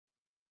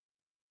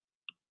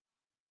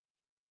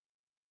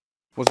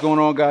What's going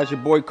on, guys? Your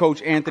boy,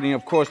 Coach Anthony.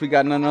 Of course, we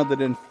got none other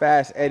than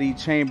Fast Eddie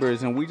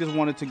Chambers, and we just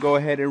wanted to go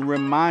ahead and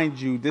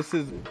remind you this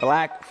is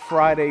Black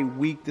Friday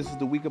week. This is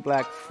the week of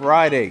Black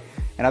Friday,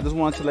 and I just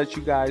wanted to let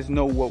you guys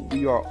know what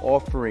we are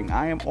offering.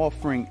 I am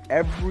offering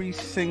every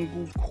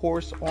single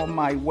course on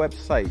my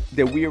website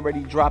that we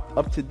already dropped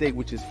up to date,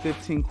 which is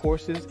 15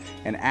 courses,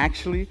 and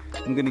actually,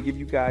 I'm going to give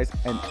you guys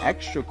an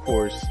extra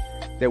course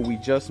that we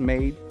just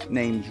made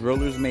named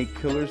Drillers Make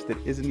Killers that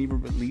isn't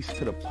even released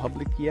to the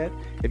public yet.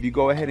 If you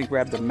go ahead and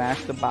grab the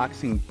Master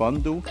Boxing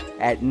Bundle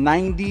at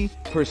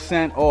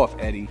 90% off,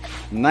 Eddie,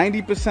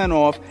 90%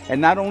 off. And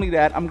not only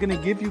that, I'm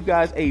gonna give you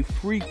guys a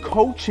free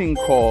coaching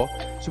call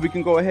so we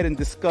can go ahead and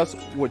discuss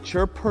what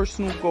your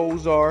personal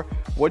goals are,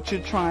 what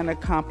you're trying to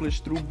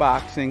accomplish through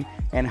boxing,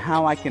 and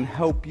how I can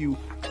help you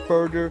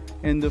further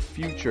in the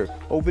future.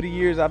 Over the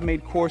years, I've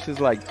made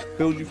courses like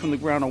Build You From the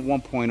Ground Up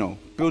 1.0,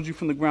 Build You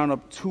From the Ground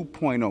Up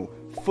 2.0,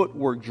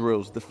 footwork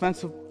drills,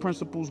 defensive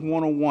principles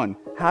 101,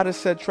 how to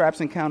set traps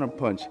and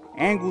counterpunch,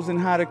 angles and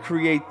how to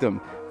create them,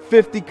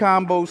 50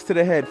 combos to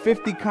the head,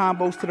 50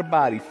 combos to the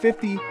body,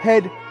 50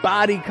 head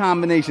body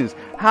combinations,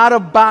 how to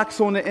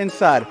box on the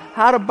inside,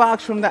 how to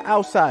box from the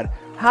outside,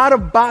 how to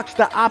box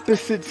the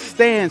opposite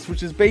stance,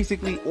 which is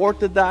basically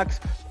orthodox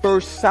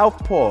versus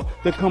southpaw,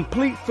 the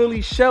complete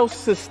Philly shell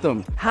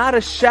system, how to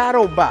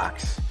shadow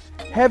box,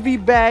 heavy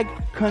bag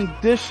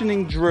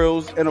conditioning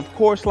drills, and of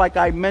course, like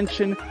I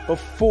mentioned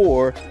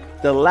before,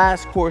 the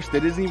last course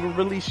that isn't even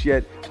released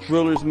yet,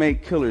 Drillers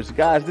Make Killers.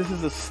 Guys, this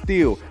is a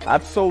steal.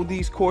 I've sold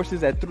these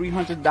courses at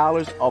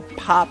 $300 a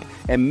pop,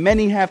 and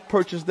many have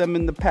purchased them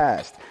in the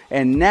past.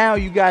 And now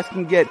you guys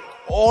can get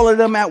all of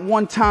them at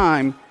one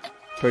time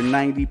for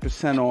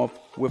 90% off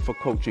with a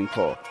coaching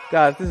call.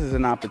 Guys, this is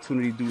an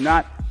opportunity. Do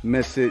not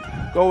miss it.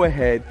 Go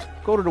ahead,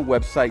 go to the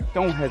website.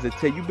 Don't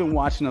hesitate. You've been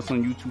watching us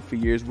on YouTube for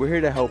years. We're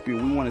here to help you.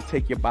 We want to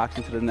take your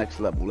boxing to the next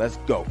level. Let's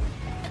go.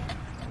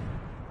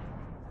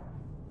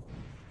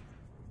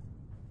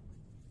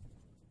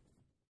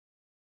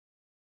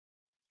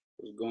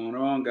 What's going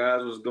on,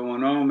 guys? What's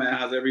going on, man?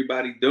 How's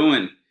everybody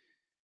doing?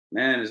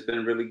 Man, it's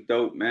been really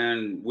dope,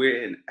 man.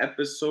 We're in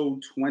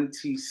episode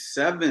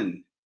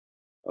 27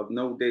 of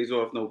No Days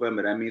Off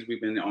November. That means we've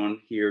been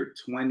on here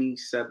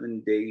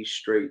 27 days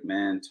straight,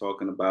 man,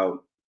 talking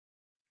about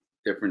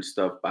different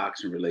stuff,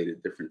 boxing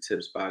related, different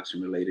tips,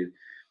 boxing related.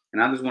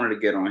 And I just wanted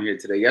to get on here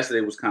today.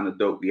 Yesterday was kind of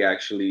dope. We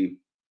actually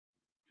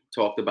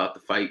talked about the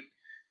fight.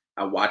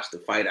 I watched the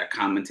fight. I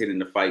commented in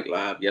the fight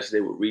live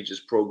yesterday with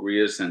Regis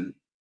Prograis and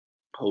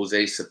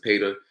Jose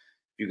Cepeda.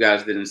 If you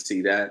guys didn't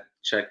see that,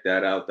 check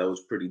that out. That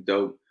was pretty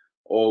dope.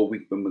 All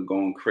week we've been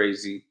going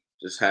crazy,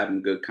 just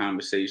having good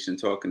conversation,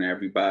 talking to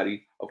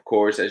everybody. Of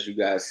course, as you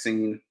guys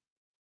seen,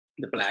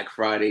 the Black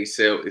Friday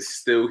sale is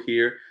still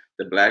here.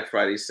 The Black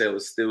Friday sale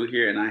is still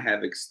here, and I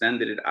have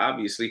extended it.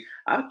 Obviously,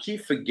 I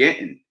keep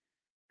forgetting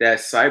that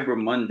Cyber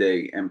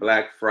Monday and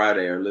Black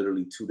Friday are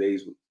literally 2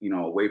 days,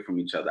 away from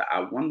each other. I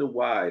wonder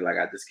why. Like,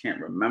 I just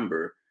can't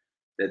remember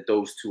that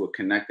those two are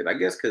connected. I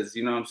guess because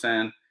you know what I'm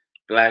saying.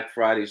 Black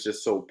Friday is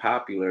just so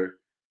popular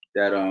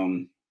that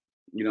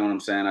you know what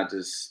I'm saying. I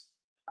just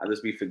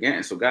be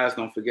forgetting. So guys,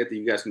 don't forget that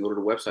you guys can go to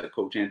the website,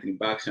 Coach Anthony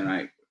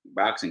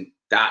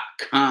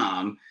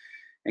Boxing.com,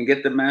 and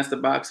get the Master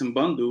Boxing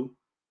Bundle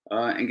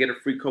and get a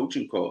free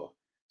coaching call.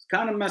 It's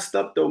kind of messed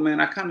up though, man.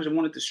 I kind of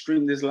wanted to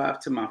stream this live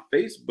to my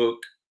Facebook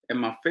and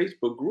my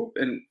Facebook group,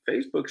 and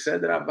Facebook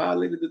said that I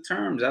violated the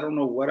terms. I don't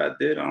know what I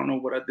did. I don't know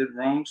what I did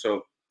wrong.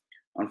 So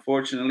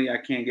unfortunately, I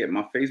can't get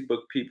my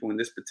Facebook people in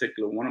this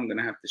particular one. I'm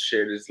gonna have to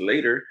share this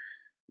later.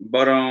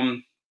 But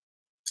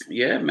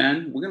yeah,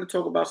 man, we're gonna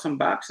talk about some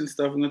boxing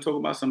stuff. We're gonna talk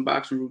about some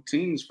boxing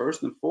routines.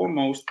 First and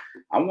foremost,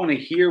 I want to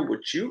hear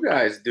what you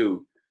guys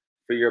do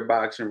for your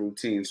boxing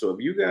routine. So if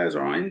you guys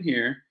are in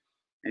here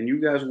and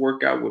you guys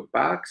work out with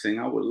boxing,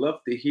 I would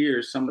love to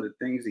hear some of the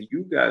things that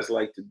you guys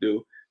like to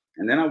do.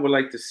 And then I would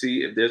like to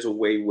see if there's a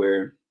way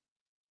where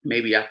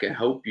maybe I can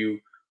help you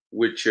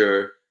with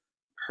your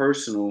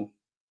personal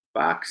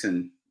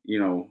boxing,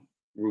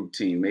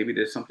 routine. Maybe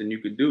there's something you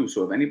could do.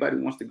 So if anybody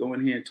wants to go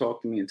in here and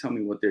talk to me and tell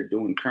me what they're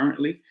doing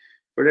currently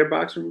for their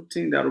boxing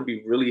routine, that'll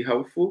be really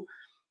helpful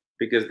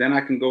because then I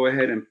can go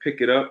ahead and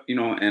pick it up,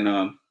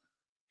 and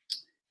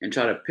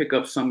try to pick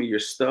up some of your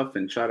stuff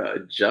and try to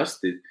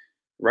adjust it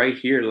right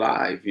here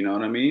live. You know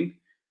what I mean?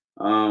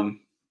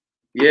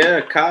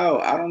 Yeah,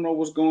 Kyle, I don't know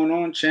what's going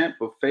on, champ,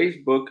 but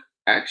Facebook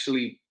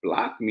actually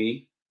blocked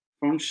me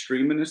from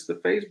streaming this to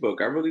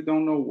Facebook. I really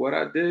don't know what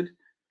I did.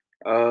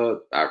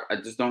 I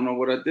just don't know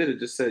what I did. It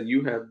just said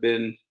you have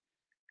been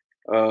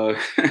uh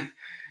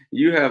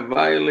you have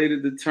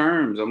violated the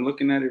terms. I'm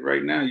looking at it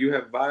right now. You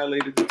have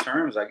violated the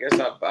terms. I guess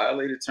I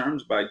violated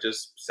terms by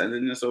just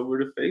sending this over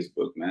to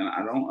Facebook, man.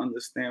 I don't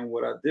understand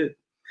what I did.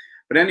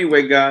 But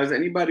anyway, guys,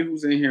 anybody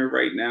who's in here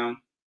right now,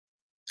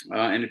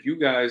 and if you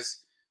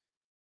guys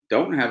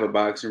don't have a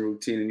boxing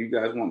routine and you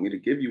guys want me to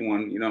give you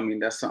one,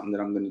 that's something that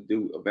I'm going to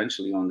do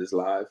eventually on this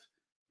live.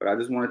 But I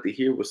just wanted to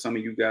hear what some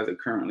of you guys are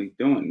currently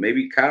doing.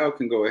 Maybe Kyle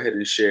can go ahead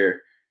and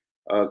share.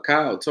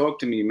 Kyle, talk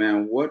to me,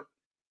 man.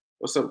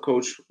 What's up,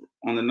 Coach?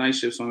 On the night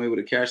shift, so I'm able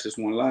to catch this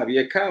one live.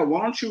 Yeah, Kyle,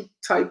 why don't you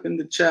type in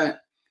the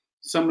chat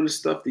some of the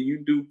stuff that you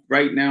do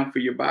right now for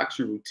your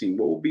boxing routine?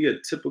 What would be a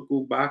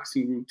typical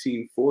boxing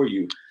routine for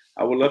you?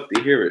 I would love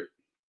to hear it.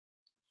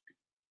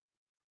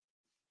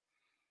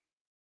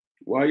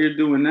 While you're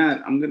doing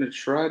that, I'm going to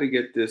try to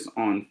get this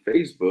on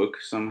Facebook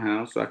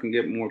somehow so I can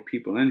get more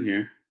people in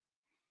here.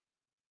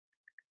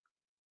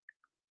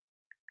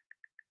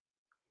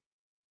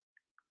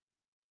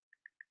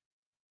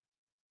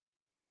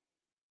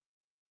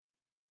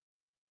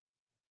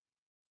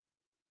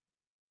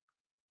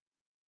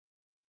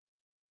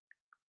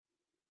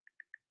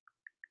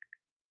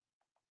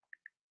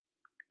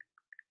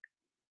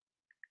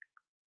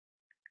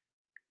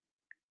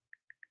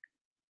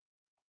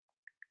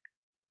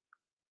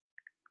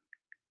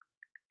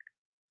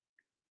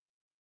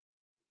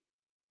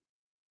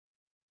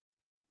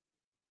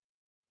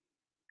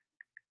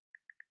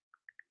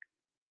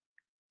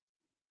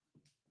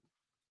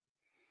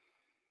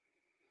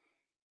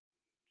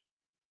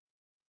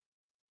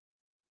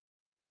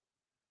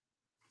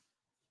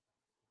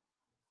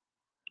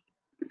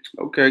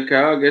 Okay,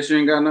 Kyle, I guess you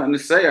ain't got nothing to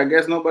say. I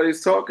guess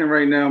nobody's talking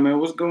right now, man.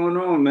 What's going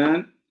on,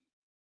 man?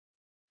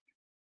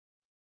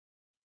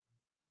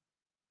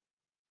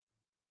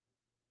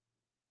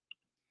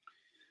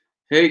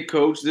 Hey,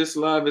 Coach, this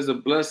live is a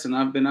blessing.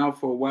 I've been out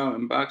for a while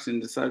in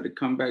boxing, decided to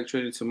come back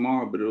training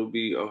tomorrow, but it'll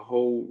be a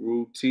whole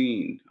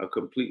routine, a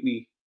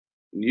completely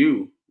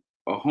new,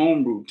 a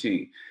home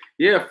routine.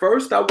 Yeah,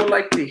 first I would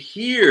like to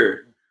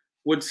hear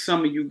what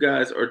some of you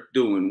guys are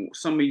doing,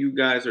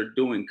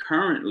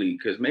 currently,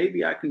 because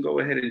maybe I can go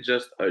ahead and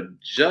just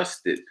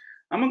adjust it.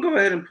 I'm gonna go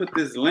ahead and put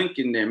this link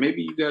in there.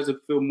 Maybe you guys will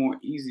feel more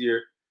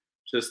easier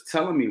just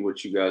telling me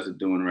what you guys are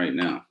doing right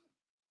now.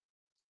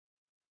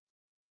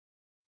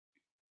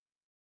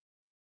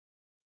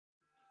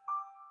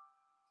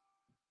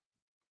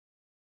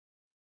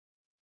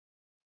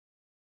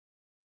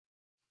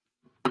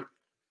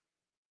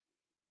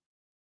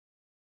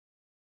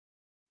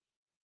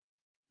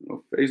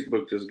 Well,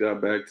 Facebook just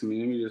got back to me.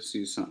 Let me just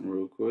see something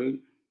real quick.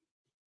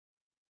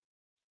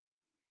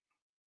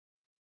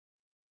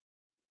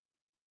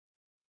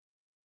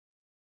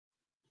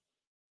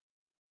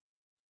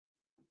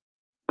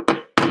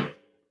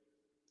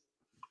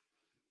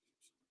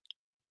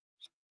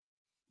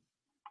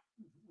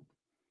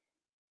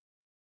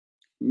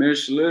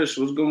 Mish Lish,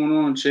 what's going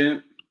on,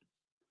 champ?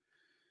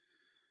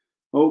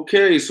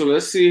 Okay, so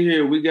let's see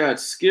here. We got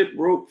skip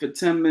rope for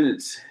 10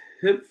 minutes,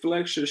 hip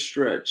flexor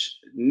stretch,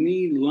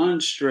 knee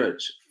lunge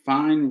stretch,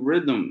 fine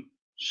rhythm,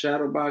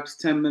 shadow box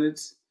 10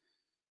 minutes,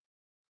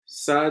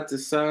 side to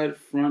side,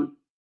 front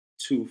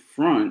to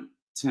front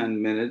 10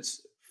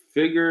 minutes,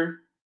 figure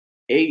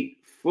 8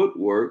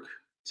 footwork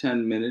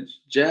 10 minutes,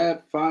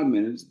 jab 5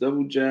 minutes,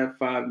 double jab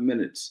 5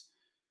 minutes.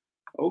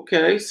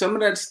 Okay, some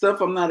of that stuff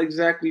I'm not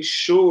exactly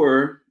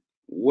sure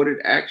what it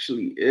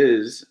actually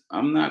is.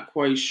 I'm not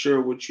quite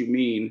sure what you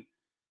mean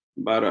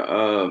by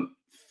the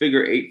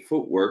figure 8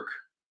 footwork.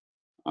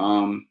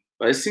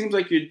 But it seems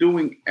like you're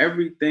doing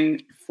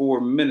everything for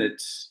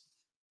minutes.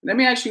 Let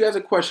me ask you guys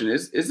a question.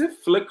 Is it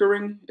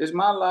flickering? Is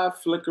my live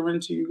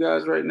flickering to you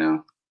guys right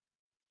now?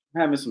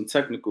 I'm having some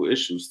technical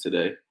issues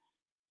today.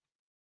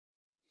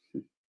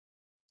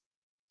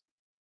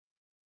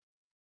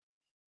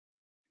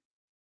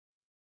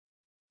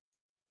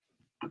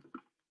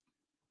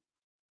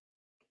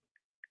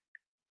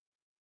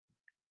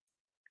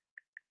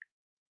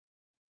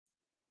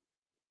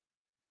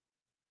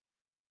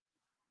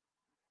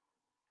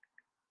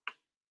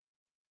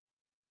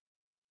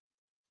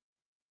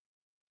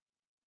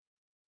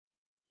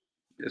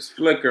 It's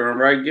flickering,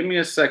 right? Give me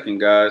a second,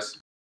 guys.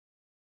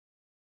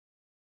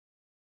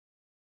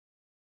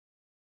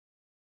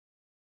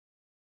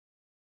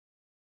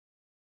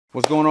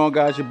 What's going on,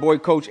 guys? Your boy,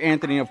 Coach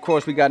Anthony. Of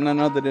course, we got none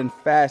other than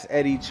Fast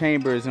Eddie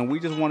Chambers, and we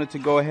just wanted to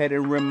go ahead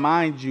and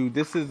remind you,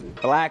 this is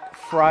Black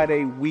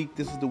Friday week.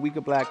 This is the week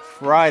of Black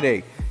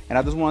Friday, and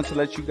I just wanted to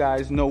let you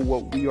guys know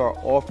what we are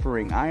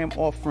offering. I am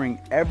offering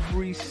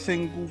every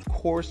single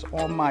course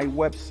on my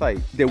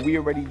website that we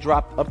already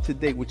dropped up to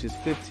date, which is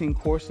 15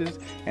 courses,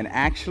 and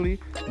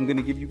actually, I'm going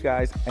to give you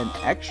guys an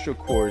extra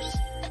course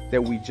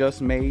that we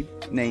just made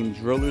named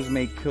Drillers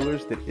Make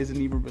Killers that isn't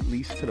even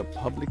released to the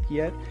public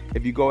yet.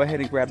 If you go ahead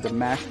and grab the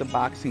Master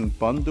Boxing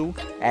Bundle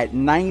at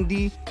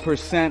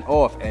 90%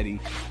 off, Eddie,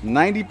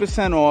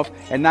 90% off.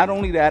 And not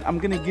only that, I'm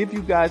gonna give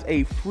you guys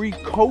a free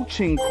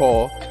coaching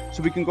call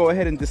so we can go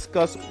ahead and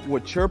discuss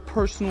what your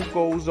personal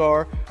goals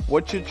are,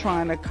 what you're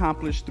trying to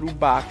accomplish through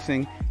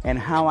boxing, and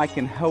how I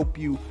can help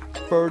you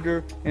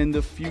further in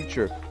the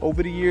future.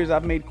 Over the years,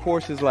 I've made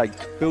courses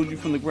like Build You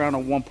From the Ground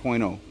Up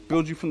 1.0,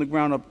 Build You From the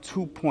Ground Up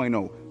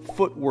 2.0,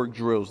 footwork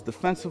drills,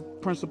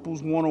 defensive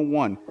principles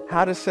 101,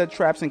 how to set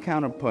traps and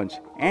counterpunch,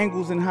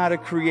 angles and how to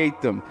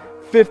create them,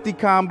 50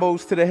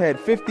 combos to the head,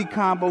 50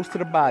 combos to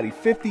the body,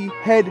 50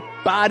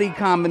 head-body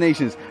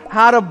combinations,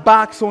 how to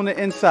box on the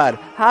inside,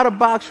 how to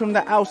box from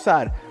the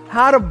outside,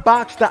 how to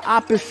box the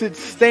opposite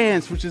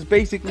stance, which is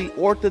basically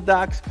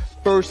orthodox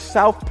first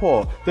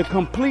southpaw, the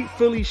complete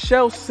Philly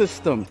shell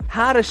system,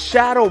 how to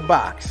shadow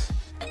box,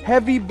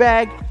 heavy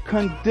bag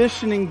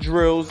conditioning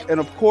drills, and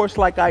of course,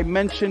 like I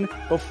mentioned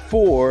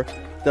before,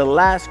 the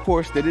last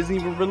course that isn't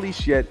even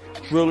released yet,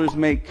 Drillers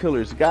Make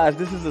Killers. Guys,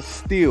 this is a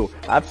steal.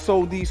 I've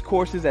sold these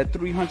courses at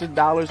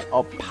 $300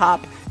 a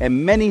pop,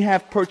 and many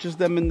have purchased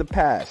them in the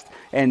past.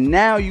 And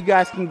now you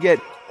guys can get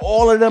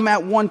all of them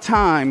at one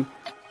time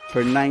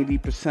for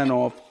 90%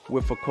 off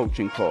with a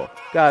coaching call.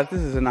 Guys,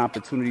 this is an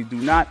opportunity. Do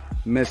not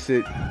miss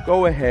it.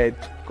 Go ahead,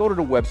 go to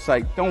the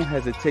website. Don't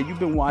hesitate. You've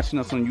been watching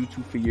us on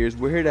YouTube for years.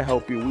 We're here to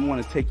help you. We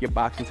want to take your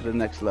boxing to the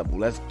next level.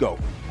 Let's go.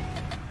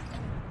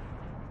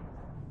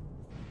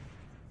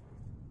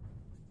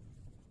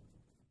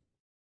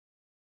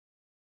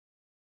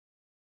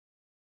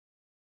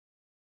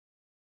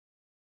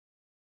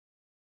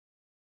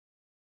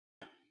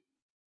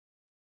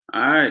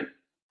 All right.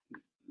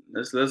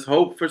 Let's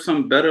hope for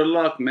some better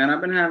luck, man.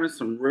 I've been having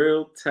some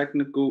real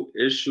technical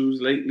issues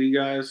lately,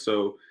 guys.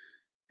 So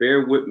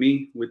bear with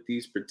me with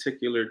these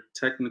particular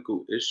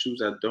technical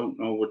issues. I don't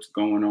know what's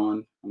going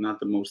on. I'm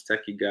not the most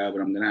techie guy, but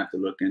I'm gonna have to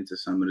look into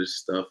some of this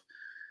stuff.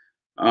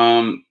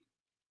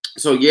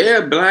 So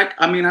yeah, Black.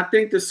 I mean, I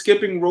think the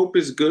skipping rope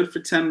is good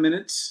for 10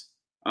 minutes.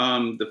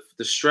 The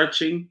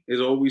stretching is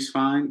always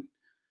fine.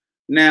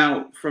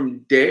 Now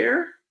from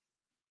there,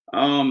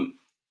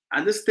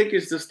 I just think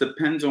it just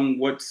depends on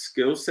what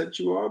skill set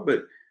you are,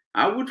 but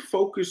I would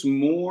focus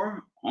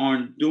more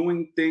on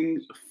doing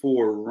things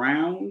for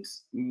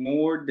rounds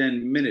more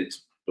than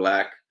minutes,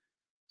 Black.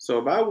 So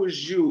if I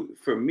was you,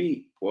 for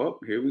me, well,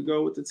 here we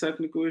go with the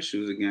technical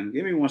issues again.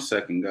 Give me 1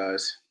 second,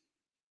 guys.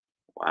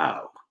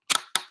 Wow.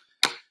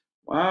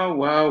 Wow,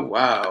 wow,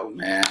 wow,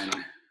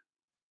 man.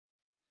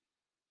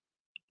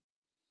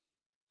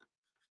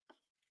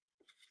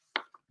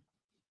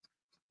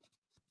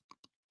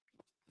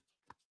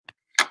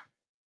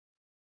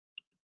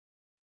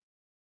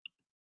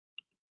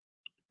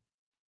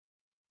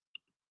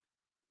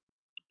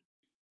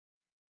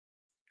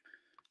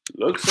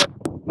 Looks like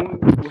I'm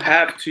going to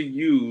have to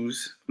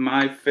use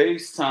my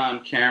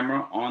FaceTime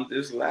camera on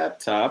this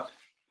laptop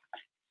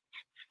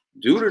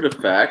due to the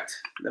fact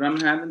that I'm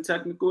having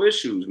technical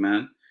issues,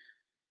 man.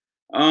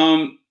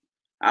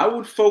 I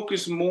would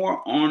focus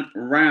more on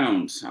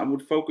rounds. I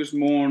would focus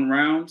more on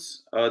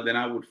rounds than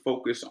I would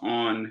focus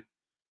on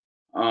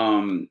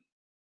um,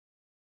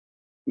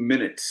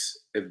 minutes,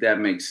 if that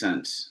makes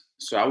sense.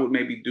 So I would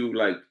maybe do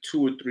like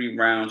 2 or 3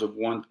 rounds of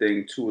one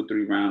thing, 2 or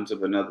 3 rounds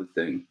of another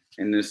thing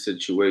in this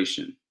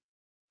situation.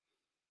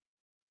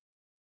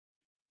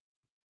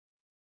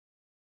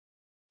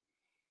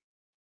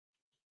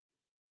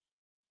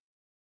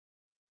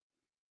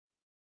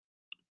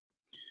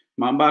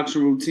 My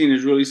boxing routine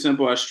is really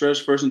simple. I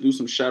stretch first and do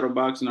some shadow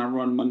boxing. I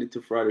run Monday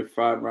to Friday,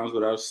 5 rounds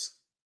without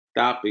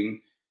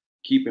stopping,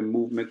 keeping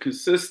movement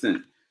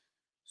consistent.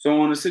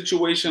 So on a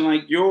situation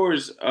like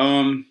yours,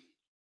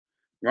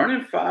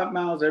 running 5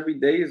 miles every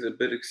day is a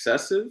bit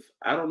excessive.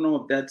 I don't know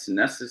if that's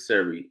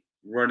necessary.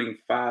 Running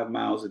 5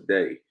 miles a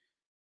day,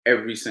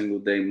 every single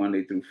day,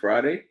 Monday through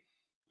Friday.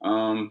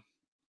 Um,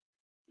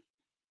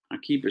 I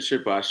keep it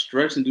shit, but I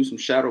stretch and do some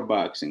shadow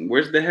boxing.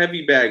 Where's the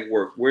heavy bag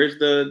work? Where's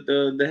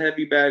the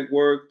heavy bag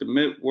work, the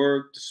mitt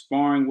work, the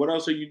sparring? What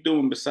else are you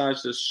doing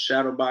besides just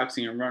shadow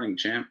boxing and running,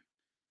 champ?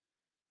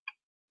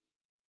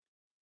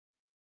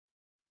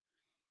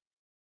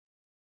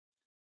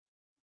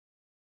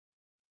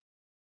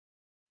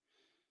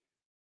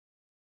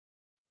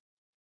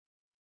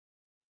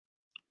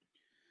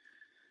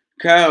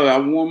 Kyle, I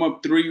warm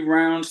up 3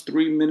 rounds,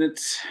 3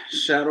 minutes,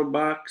 shadow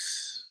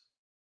box,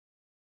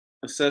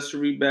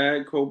 accessory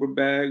bag, cobra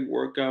bag,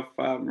 workout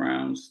 5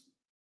 rounds,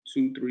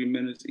 2, 3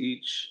 minutes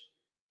each.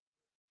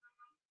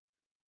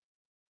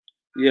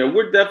 Yeah,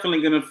 we're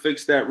definitely gonna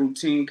fix that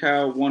routine,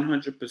 Kyle.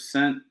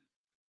 100%.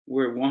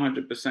 We're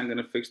 100%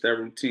 gonna fix that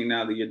routine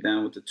now that you're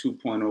down with the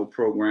 2.0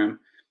 program,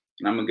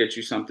 and I'm gonna get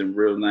you something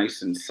real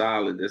nice and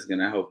solid that's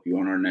gonna help you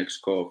on our next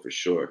call for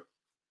sure.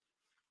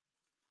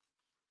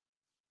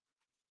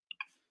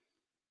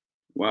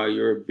 Wow,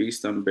 you're a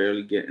beast. I'm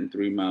barely getting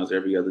 3 miles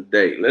every other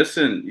day.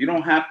 Listen, you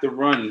don't have to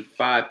run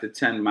 5 to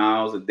 10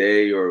 miles a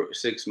day or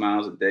 6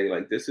 miles a day.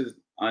 Like, this is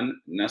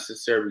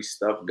unnecessary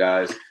stuff,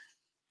 guys.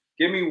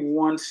 Give me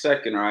 1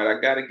 second, all right?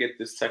 I gotta get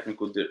this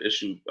technical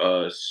issue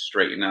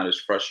straightened out.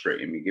 It's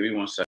frustrating me. Give me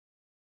 1 second.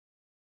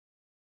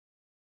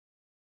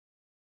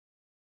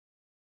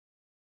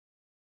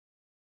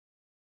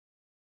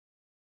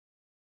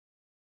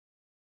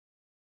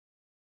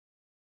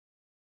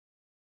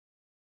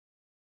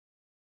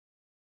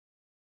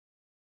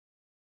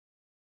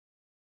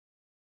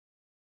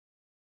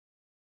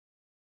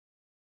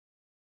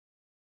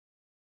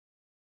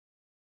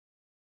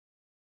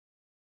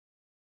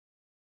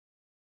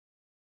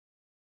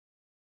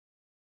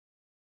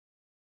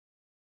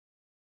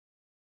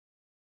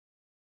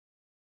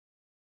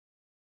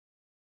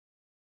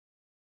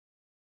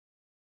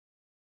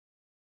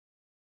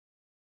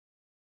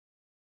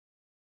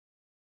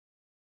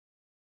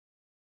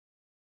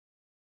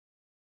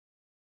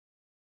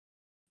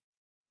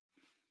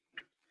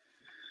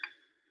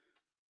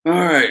 All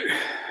right,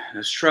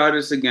 let's try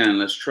this again.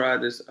 Let's try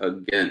this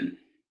again.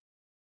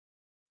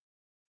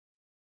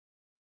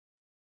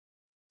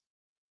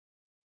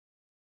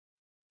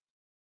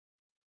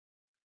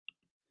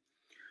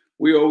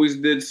 We always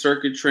did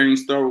circuit training,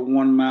 start with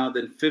 1 mile,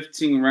 then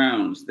 15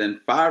 rounds, then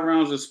 5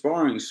 rounds of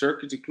sparring.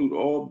 Circuits include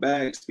all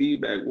bags,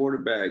 speed bag, water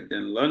bag,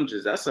 then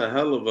lunges. That's a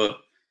hell of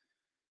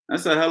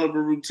a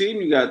routine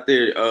you got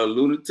there,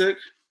 lunatic.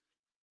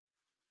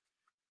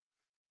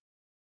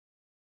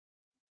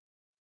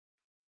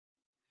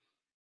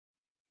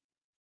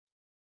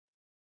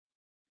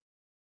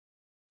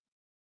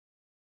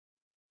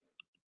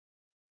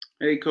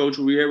 Hey, coach,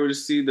 were we able to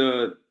see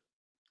the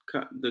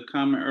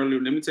comment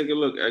earlier? Let me take a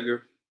look,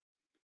 Edgar.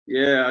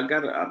 Yeah,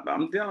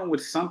 I'm dealing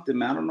with something,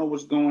 man. I don't know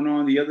what's going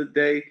on. The other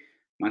day,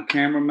 my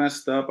camera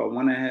messed up. I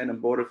went ahead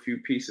and bought a few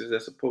pieces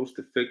that's supposed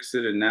to fix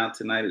it, and now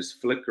tonight it's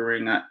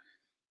flickering. I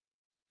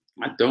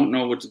don't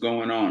know what's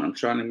going on. I'm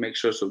trying to make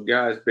sure. So,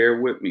 guys,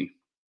 bear with me.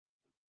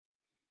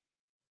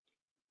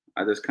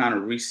 I just kind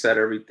of reset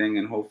everything,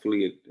 and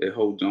hopefully it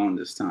holds on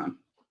this time.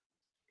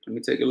 Let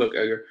me take a look,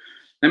 Edgar.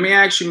 Let me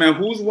ask you, man,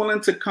 who's willing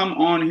to come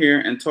on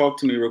here and talk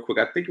to me real quick?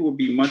 I think it would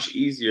be much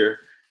easier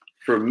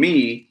for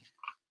me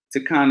to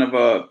kind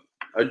of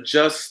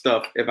adjust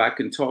stuff if I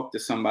can talk to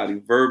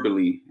somebody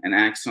verbally and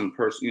ask some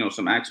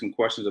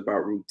questions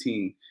about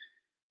routine.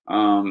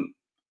 Um,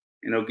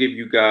 and it'll give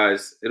you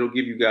guys a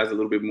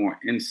little bit more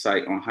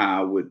insight on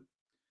how I would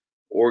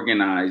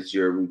organize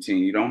your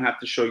routine. You don't have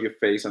to show your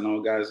face. I know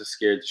guys are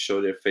scared to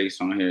show their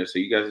face on here, so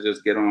you guys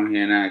just get on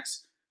here and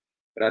ask.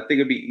 But I think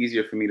it'd be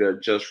easier for me to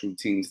adjust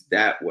routines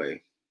that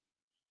way.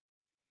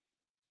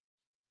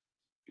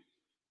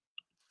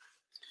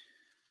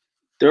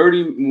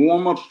 30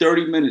 warm up,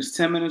 30 minutes,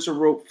 10 minutes of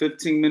rope,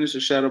 15 minutes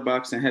of shadow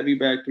boxing, heavy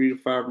bag 3 to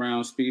 5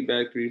 rounds, speed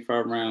bag 3 to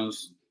 5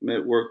 rounds,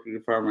 mid work 3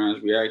 to 5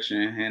 rounds,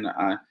 reaction and hand to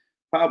eye.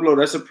 Pablo,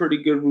 that's a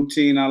pretty good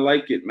routine. I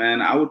like it, man.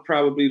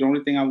 The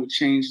only thing I would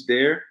change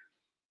there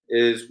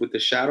is with the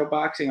shadow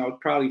boxing, I would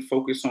probably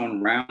focus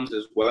on rounds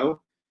as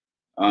well.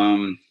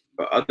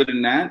 But other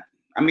than that,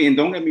 I mean, and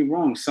don't get me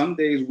wrong, some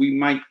days we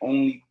might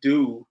only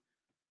do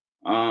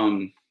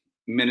um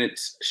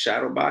minutes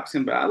shadow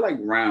boxing, but I like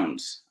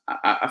rounds.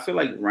 I feel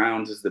like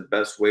rounds is the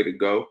best way to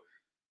go,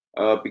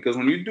 because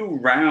when you do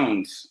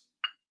rounds,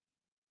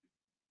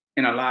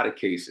 in a lot of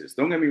cases,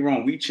 don't get me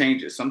wrong, we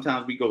change it.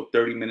 Sometimes we go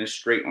 30 minutes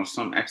straight on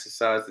some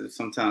exercises,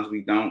 sometimes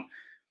we don't.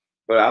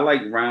 But I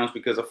like rounds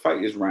because a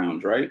fight is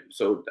rounds, right?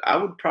 So I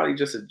would probably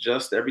just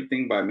adjust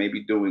everything by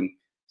maybe doing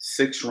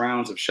 6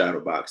 rounds of shadow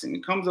boxing.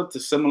 It comes up to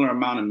similar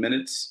amount of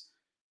minutes,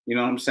 you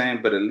know what I'm saying?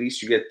 But at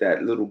least you get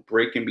that little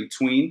break in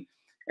between.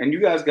 And you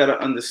guys got to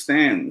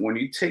understand, when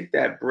you take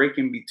that break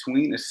in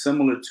between, it's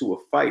similar to a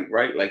fight,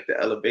 right? Like the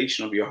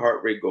elevation of your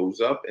heart rate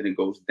goes up and it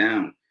goes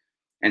down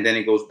and then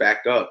it goes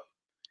back up.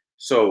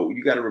 So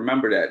you got to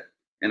remember that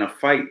in a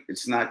fight,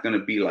 it's not going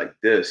to be like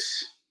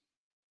this,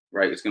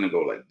 right? It's going to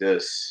go like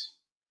this,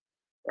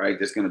 right?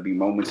 There's going to be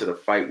moments of the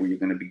fight where you're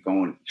going to be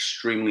going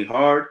extremely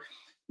hard,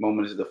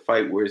 moments of the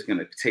fight where it's going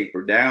to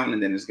taper down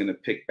and then it's going to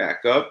pick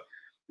back up.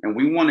 And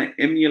we want to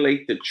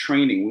emulate the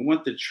training. We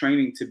want the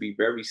training to be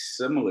very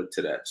similar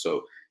to that.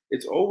 So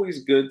it's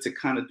always good to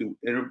kind of do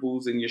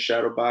intervals in your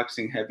shadow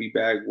boxing, heavy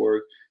bag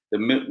work, the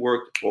mid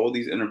work. All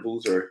these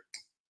intervals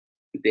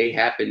they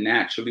happen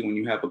naturally when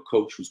you have a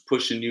coach who's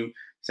pushing you.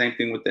 Same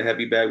thing with the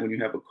heavy bag. When you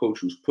have a coach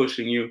who's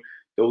pushing you,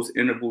 those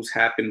intervals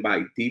happen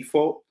by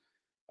default.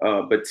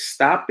 But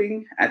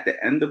stopping at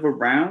the end of a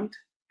round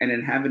and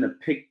then having to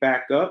pick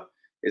back up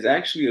is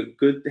actually a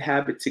good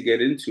habit to get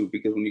into,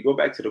 because when you go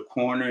back to the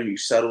corner and you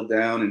settle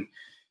down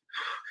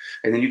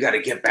and then you got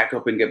to get back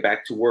up and get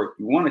back to work,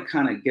 you want to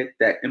kind of get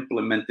that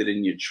implemented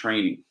in your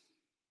training.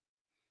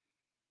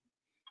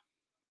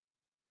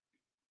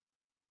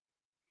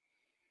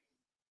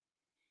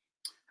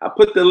 I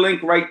put the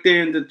link right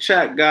there in the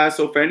chat, guys.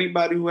 So for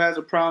anybody who has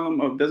a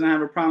problem or doesn't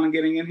have a problem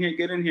getting in here,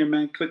 get in here,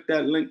 man. Click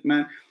that link,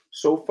 man.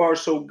 So far,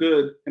 so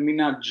good. Let me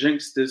not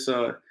jinx this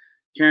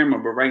camera,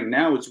 but right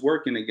now it's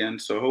working again.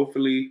 So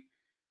hopefully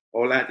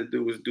all I had to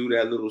do was do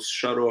that little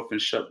shut off and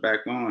shut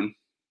back on.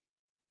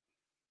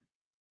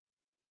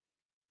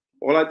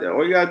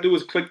 All you gotta do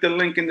is click the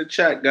link in the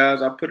chat,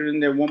 guys. I put it in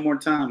there one more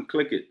time.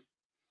 Click it.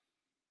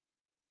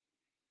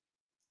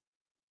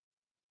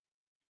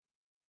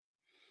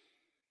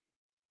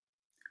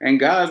 And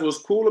guys, what's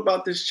cool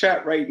about this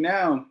chat right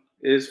now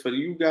is for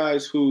you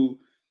guys who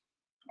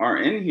are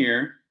in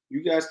here,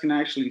 you guys can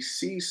actually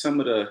see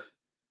some of the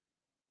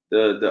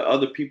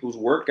other people's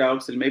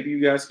workouts, and maybe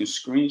you guys can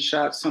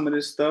screenshot some of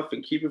this stuff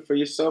and keep it for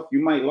yourself.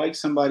 You might like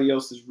somebody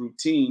else's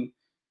routine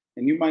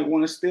and you might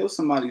want to steal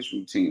somebody's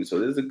routine. So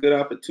there's a good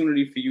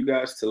opportunity for you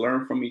guys to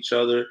learn from each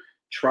other,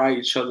 try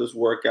each other's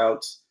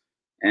workouts,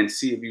 and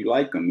see if you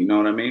like them. You know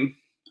what I mean?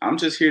 I'm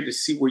just here to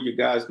see where your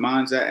guys'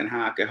 minds at and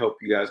how I can help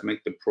you guys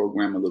make the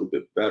program a little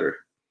bit better.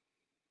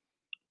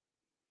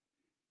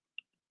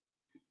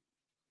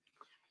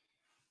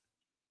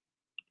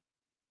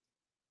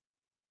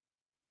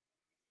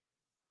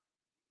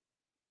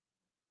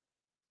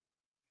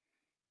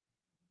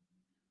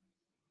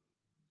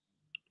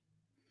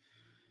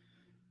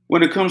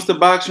 When it comes to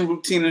boxing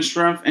routine and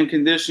strength and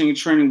conditioning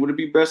training, would it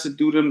be best to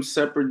do them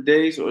separate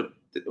days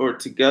or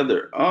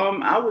together?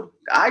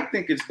 I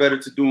think it's better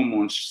to do them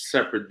on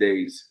separate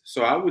days.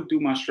 So I would do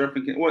my strength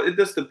well, it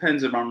just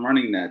depends if I'm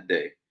running that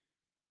day.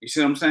 You see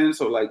what I'm saying?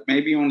 So like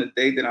maybe on the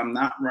day that I'm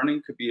not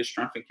running could be a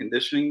strength and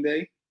conditioning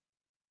day.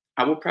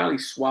 I would probably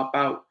swap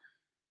out.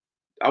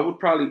 I would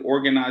probably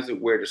organize it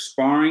where the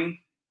sparring,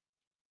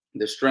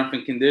 the strength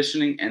and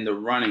conditioning, and the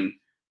running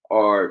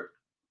are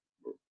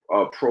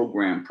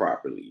programmed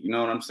properly. You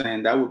know what I'm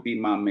saying? That would be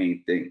my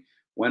main thing.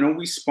 When are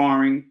we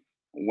sparring?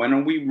 When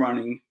are we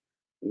running?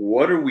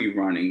 What are we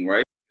running?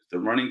 Right? The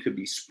running could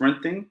be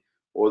sprinting,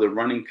 or the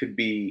running could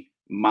be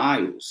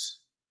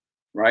miles.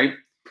 Right?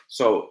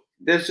 So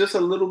there's just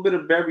a little bit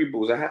of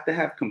variables. I have to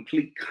have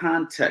complete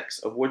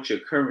context of what you're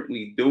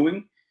currently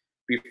doing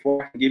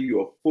before I can give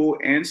you a full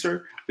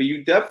answer. But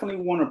you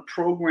definitely want to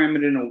program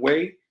it in a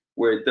way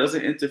where it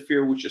doesn't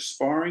interfere with your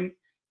sparring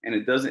and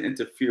it doesn't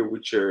interfere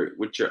with your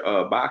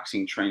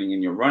boxing training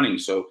and your running.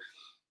 So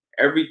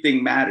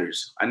everything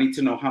matters. I need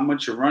to know how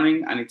much you're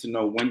running. I need to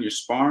know when you're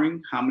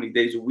sparring, how many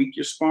days a week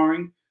you're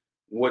sparring,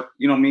 what,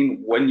 you know what I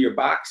mean, when you're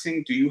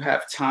boxing. Do you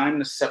have time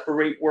to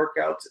separate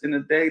workouts in a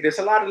day? There's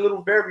a lot of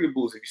little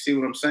variables, if you see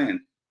what I'm saying.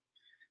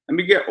 Let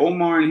me get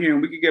Omar in here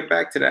and we can get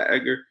back to that,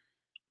 Edgar.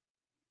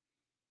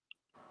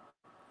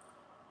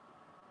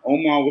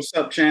 Omar, what's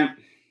up, champ?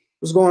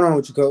 What's going on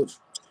with you, coach?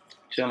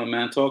 Chilling,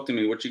 man. Talk to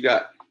me. What you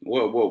got?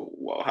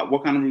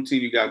 What kind of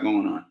routine you got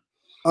going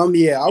on?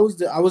 Yeah, I was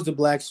the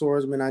Black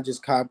Swordsman. I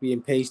just copy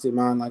and pasted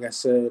mine. Like I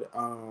said,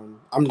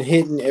 I'm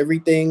hitting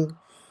everything.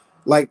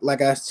 Like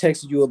I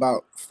texted you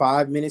about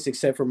 5 minutes,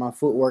 except for my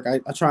footwork.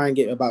 I try and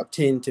get about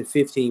 10 to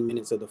 15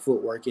 minutes of the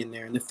footwork in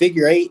there. And the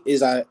figure eight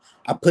is I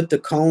put the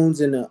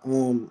cones in the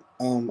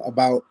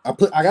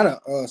I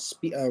got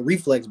a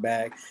reflex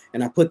bag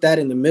and I put that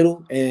in the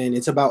middle and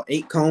it's about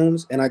 8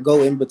 cones and I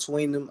go in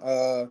between them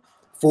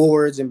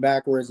forwards and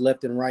backwards,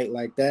 left and right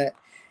like that.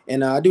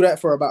 And I do that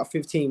for about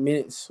 15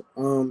 minutes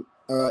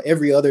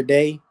every other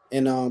day.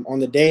 And on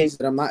the days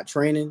that I'm not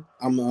training,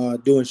 I'm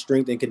doing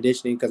strength and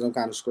conditioning because I'm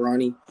kind of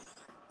scrawny.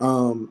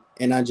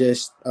 And I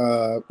just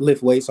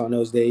lift weights on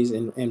those days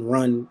and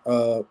run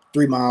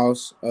 3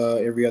 miles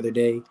every other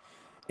day.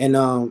 And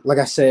like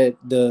I said,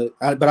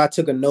 but I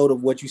took a note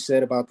of what you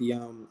said about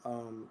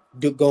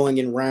the going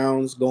in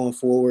rounds, going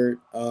forward.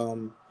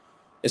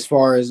 As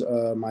far as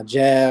my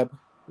jab,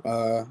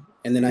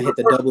 and then I hit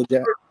the double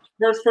jab.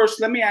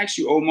 First, let me ask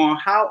you, Omar,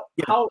 how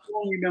long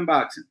you been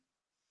boxing?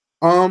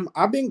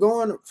 I've been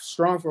going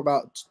strong for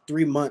about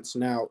 3 months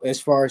now, as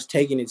far as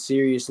taking it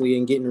seriously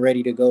and getting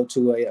ready to go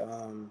to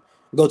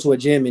a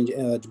gym in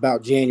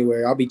about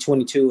January. I'll be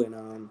 22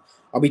 and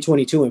I'll be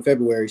 22 in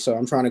February, so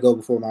I'm trying to go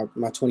before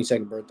my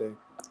 22nd birthday.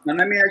 Now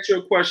let me ask you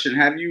a question.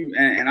 Have you,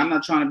 and I'm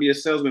not trying to be a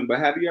salesman, but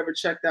have you ever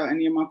checked out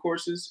any of my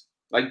courses?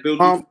 Like Build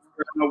You from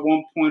the Ground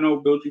Up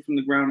 1.0, Build You from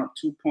the Ground Up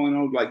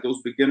 2.0, like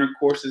those beginner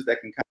courses that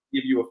can kind of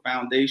give you a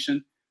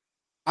foundation?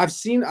 I've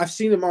seen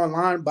them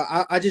online, but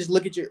I just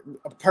look at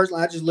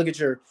I just look at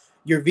your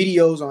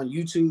videos on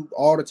YouTube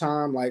all the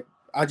time. Like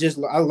I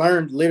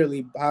learned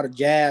literally how to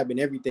jab and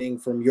everything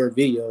from your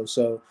videos.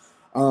 So,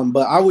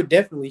 but I would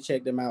definitely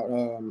check them out.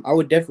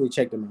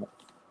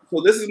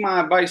 So this is my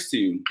advice to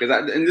you,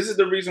 and this is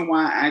the reason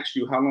why I asked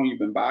you how long you've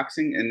been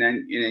boxing, and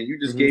then you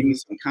just gave me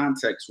some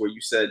context where you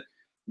said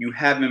you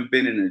haven't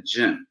been in a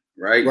gym,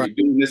 right? You're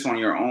doing this on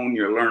your own.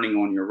 You're learning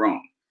on your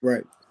own,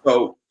 right?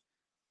 So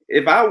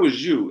if I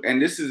was you,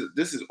 and this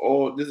is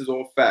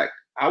all fact,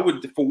 I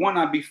would, for one,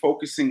 I'd be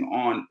focusing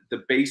on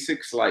the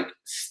basics, like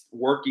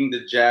working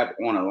the jab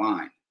on a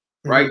line,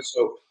 right?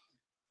 So,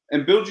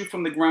 and Build You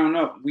from the Ground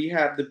Up, we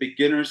have the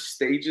beginner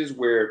stages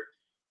where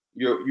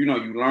you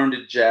learn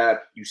the jab,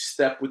 you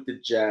step with the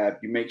jab,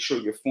 you make sure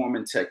your form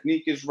and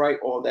technique is right,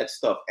 all that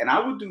stuff. And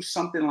I would do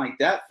something like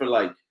that for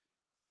like,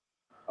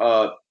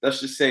 let's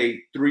just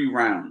say 3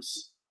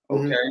 rounds,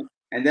 okay?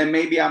 And then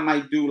maybe I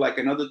might do like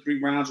another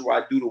 3 rounds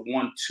where I do the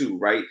 1-2,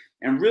 right?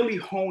 And really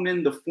hone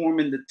in the form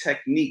and the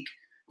technique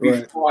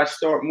before I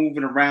start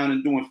moving around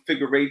and doing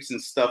figure eights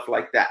and stuff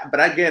like that.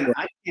 But again,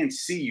 I can't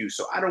see you,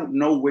 so I don't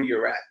know where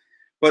you're at.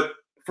 But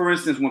for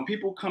instance, when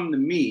people come to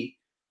me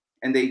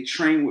and they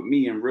train with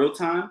me in real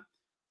time,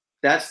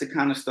 that's the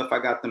kind of stuff I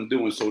got them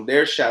doing. So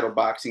their shadow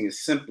boxing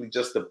is simply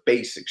just the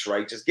basics,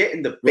 right? Just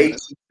getting the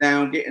basics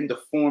down, getting the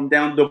form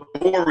down, the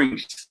boring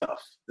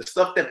stuff, the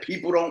stuff that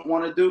people don't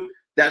want to do.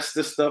 That's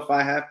the stuff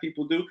I have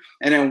people do.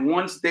 And then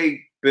once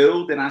they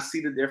build and I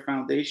see that their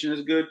foundation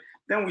is good,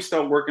 then we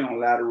start working on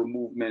lateral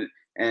movement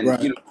and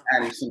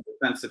adding some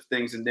defensive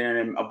things in there,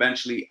 and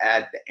eventually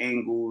add the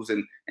angles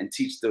and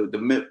teach the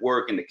mitt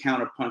work and the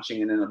counter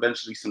punching, and then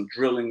eventually some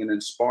drilling and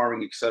then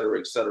sparring, et cetera,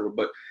 et cetera.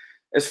 But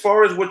as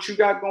far as what you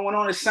got going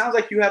on, it sounds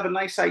like you have a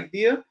nice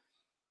idea.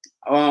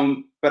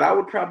 But I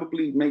would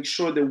probably make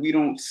sure that we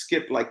don't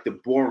skip like the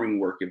boring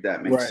work, if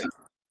that makes sense.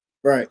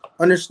 Right.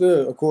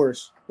 Understood. Of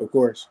course.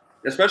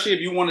 Especially if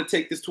you want to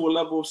take this to a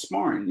level of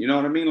sparring, you know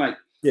what I mean? Like,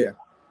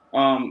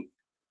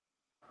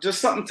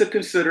 just something to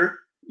consider.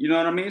 You know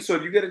what I mean? So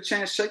if you get a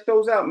chance, check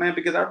those out, man,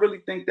 because I really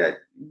think that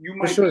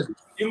For sure.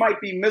 you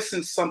might be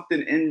missing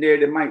something in there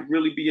that might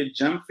really be a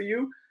gem for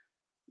you.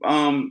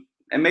 And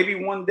maybe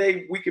one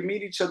day we can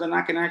meet each other and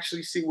I can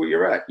actually see where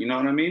you're at. You know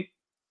what I mean?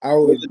 I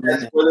would,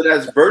 man. Whether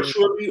that's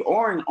virtually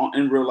or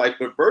in real life,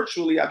 but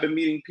virtually, I've been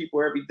meeting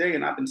people every day,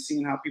 and I've been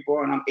seeing how people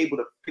are, and I'm able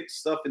to pick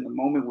stuff in the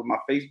moment with my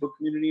Facebook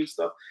community and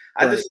stuff.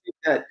 I Right. just think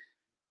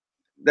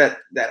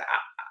that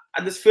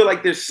I just feel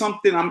like there's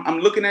something. I'm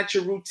looking at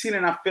your routine,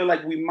 and I feel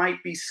like we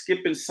might be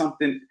skipping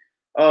something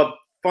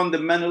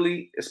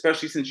fundamentally,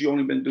 especially since you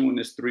only been doing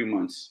this 3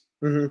 months.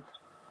 Mm-hmm.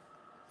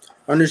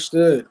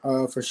 Understood,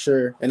 for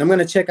sure. And I'm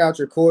gonna check out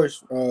your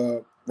course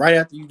right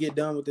after you get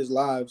done with this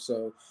live.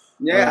 So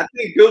yeah, I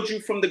think build you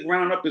from the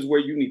ground up is where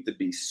you need to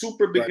be.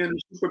 Super beginner,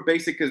 right. super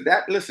basic, because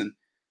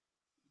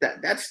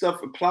that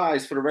stuff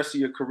applies for the rest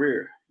of your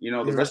career. You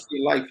know, the Mm-hmm. rest of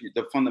your life,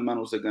 the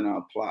fundamentals are gonna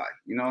apply.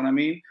 You know what I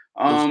mean?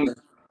 Sure.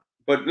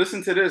 But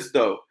listen to this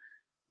though.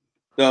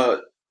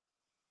 The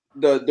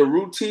the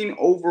routine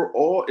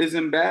overall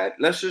isn't bad.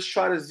 Let's just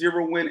try to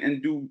zero in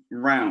and do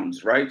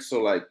rounds, right?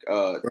 So like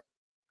Yeah.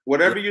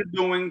 whatever you're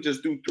doing,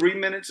 just do 3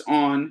 minutes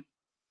on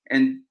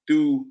and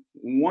do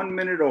 1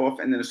 minute off.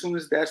 And then as soon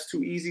as that's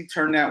too easy,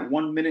 turn that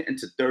 1 minute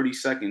into 30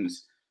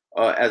 seconds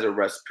as a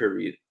rest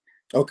period.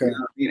 Okay. You know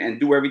what I mean? And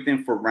do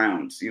everything for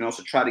rounds,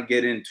 so try to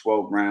get in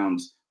 12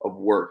 rounds of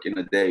work in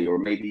a day, or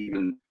maybe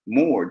even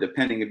more,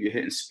 depending if you're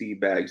hitting speed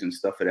bags and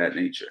stuff of that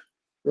nature.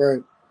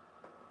 Right.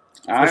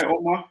 All right,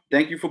 Omar.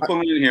 Thank you for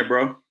pulling in here,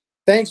 bro.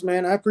 Thanks,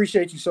 man. I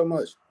appreciate you so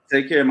much.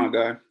 Take care, my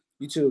guy.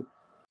 You too.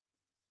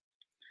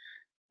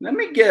 Let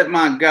me get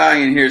my guy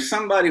in here.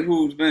 Somebody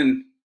who's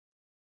been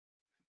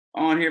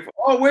on here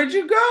oh, where'd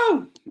you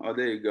go? Oh,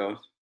 there you go.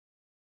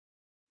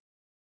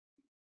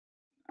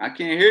 I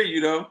can't hear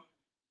you though.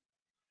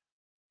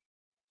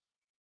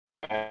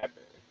 Can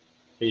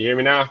you hear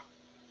me now?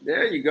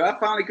 There you go. I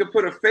finally could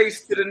put a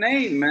face to the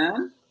name,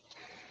 man.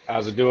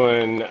 How's it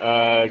doing,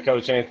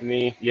 Coach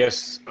Anthony?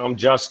 Yes, I'm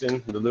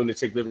Justin, the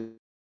Lunatic Living.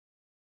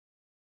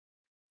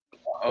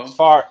 As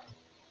far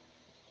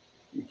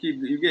you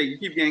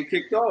keep getting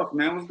kicked off,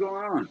 man. What's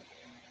going on?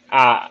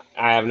 I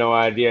have no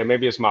idea.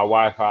 Maybe it's my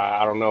Wi-Fi.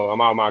 I don't know.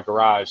 I'm out of my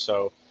garage,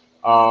 so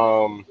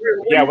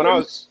yeah. Where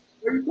are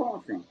you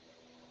calling from?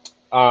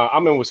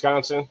 I'm in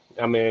Wisconsin.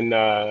 I'm in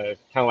kind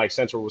of like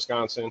central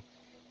Wisconsin.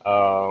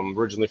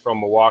 Originally from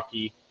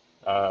Milwaukee.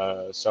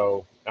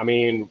 So I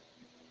mean,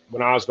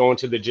 when I was going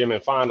to the gym in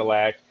Fond du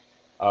Lac,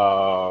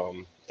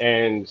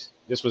 and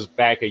this was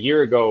back a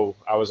year ago,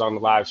 I was on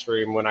the live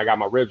stream when I got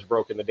my ribs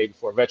broken the day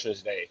before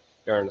Veterans Day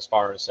during the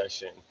sparring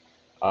session.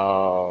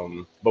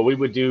 But we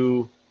would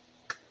do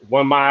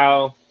 1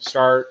 mile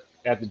start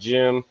at the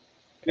gym,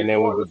 and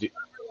then we would do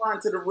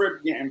to the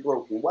rib getting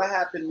broken. What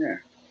happened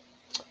there?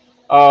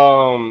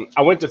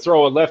 I went to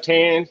throw a left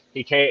hand.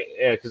 He came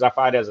because I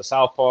fight as a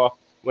southpaw.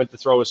 Went to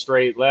throw a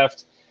straight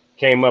left,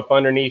 came up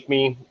underneath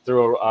me,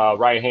 threw a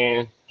right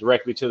hand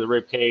directly to the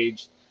rib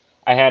cage.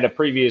 I had a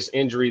previous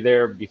injury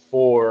there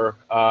before.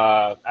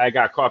 I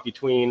got caught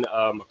between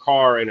a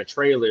car and a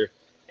trailer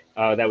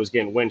that was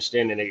getting winched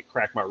in, and it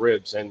cracked my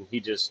ribs, and he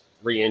just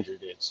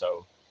re-injured it.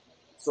 So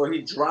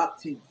he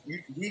dropped.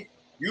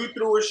 You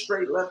threw a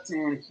straight left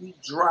hand. He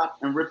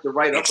dropped and ripped the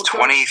right uppercut. It's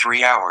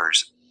 23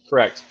 hours.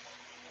 Correct.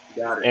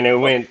 Got it. And it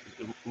went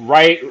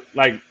right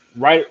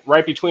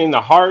between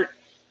the heart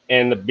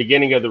and the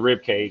beginning of the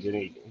rib cage, and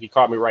he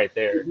caught me right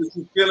there. Did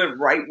you feel it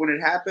right when it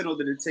happened, or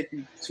did it take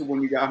you to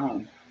when you got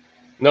home?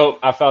 Nope,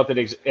 I felt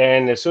it,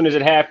 and as soon as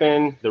it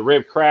happened, the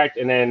rib cracked,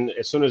 and then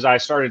as soon as I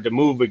started to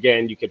move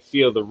again, you could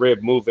feel the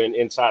rib moving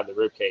inside the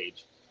rib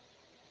cage.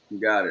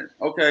 Got it.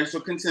 Okay, so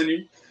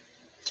continue.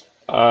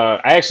 I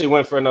actually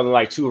went for another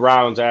like 2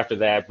 rounds after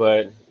that,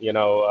 but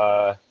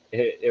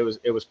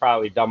it was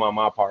probably dumb on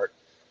my part.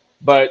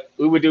 But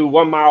we would do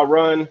 1 mile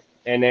run,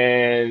 and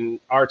then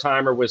our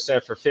timer was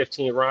set for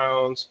 15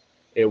 rounds.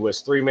 It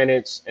was 3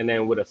 minutes, and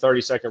then with a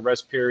 30-second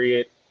rest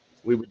period,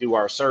 we would do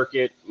our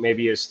circuit.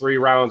 Maybe it's 3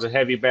 rounds of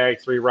heavy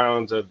bag, 3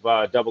 rounds of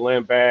double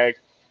end bag,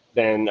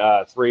 then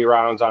 3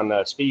 rounds on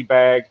the speed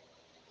bag,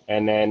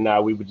 and then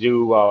we would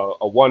do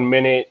a 1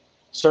 minute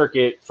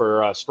circuit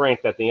for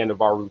strength at the end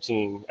of our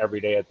routine every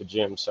day at the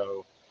gym.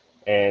 So,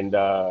 and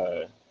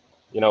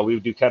we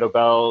would do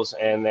kettlebells,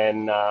 and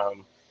then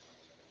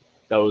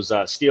those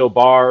steel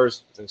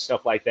bars and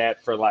stuff like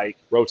that for like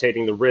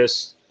rotating the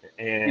wrists.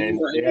 And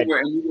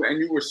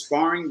you were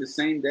sparring the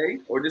same day,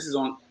 or this is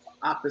on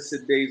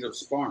opposite days of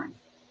sparring?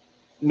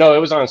 No, it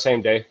was on the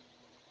same day.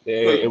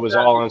 It was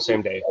all on the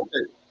same day.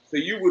 Okay. So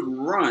you would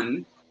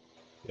run.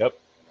 Yep.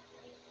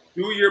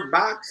 Do your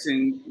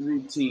boxing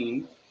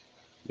routine.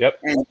 Yep.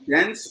 And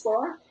then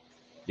spar.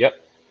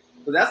 Yep.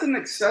 So that's an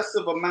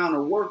excessive amount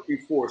of work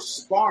before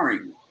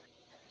sparring.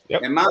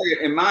 Yep. In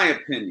my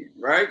opinion,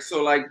 right?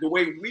 So like the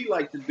way we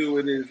like to do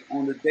it is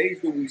on the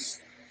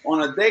days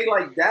on a day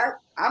like that,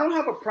 I don't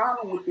have a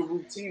problem with the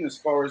routine as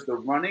far as the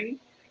running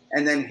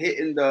and then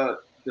hitting the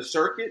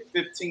circuit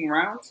 15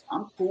 rounds.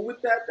 I'm cool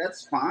with that.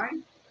 That's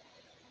fine.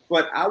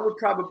 But I would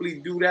probably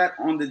do that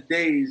on the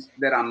days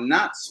that I'm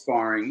not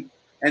sparring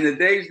And the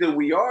days that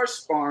we are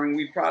sparring,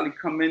 we probably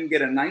come in,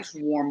 get a nice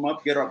warm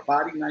up, get our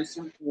body nice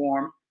and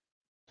warm,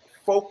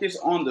 focus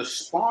on the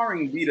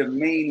sparring, be the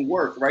main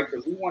work, right?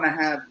 Because we want to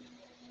have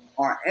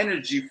our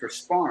energy for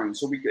sparring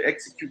so we could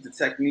execute the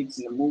techniques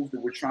and the moves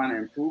that we're trying to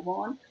improve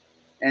on.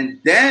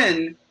 And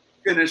then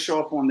finish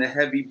off on the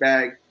heavy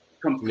bag,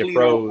 complete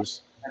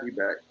froze. Heavy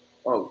bag.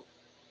 Oh,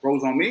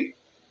 froze on me?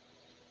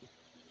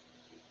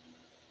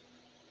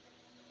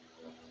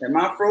 Am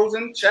I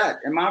frozen? Chat,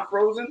 am I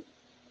frozen?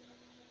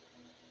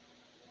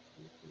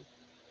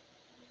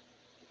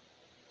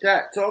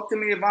 Chat, talk to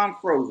me if I'm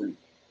frozen.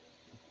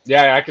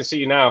 Yeah, I can see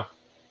you now.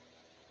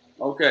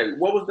 Okay,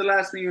 what was the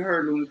last thing you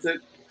heard,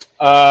 Lunatic?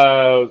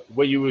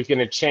 What you were going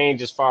to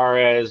change as far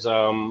as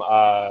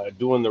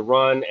doing the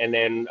run and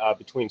then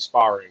between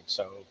sparring.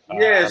 So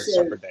yeah,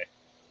 separate day.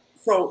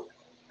 So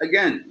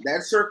again,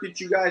 that circuit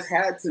you guys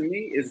had to me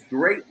is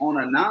great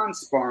on a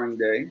non-sparring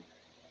day,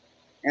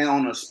 and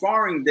on a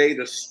sparring day,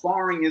 the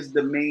sparring is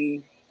the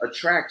main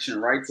attraction,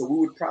 right? So we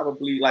would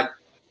probably, like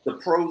the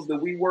pros that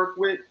we work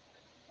with,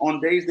 on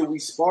days that we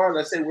spar,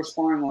 let's say we're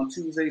sparring on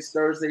Tuesdays,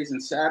 Thursdays,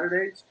 and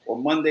Saturdays, or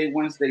Monday,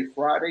 Wednesday,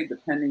 Friday,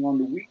 depending on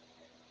the week.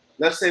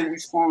 Let's say we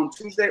spar on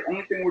Tuesday.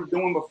 Only thing we're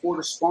doing before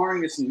the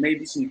sparring is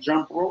maybe some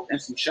jump rope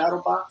and some shadow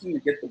boxing to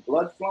get the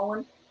blood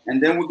flowing. And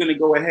then we're going to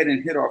go ahead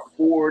and hit our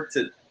 4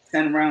 to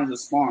 10 rounds of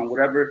sparring,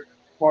 whatever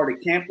part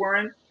of camp we're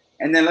in.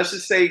 And then let's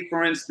just say,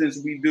 for instance,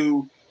 we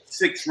do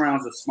 6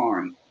 rounds of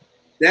sparring.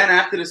 Then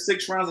after the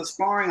 6 rounds of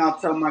sparring, I'll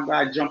tell my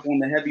guy jump on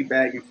the heavy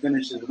bag and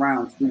finish his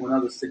rounds, do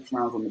another 6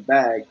 rounds on the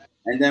bag.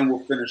 And then we'll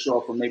finish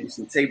off with maybe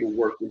some table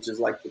work, which is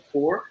like the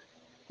core.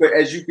 But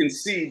as you can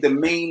see, the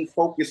main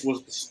focus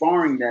was the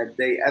sparring that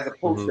day, as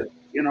opposed to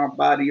getting our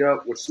body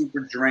up, we're super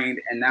drained,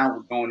 and now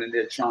we're going in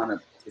there trying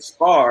to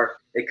spar.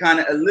 It kind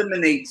of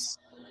eliminates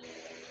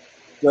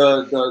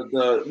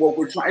the what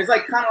we're trying. It's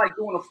like kind of like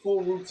doing a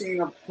full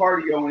routine of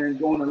cardio and then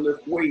going to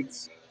lift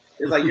weights.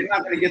 It's like you're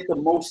not going to get the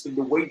most of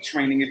the weight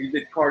training if you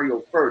did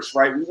cardio first,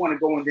 right? We want to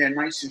go in there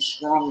nice and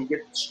strong and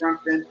get the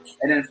strength in,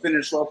 and then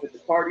finish off with the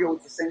cardio.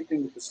 It's the same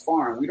thing with the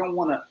sparring. We don't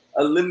want to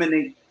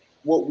eliminate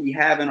what we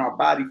have in our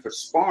body for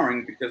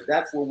sparring, because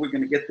that's where we're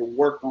going to get to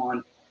work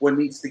on what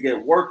needs to get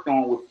worked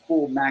on with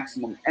full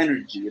maximum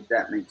energy, if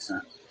that makes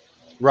sense.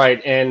 Right.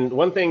 And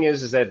one thing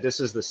is that this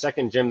is the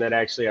second gym that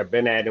actually I've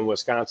been at in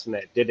Wisconsin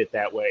that did it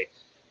that way,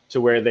 to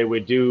where they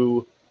would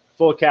do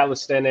full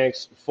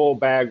calisthenics, full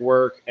bag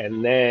work,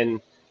 and then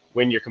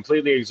when you're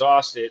completely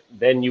exhausted,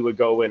 then you would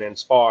go in and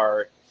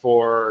spar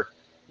for,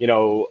 you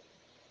know,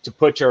 to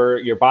put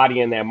your body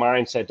in that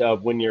mindset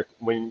of when you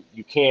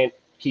can't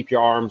keep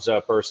your arms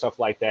up or stuff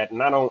like that.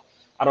 And I don't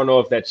know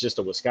if that's just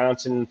a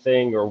Wisconsin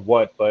thing or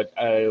what, but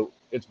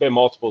it's been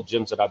multiple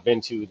gyms that I've been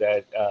to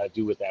that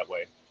do it that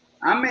way.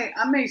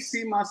 I may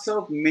see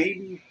myself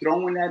maybe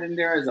throwing that in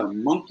there as a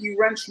monkey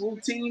wrench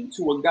routine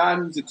to a guy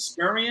who's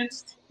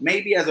experienced,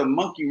 maybe as a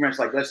monkey wrench,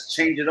 like let's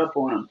change it up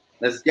on him,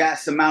 let's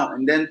gas him out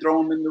and then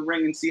throw him in the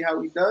ring and see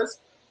how he does.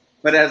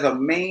 But as a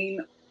main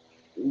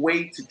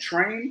way to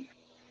train,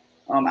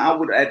 I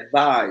would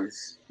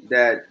advise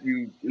that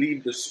you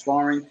leave the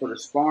sparring for the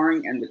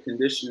sparring and the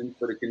conditioning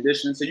for the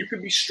conditioning. So you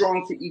could be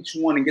strong for each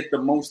one and get the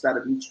most out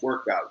of each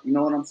workout. You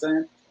know what I'm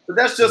saying? So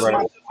that's just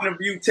my point of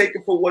view. Take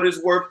it for what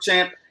it's worth,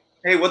 champ.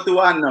 Hey, what do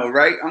I know,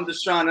 right? I'm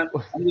just trying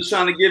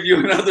to give you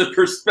another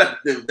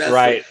perspective. That's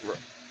right.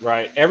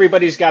 Right.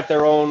 Everybody's got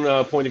their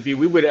own point of view.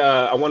 We would,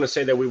 I want to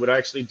say that we would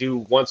actually do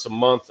once a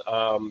month,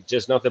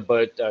 just nothing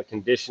but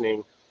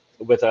conditioning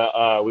with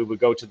we would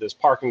go to this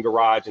parking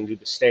garage and do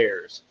the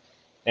stairs.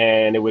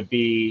 And it would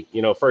be,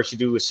 you know, first you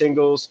do a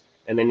singles,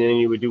 and then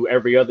you would do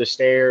every other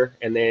stair,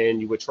 and then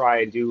you would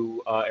try and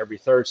do every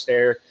third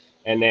stair,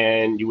 and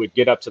then you would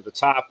get up to the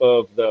top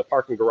of the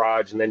parking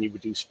garage, and then you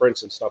would do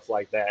sprints and stuff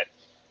like that,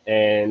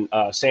 and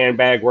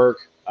sandbag work,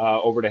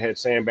 over the head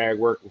sandbag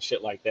work and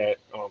shit like that.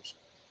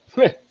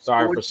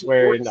 Sorry for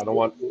swearing. I don't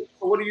want. So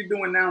what are you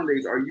doing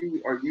nowadays? Are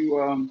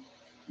you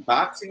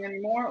boxing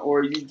anymore, or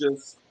are you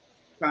just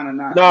kind of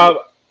not?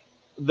 No.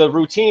 The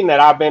routine that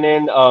I've been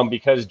in,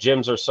 because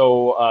gyms are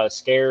so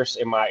scarce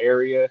in my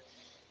area,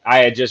 I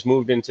had just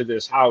moved into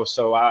this house,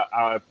 so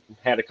I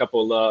had a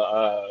couple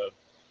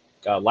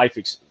life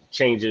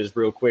changes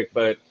real quick.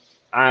 But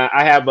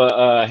I have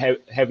a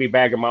heavy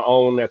bag of my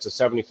own that's a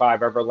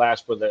 75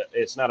 Everlast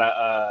it's not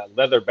a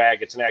leather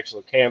bag, it's an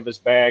actual canvas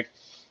bag,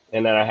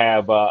 and then I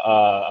have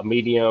a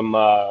medium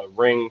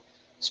ring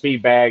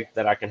speed bag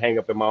that I can hang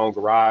up in my own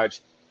garage.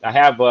 I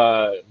have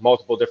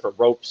multiple different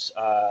ropes,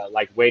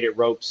 like weighted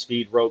ropes,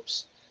 speed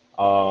ropes.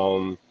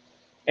 And,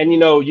 you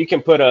know, you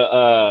can put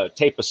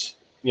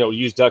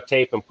use duct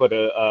tape and put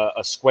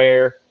a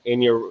square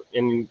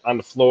on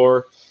the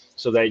floor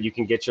so that you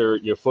can get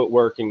your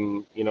footwork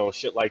and, you know,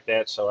 shit like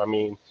that. So, I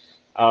mean,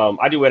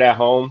 I do it at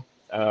home,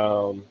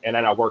 and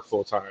then I work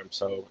full time.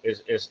 So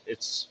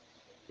it's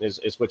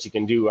what you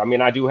can do. I mean,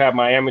 I do have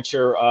my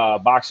amateur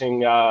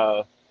boxing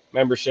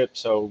membership.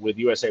 So with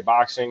USA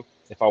Boxing,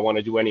 if I want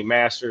to do any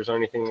masters or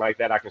anything like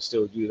that, I can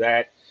still do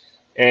that.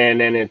 and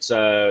then it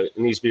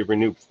needs to be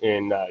renewed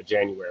in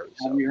January.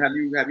 So.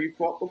 Have you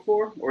fought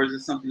before, or is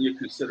it something you're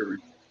considering?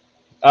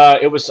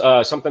 It was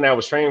something I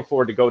was training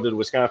for to go to the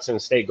Wisconsin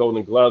State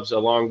Golden Gloves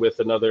along with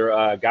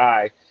another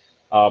guy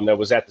that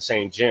was at the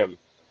same gym,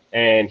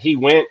 and he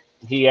went.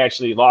 He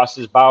actually lost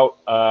his bout.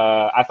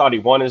 I thought he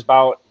won his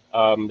bout.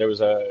 There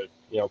was a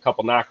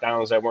couple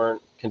knockdowns that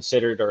weren't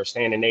considered or a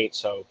standing 8.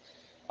 So,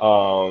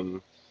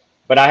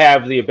 but I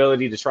have the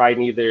ability to try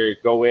and either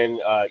go in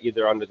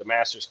either under the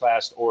Masters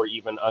class or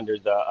even under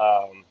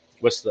the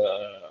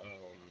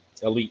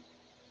elite.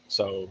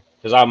 So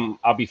because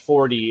I'll be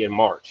 40 in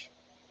March.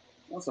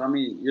 Also, I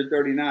mean, you're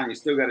 39. You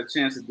still got a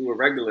chance to do a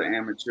regular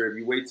amateur. If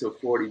you wait till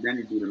 40, then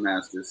you do the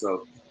Masters.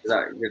 So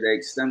they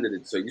extended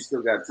it, so you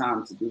still got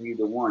time to do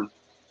either one.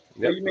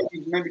 Yep. So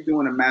maybe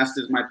doing a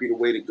Masters might be the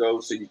way to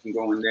go, so you can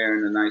go in there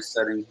in a nice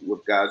setting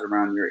with guys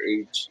around your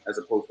age, as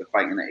opposed to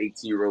fighting an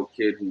 18-year-old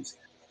kid who's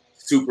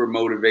super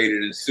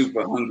motivated and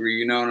super hungry.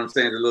 You know what I'm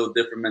saying? It's a little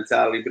different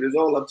mentality, but it's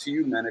all up to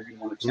you, man. If you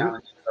want to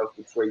challenge yourself,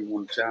 which way you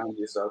want to challenge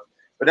yourself.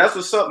 But that's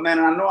what's up, man.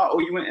 And I know I owe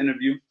you an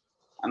interview.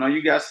 I know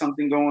you got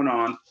something going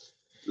on.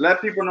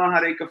 Let people know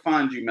how they can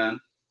find you, man.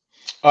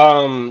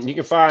 You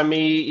can find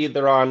me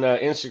either on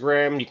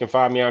Instagram. You can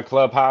find me on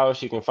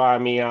Clubhouse. You can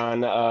find me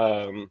on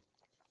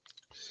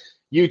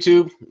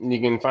YouTube.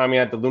 You can find me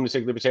at the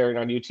Lunatic Libertarian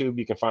on YouTube.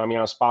 You can find me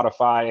on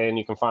Spotify, and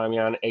you can find me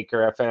on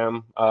Anchor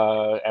FM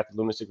at the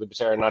Lunatic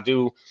Libertarian. I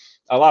do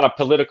a lot of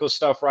political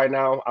stuff right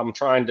now. I'm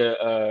trying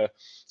to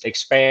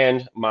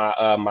expand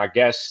my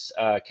guest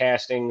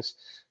castings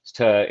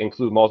to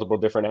include multiple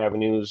different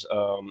avenues.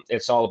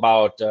 It's all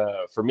about,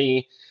 for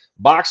me,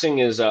 boxing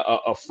is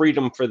a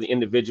freedom for the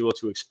individual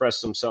to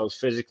express themselves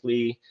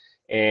physically,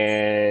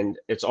 and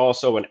it's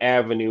also an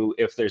avenue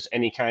if there's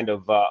any kind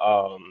of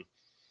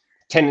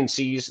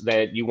tendencies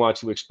that you want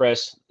to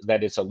express,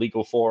 that it's a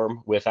legal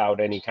form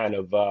without any kind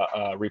of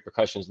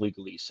repercussions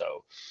legally.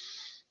 So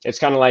it's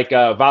kind of like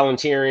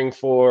volunteering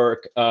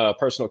for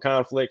personal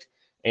conflict,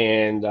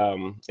 and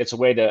it's a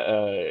way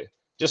to,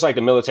 just like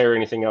the military or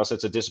anything else,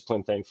 it's a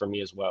discipline thing for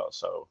me as well.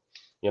 So,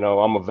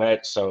 I'm a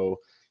vet, so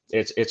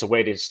it's a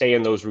way to stay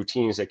in those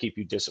routines that keep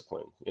you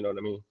disciplined. You know what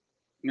I mean?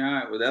 All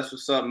right. Well, that's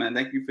what's up, man.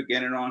 Thank you for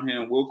getting on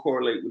here, and we'll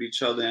correlate with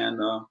each other.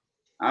 And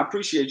I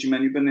appreciate you,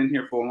 man. You've been in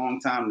here for a long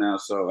time now,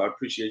 so I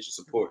appreciate your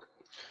support.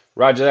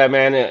 Roger that,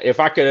 man. If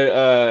I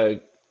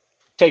could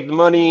take the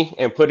money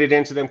and put it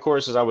into them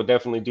courses, I would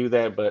definitely do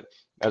that. But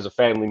as a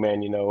family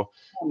man,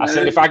 I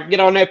said if I could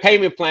get on that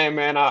payment plan,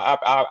 man,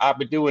 I'll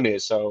be doing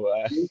it. So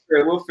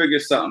we'll figure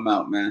something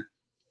out, man.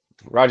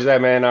 Roger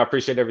that, man. I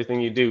appreciate everything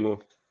you do.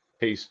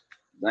 Peace.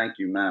 Thank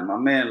you, man. My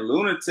man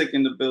Lunatic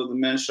in the building,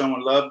 man,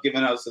 showing love,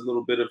 giving us a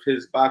little bit of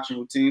his boxing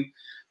routine.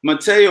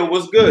 Mateo,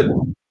 what's good?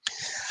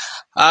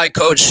 Hi,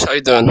 Coach. How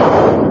you doing? How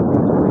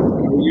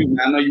are you,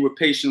 man? I know you were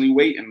patiently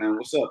waiting, man.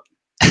 What's up?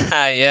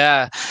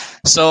 Yeah.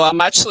 So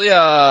I'm actually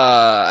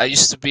I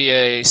used to be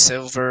a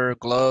silver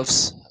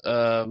gloves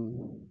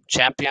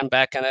champion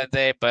back in the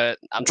day, but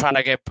I'm trying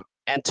to get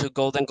into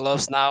golden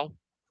gloves now.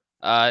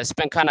 It's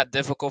been kind of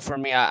difficult for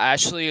me. I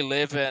actually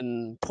live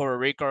in Puerto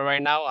Rico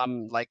right now.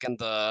 I'm like in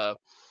the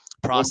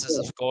process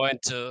of going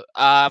to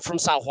from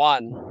San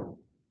Juan.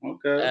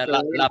 Okay. I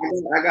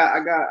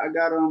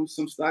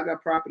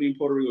got property in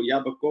Puerto Rico,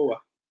 Yabacoa.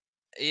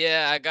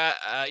 Yeah,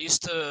 I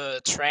used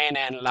to train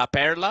in La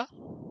Perla.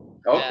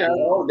 Okay.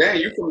 Oh, damn,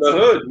 you from the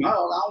hood? No,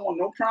 I don't want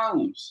no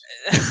problems.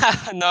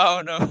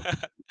 No.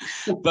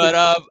 But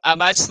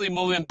I'm actually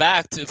moving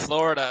back to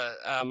Florida.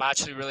 I'm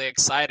actually really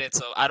excited.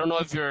 So I don't know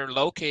if you're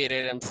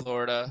located in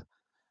Florida.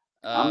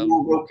 I'm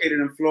not located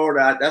in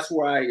Florida. That's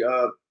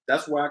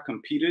where I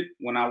competed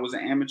when I was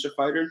an amateur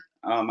fighter.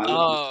 I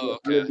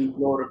lived in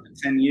Florida for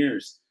 10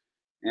 years.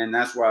 And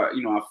that's why,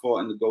 I fought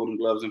in the Golden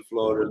Gloves in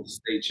Florida, the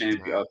state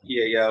champion,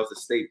 PALs, the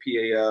state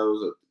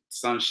PALs,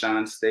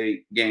 Sunshine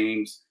State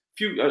games,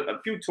 a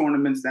few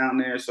tournaments down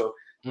there. So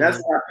that's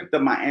why I picked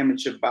up my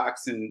amateur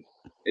boxing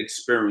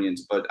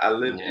experience. But I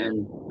live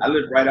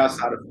right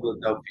outside of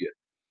Philadelphia.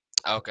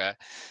 Okay.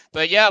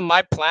 But yeah,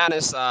 my plan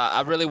is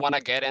I really want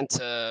to get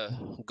into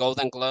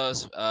Golden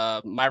Gloves.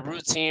 My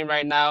routine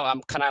right now,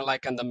 I'm kind of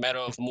like in the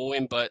middle of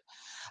moving, but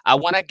I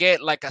want to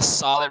get like a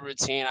solid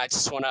routine. I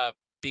just want to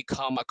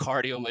become a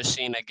cardio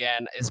machine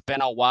again. It's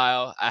been a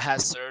while. I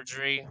had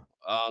surgery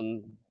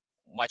on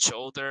my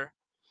shoulder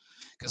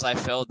because I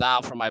fell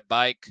down from my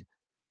bike,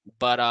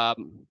 but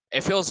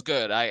it feels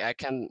good. I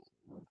can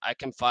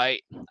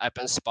fight. I've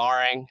been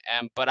sparring,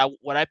 but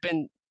what I've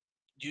been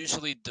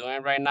usually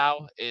doing right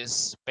now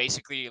is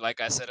basically,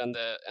 like I said in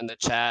the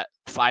chat,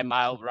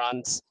 5-mile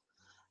runs,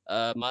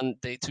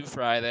 Monday to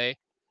Friday,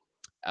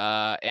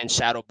 and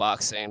shadow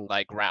boxing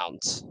like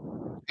rounds.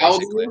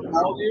 Basically.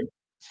 How old are you?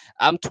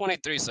 I'm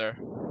 23, sir.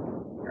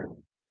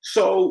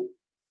 So,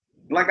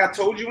 like I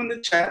told you in the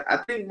chat, I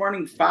think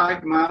running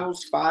 5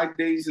 miles 5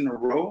 days in a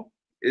row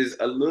is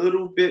a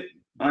little bit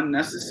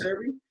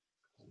unnecessary.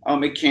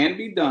 It can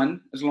be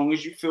done as long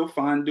as you feel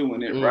fine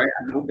doing it, right?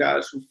 I know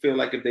guys who feel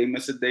like if they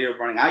miss a day of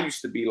running, I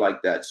used to be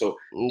like that. So,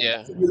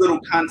 yeah, a little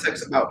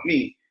context about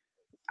me.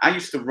 I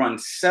used to run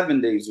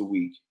 7 days a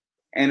week,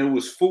 and it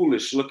was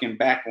foolish looking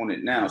back on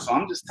it now. So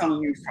I'm just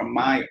telling you from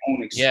my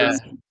own Yeah,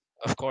 experience.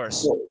 of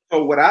course.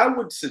 So what I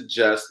would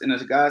suggest in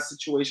a guy's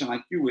situation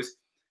like you is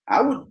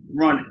I would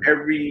run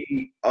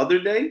every other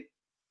day,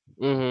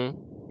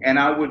 and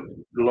I would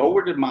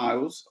lower the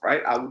miles,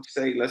 right? I would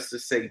say, let's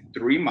just say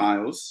 3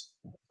 miles.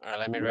 All right,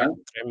 let me Right? write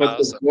 3 But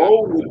miles. Okay.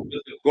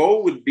 the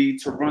goal would be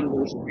to run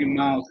those 3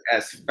 miles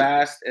as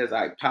fast as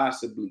I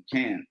possibly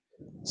can.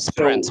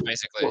 Sprints, So,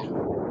 basically.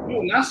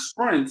 no, not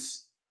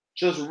sprints,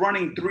 just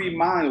running 3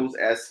 miles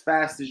as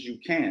fast as you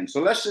can.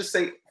 So let's just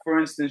say, for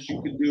instance,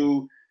 you could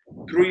do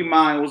 3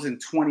 miles in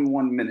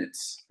 21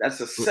 minutes. That's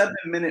a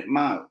 7-minute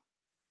mile.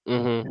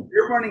 If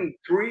you're running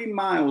 3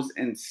 miles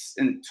in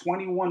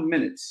 21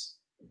 minutes,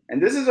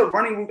 and this is a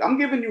running route. I'm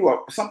giving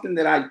you something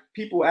that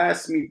people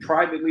ask me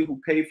privately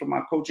who pay for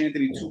my Coach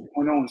Anthony 2.0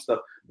 and stuff.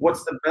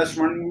 What's the best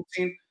running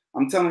routine?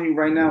 I'm telling you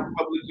right now,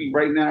 publicly,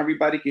 right now,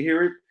 everybody can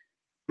hear it.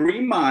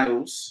 3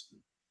 miles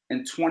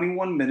in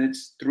 21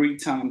 minutes, 3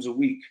 times a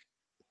week.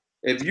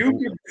 If you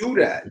can do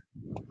that,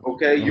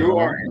 okay, you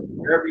are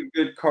in very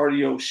good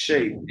cardio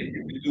shape if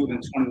you can do it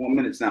in 21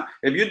 minutes. Now,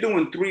 if you're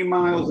doing 3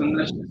 miles in,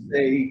 let's just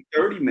say,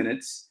 30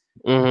 minutes,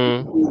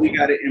 we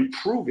got to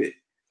improve it.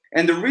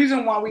 And the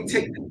reason why we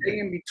take the day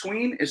in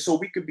between is so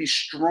we could be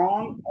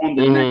strong on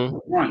the next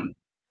run.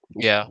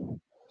 Yeah.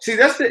 See,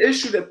 that's the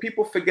issue that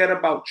people forget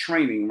about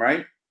training,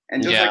 right?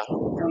 And just like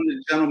telling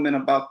the gentleman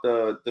about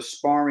the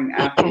sparring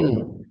after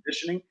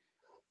conditioning,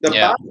 the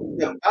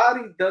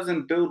body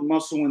doesn't build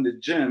muscle in the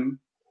gym,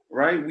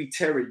 right? We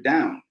tear it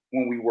down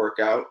when we work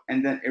out,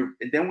 and then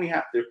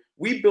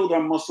we build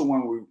our muscle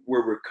when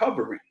we're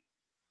recovering.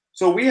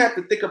 So we have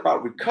to think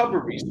about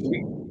recovery so we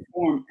can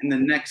perform in the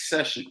next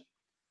session.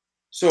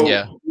 So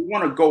we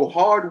want to go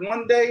hard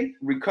one day,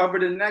 recover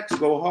the next,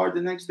 go hard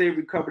the next day,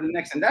 recover the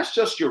next. And that's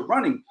just your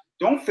running.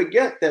 Don't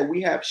forget that we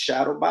have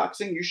shadow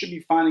boxing. You should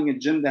be finding a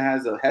gym that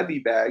has a heavy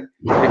bag.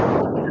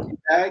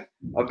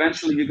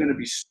 Eventually, you're going to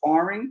be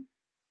sparring,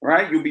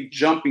 right? You'll be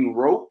jumping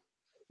rope.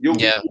 You'll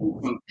be doing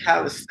some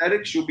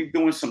calisthenics. You'll be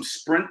doing some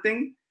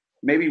sprinting.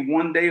 Maybe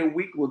one day a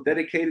week we'll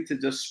dedicate it to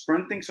just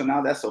sprinting. So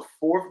now that's a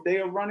 4th day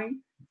of running.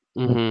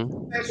 So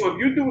if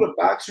you do the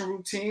boxing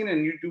routine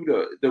and you do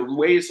the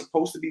way it's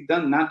supposed to be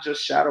done, not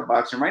just shadow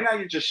boxing. Right now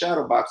you're just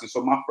shadow boxing.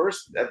 So my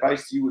first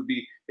advice to you would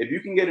be, if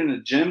you can get in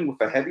a gym with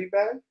a heavy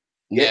bag,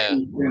 get in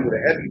the gym with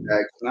a heavy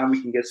bag. So now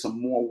we can get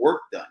some more work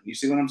done. You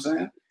see what I'm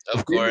saying?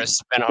 Of course,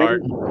 it's been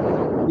hard.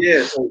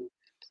 Yeah. So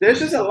there's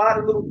just a lot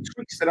of little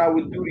tweaks that I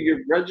would do to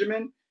your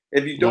regimen.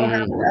 If you don't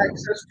have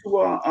access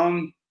to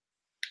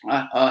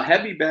a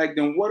heavy bag,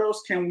 then what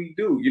else can we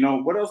do? You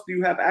know, what else do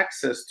you have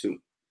access to?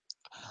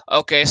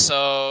 Okay,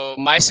 so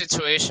my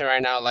situation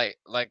right now,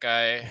 like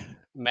I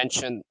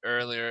mentioned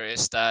earlier,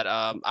 is that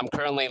I'm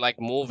currently like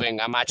moving.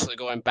 I'm actually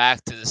going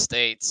back to the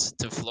States,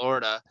 to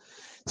Florida.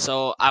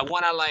 So I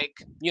want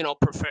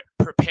to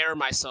prepare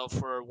myself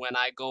for when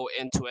I go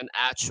into an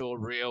actual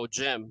real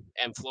gym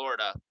in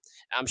Florida.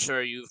 I'm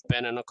sure you've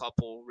been in a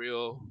couple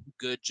real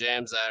good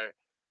gyms that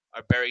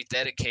are very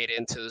dedicated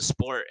into the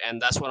sport,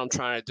 and that's what I'm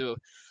trying to do.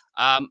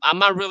 I'm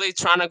not really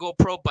trying to go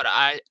pro, but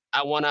I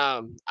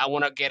wanna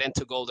get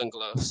into Golden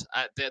Gloves.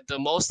 The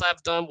most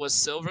I've done was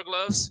Silver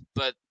Gloves,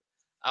 but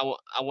I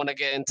want to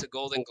get into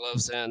Golden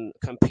Gloves and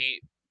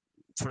compete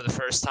for the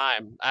first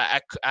time.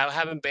 I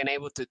haven't been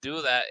able to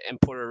do that in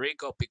Puerto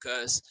Rico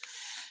because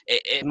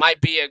it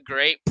might be a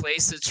great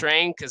place to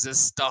train because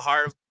it's the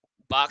hard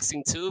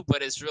boxing too,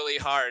 but it's really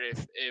hard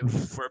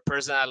if for a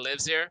person that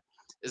lives here,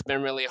 it's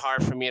been really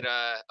hard for me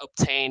to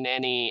obtain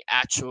any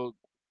actual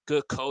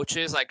good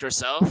coaches like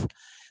yourself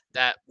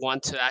that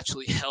want to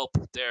actually help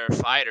their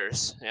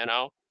fighters,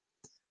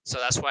 so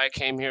that's why I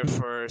came here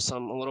for a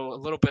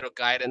little bit of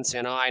guidance.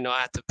 I know I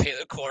have to pay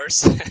the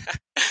course.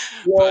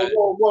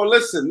 Well,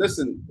 listen,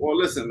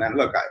 man.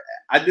 Look,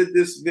 I did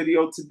this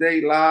video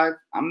today live.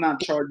 I'm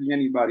not charging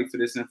anybody for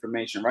this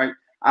information, right?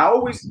 I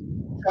always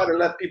try to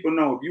let people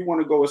know, if you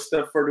want to go a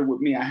step further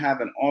with me, I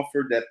have an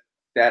offer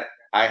that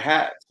I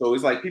have. So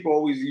it's like people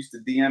always used to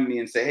DM me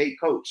and say, "Hey,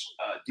 coach,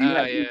 do you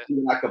have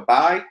anything I could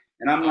buy?"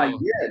 And I'm like,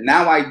 "Yeah,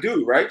 now I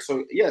do," right?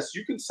 So yes,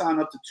 you can sign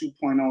up to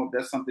 2.0 if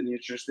that's something you're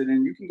interested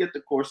in. You can get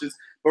the courses,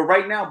 but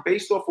right now,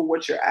 based off of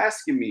what you're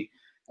asking me,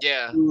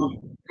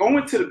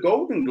 going to the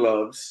Golden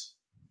Gloves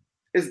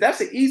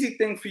that's an easy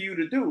thing for you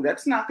to do.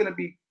 That's not going to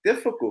be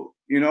difficult.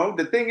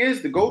 The thing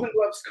is, the Golden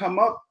Gloves come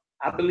up,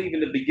 I believe, in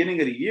the beginning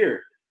of the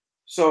year.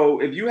 So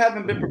if you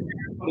haven't been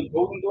prepared for the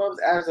Golden Gloves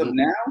as of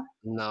now,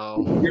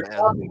 you're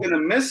probably going to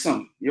miss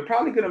them. You're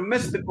probably going to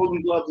miss the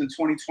Golden Gloves in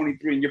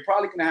 2023, and you're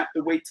probably going to have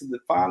to wait till the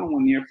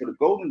following year for the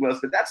Golden Gloves,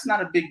 but that's not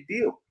a big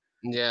deal.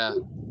 Yeah.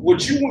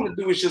 What you want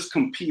to do is just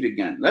compete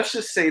again. Let's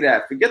just say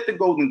that. Forget the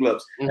Golden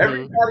Gloves.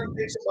 Everybody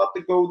thinks about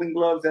the Golden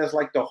Gloves as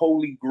like the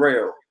holy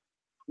grail.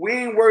 We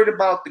ain't worried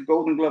about the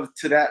Golden Gloves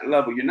to that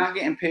level. You're not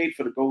getting paid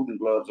for the Golden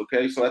Gloves,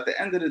 okay? So at the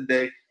end of the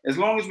day, as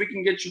long as we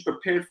can get you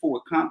prepared for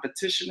a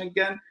competition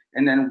again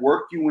and then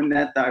work you in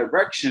that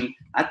direction,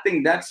 I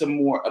think that's a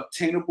more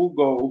obtainable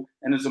goal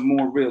and is a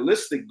more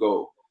realistic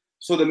goal.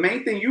 So the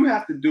main thing you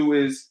have to do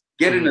is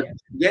get in a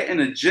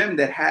gym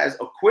that has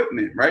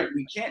equipment, right?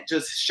 We can't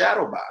just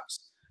shadow box.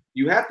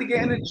 You have to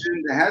get in a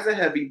gym that has a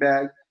heavy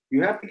bag.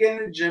 You have to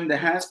get in a gym that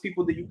has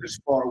people that you can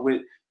spar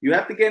with. You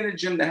have to get in a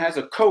gym that has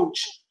a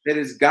coach that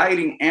is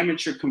guiding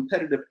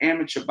competitive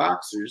amateur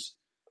boxers.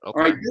 Okay.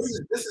 All right,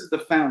 this is the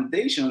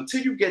foundation.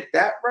 Until you get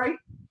that right,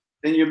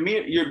 then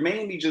you're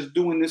mainly just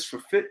doing this for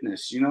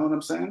fitness. You know what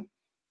I'm saying?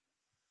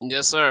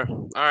 Yes, sir.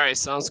 All right,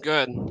 sounds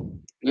good.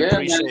 Yeah,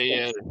 Appreciate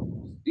it.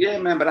 Yeah,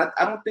 man, but I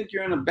don't think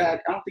you're in I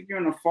don't think you're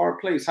in a far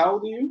place. How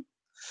old are you?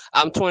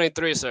 I'm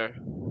 23, sir.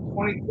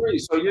 23.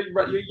 So you're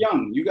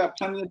young. You got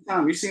plenty of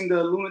time. You seen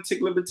the lunatic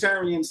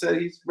libertarian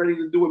said he's ready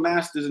to do a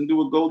master's and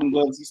do a Golden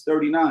Gloves. He's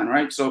 39,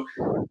 right? So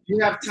you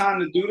have time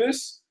to do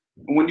this.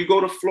 And when you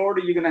go to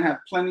Florida, you're gonna have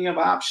plenty of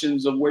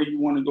options of where you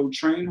want to go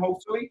train.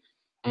 Hopefully,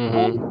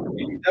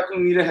 you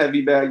definitely need a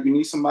heavy bag. You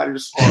need somebody to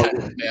spar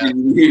with.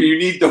 You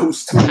need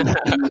those two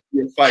to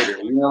be a fighter.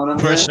 You know what I'm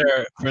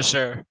saying? For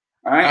sure.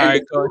 All right. All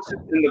right, coach.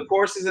 The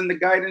courses and the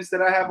guidance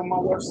that I have on my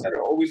website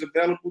are always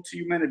available to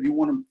you, man. If you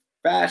want to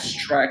fast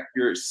track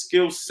your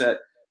skill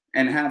set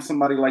and have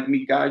somebody like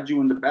me guide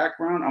you in the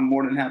background, I'm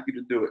more than happy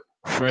to do it.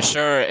 For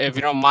sure. If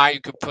you don't mind,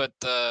 you could put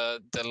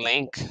the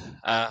link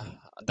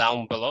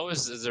down below.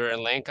 Is there a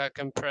link I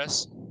can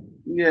press?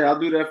 Yeah, I'll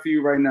do that for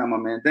you right now, my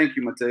man. Thank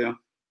you, Mateo.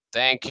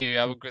 Thank you.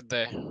 Have a good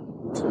day.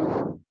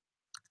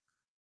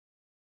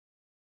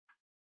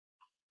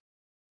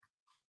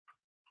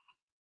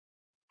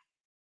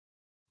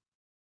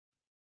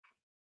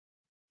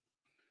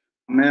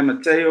 Man,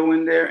 Mateo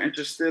in there,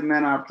 interested,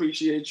 man. I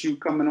appreciate you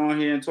coming on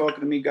here and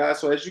talking to me, guys.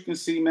 So as you can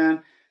see,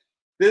 man,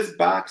 this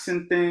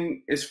boxing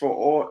thing is for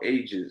all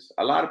ages.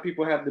 A lot of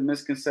people have the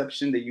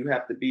misconception that you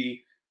have to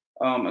be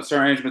a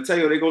certain age.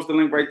 Mateo, there goes the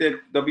link right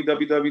there,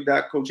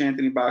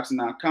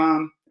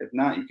 www.coachanthonyboxing.com. If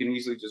not, you can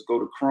easily just go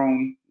to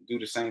Chrome, do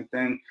the same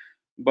thing.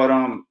 But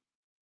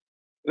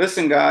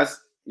listen,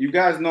 guys, you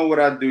guys know what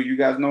I do. You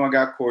guys know I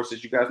got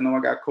courses. You guys know I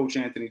got Coach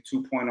Anthony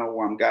 2.0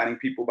 where I'm guiding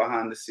people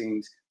behind the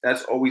scenes.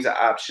 That's always an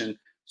option.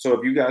 So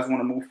if you guys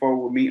want to move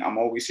forward with me, I'm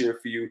always here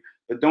for you.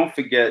 But don't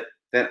forget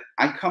that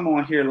I come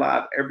on here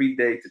live every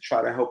day to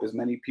try to help as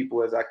many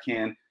people as I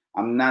can.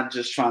 I'm not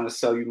just trying to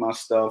sell you my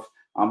stuff.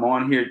 I'm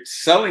on here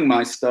selling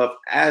my stuff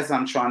as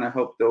I'm trying to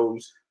help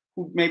those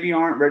who maybe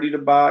aren't ready to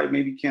buy,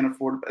 maybe can't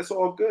afford it. It's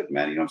all good,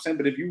 man. You know what I'm saying?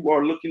 But if you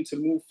are looking to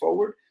move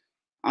forward,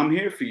 I'm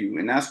here for you.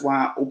 And that's why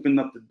I opened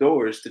up the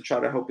doors to try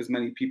to help as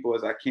many people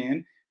as I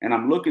can. And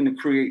I'm looking to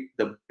create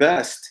the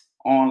best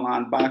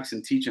online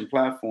boxing teaching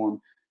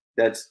platform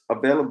that's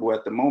available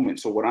at the moment.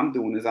 So what I'm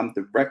doing is I'm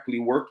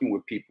directly working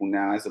with people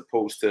now as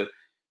opposed to,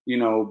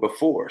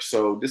 before.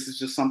 So this is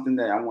just something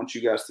that I want you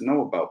guys to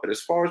know about. But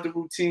as far as the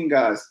routine,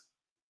 guys,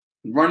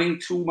 running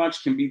too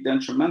much can be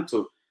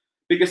detrimental.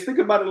 Because think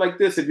about it like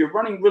this. If you're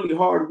running really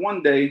hard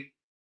one day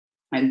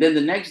and then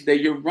the next day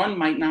your run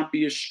might not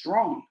be as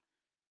strong.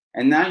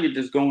 And now you're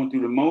just going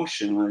through the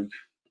motion. Like,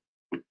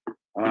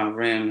 I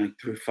ran like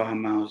 3 or 5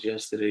 miles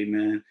yesterday,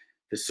 man.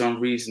 For some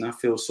reason, I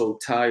feel so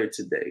tired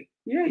today.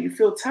 Yeah, you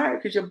feel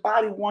tired because your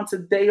body wants a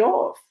day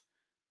off.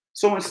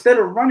 So instead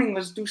of running,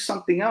 let's do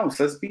something else.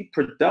 Let's be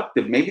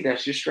productive. Maybe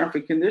that's your strength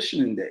and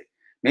conditioning day.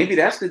 Maybe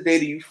that's the day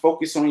that you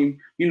focus on,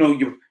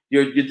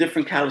 your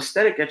different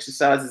calisthenic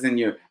exercises and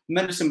your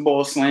medicine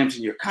ball slams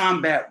and your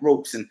combat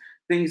ropes and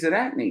things of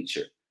that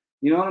nature.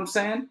 You know what I'm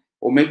saying?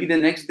 Or maybe the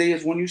next day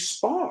is when you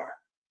spar.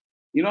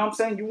 You know what I'm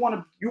saying? You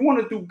want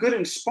to do good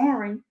in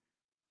sparring.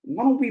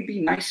 Why don't we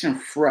be nice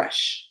and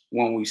fresh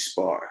when we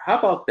spar? How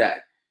about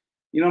that?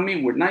 You know what I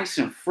mean? We're nice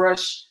and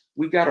fresh.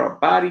 We got our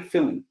body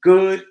feeling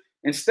good.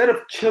 Instead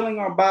of killing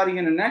our body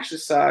in an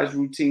exercise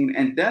routine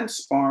and then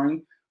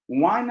sparring,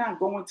 why not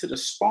go into the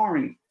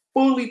sparring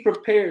fully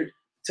prepared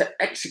to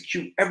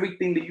execute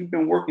everything that you've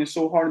been working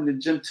so hard in the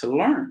gym to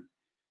learn?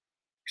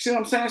 You see what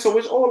I'm saying? So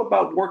it's all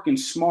about working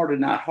smarter,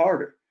 not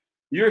harder.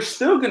 You're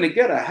still going to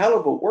get a hell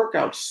of a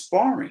workout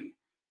sparring.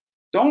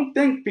 Don't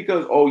think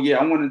because, oh, yeah,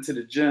 I went into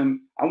the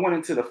gym, I went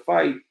into the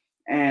fight,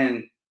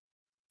 and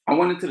I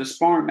went into the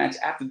sparring match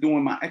after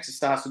doing my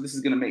exercise, so this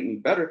is going to make me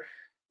better.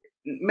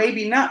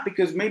 Maybe not,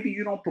 because maybe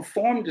you don't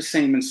perform the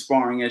same in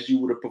sparring as you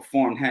would have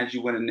performed had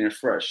you went in there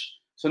fresh.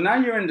 So now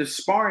you're in the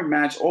sparring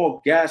match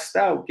all gassed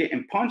out,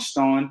 getting punched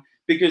on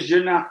because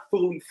you're not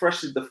fully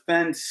fresh to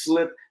defend,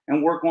 slip,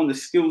 and work on the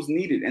skills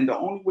needed. And the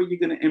only way you're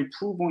going to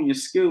improve on your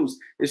skills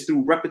is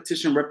through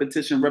repetition,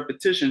 repetition,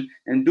 repetition,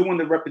 and doing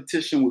the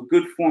repetition with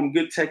good form,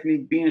 good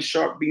technique, being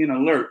sharp, being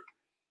alert.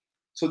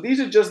 So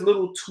these are just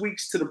little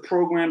tweaks to the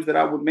programs that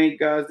I would make,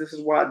 guys. This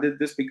is why I did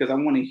this, because I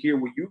want to hear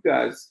what you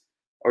guys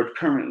are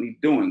currently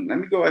doing. Let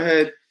me go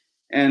ahead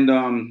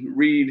and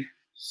read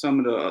some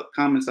of the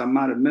comments I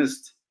might have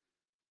missed.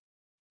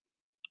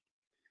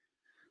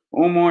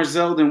 Omar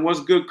Zeldin,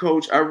 what's good,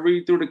 coach? I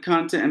read through the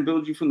content and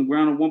build you from the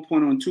ground of 1.0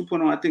 and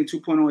 2.0. I think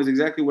 2.0 is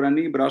exactly what I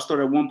need, but I'll start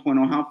at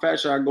 1.0. How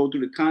fast should I go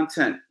through the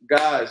content?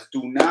 Guys,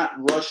 do not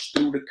rush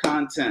through the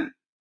content,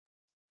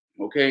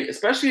 okay?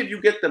 Especially if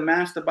you get the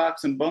Master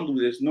Boxing Bundle,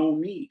 there's no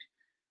need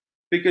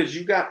because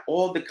you got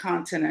all the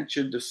content at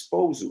your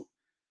disposal.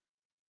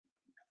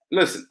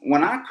 listen,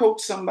 when I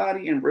coach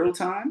somebody in real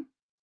time,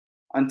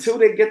 until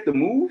they get the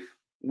move,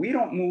 we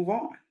don't move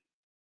on,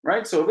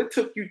 right? So if it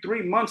took you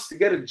 3 months to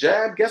get a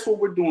jab, guess what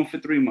we're doing for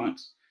 3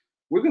 months?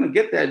 We're going to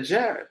get that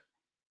jab.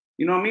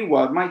 You know what I mean?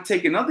 Well, it might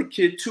take another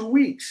kid 2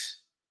 weeks.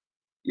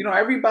 You know,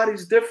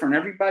 everybody's different.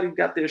 Everybody's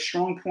got their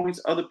strong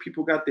points. Other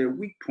people got their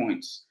weak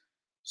points.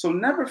 So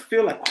never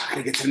feel like, oh, I got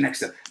to get to the next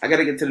step. I got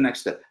to get to the next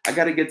step. I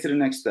got to get to the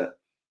next step.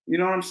 You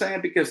know what I'm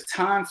saying? Because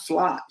time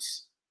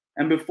flies.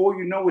 And before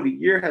you know it, a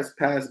year has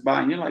passed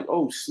by and you're like,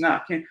 oh,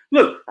 snap.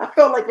 Look, I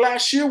felt like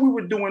last year we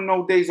were doing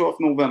no days off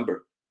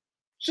November.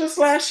 Just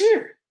last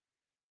year.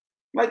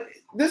 Like,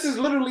 this is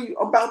literally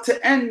about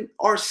to end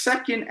our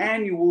second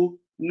annual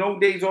no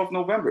days off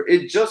November.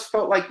 It just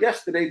felt like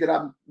yesterday that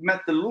I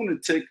met the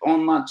lunatic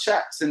on my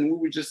chats and we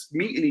were just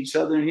meeting each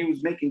other and he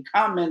was making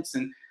comments.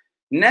 And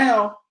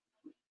now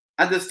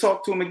I just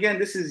talked to him again.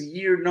 This is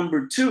year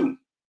number 2.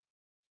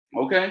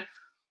 Okay.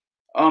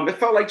 It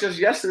felt like just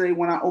yesterday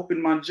when I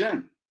opened my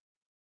gym.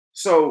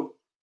 So,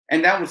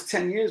 and that was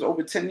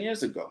over 10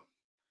 years ago.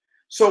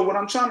 So what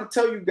I'm trying to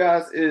tell you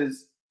guys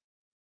is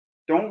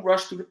don't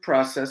rush through the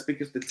process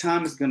because the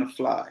time is going to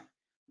fly.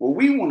 What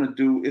we want to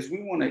do is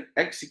we want to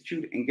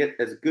execute and get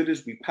as good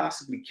as we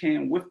possibly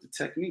can with the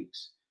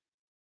techniques.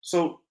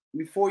 So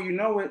before you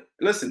know it,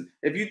 listen,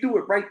 if you do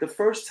it right the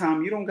first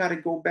time, you don't got to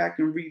go back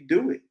and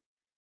redo it.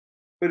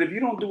 But if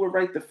you don't do it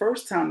right the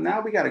first time, now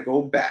we got to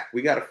go back.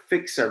 We got to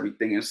fix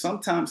everything. And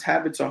sometimes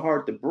habits are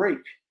hard to break.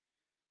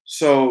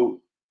 So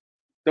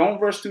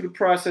don't rush through the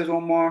process,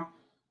 Omar.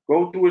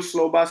 Go through it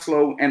slow by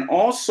slow. And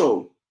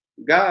also,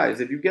 guys,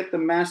 if you get the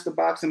Master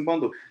Boxing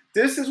Bundle,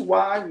 this is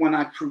why when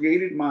I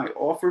created my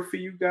offer for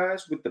you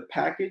guys with the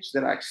package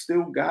that I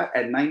still got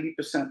at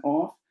 90%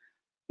 off,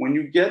 when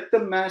you get the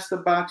Master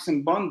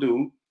Boxing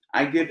Bundle,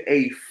 I give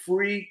a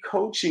free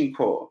coaching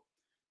call.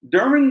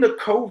 During the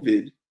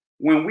COVID,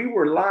 when we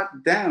were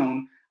locked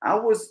down, I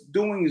was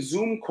doing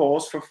Zoom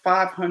calls for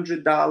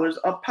 $500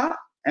 a pop,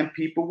 and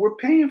people were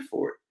paying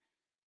for it.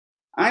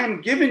 I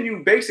am giving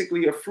you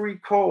basically a free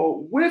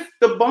call with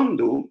the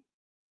bundle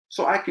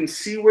so I can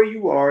see where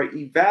you are,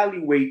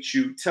 evaluate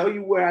you, tell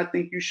you where I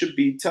think you should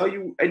be, tell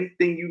you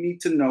anything you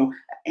need to know,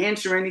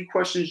 answer any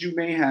questions you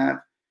may have.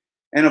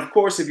 And of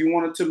course, if you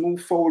wanted to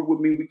move forward with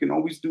me, we can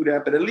always do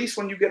that. But at least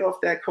when you get off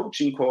that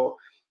coaching call,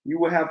 you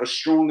will have a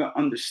stronger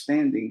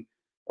understanding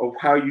of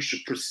how you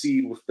should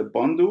proceed with the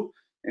bundle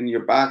and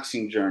your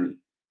boxing journey.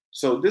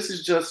 So this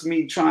is just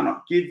me trying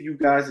to give you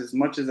guys as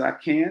much as I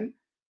can,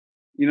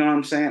 you know what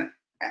I'm saying?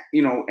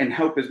 You know, and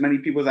help as many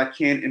people as I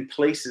can in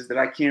places that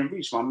I can't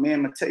reach. My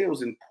man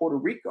Mateo's in Puerto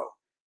Rico.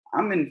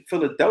 I'm in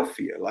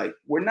Philadelphia. Like,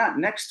 we're not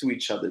next to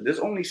each other. There's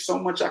only so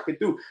much I could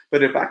do.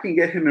 But if I can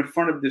get him in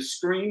front of this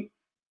screen,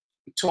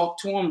 talk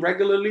to him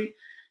regularly,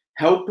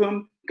 help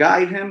him,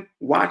 guide him,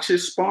 watch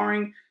his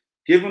sparring,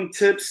 give him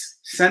tips,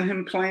 send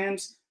him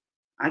plans,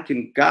 I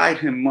can guide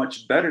him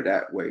much better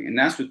that way. And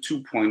that's what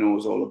 2.0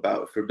 is all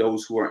about for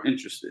those who are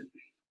interested.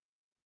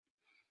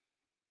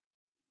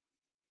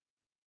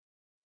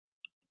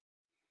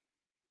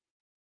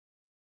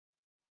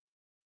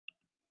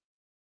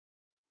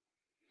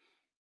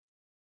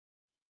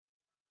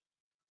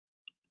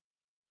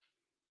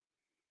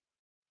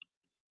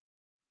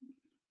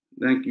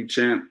 Thank you,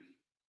 champ.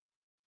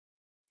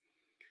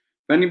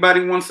 If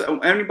anybody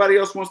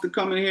else wants to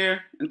come in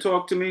here and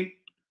talk to me,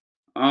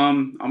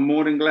 I'm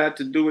more than glad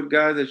to do it,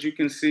 guys. As you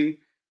can see,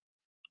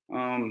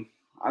 I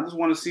just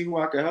want to see who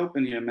I can help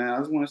in here, man. I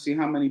just want to see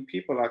how many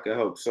people I can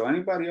help. So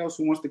anybody else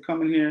who wants to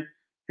come in here,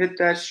 hit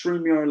that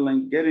StreamYard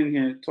link, get in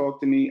here,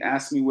 talk to me,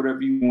 ask me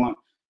whatever you want.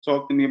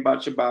 Talk to me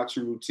about your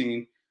boxing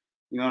routine.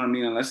 You know what I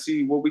mean? And let's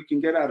see what we can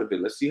get out of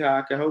it. Let's see how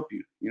I can help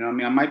you. You know what I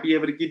mean? I might be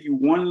able to give you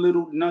one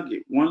little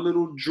nugget, one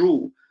little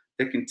jewel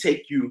that can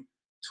take you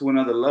to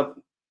another level.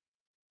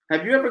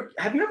 Have you ever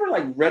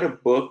like read a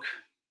book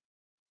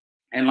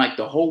and like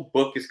the whole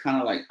book is kind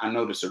of like, I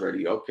know this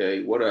already,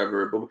 okay,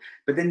 whatever.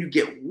 But then you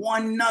get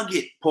one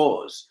nugget,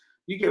 pause.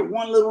 You get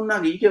one little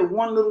nugget, you get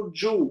one little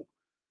jewel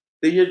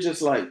that you're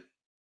just like,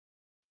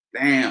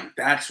 damn,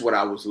 that's what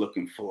I was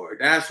looking for.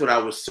 That's what I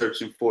was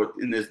searching for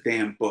in this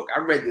damn book. I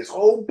read this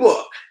whole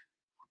book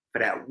for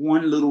that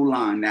one little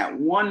line. That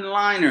one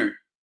liner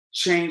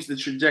changed the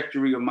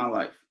trajectory of my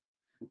life.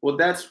 Well,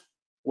 that's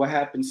what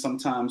happens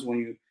sometimes when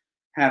you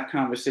have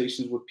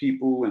conversations with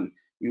people and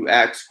you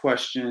ask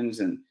questions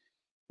and,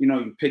 you know,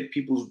 you pick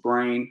people's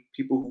brain,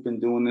 people who've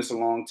been doing this a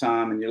long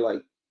time, and you're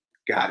like,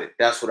 got it.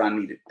 That's what I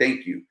needed.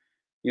 Thank you.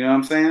 You know what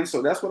I'm saying?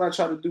 So that's what I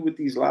try to do with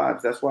these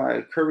lives. That's why I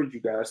encourage you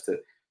guys to,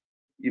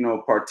 you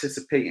know,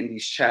 participate in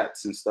these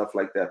chats and stuff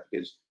like that,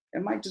 because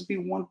it might just be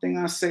one thing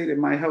I say that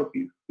might help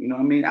you. You know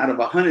what I mean? Out of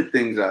 100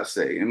 things I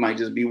say, it might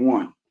just be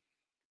one.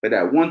 But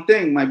that one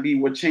thing might be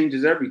what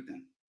changes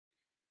everything.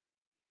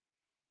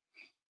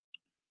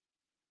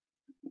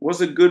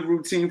 What's a good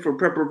routine for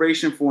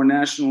preparation for a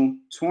national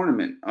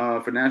tournament?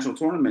 For national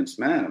tournaments,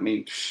 man, I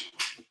mean,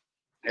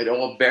 it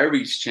all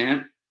varies,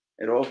 champ.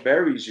 It all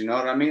varies, you know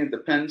what I mean? It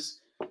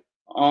depends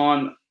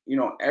on, you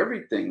know,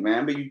 everything,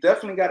 man. But you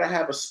definitely got to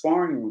have a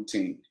sparring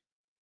routine.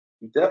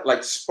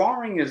 Like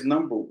sparring is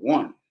number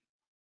one.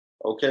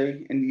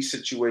 Okay, in these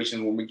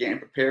situations when we're getting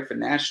prepared for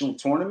national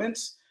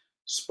tournaments,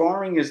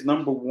 sparring is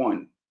number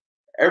one.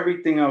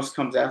 Everything else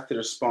comes after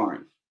the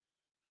sparring.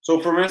 So,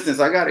 for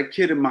instance, I got a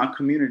kid in my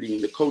community,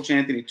 the Coach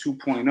Anthony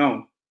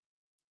 2.0,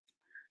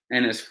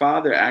 and his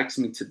father asked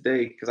me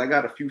today, because I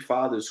got a few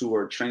fathers who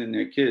are training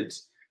their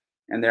kids,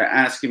 and they're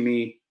asking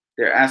me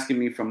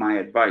for my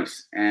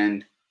advice.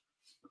 And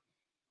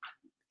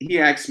he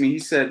asked me, he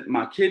said,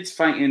 my kid's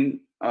fighting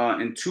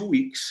in 2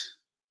 weeks,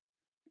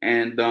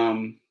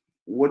 and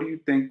what do you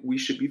think we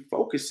should be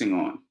focusing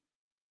on?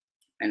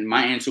 And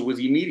my answer was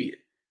immediate: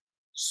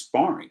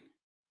 sparring.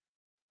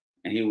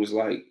 And he was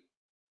like,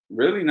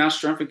 really? Not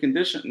strength and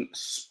conditioning?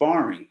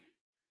 Sparring.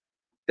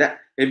 That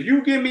if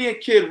you give me a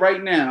kid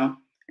right now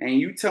and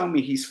you tell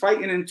me he's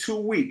fighting in 2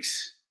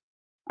 weeks,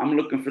 I'm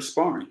looking for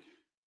sparring.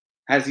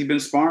 Has he been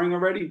sparring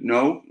already?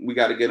 No, we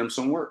got to get him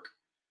some work.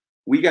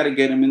 We got to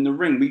get him in the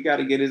ring. We got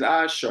to get his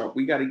eyes sharp.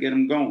 We got to get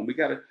him going. We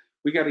got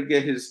to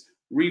get his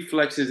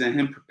reflexes and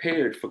him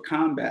prepared for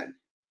combat.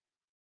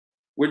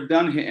 We're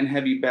done hitting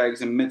heavy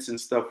bags and mitts and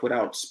stuff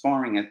without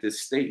sparring at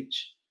this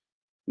stage.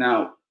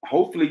 Now,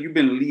 hopefully you've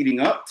been leading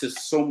up to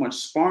so much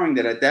sparring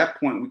that at that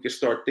point we could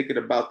start thinking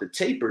about the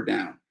taper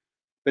down.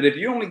 But if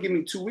you only give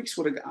me 2 weeks,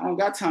 I don't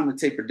got time to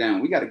taper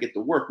down. We got to get to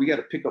work. We got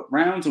to pick up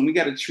rounds, and we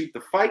got to treat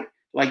the fight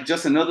like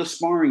just another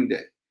sparring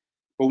day.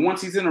 But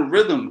once he's in a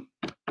rhythm,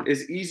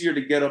 it's easier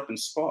to get up and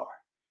spar.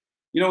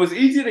 You know, it's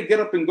easier to get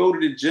up and go to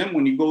the gym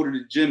when you go to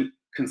the gym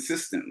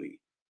consistently.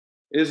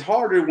 It's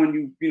harder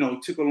when you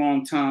took a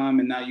long time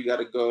and now you got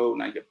to go.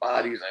 Now your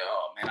body's like,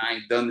 oh man, I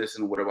ain't done this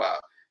in a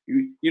while.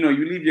 You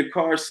leave your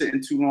car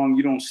sitting too long,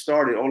 you don't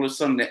start it. All of a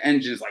sudden the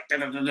engine's like,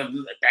 damn,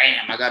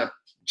 I got to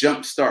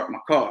jump start my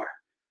car.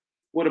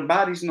 Well, the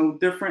body's no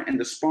different and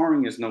the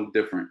sparring is no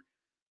different.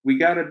 We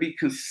got to be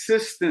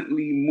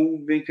consistently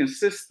moving,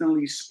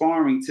 consistently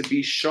sparring to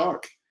be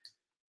sharp.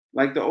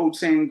 Like the old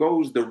saying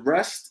goes, the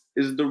rest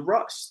is the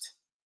rust.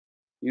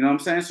 You know what I'm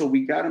saying? So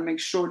we got to make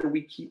sure that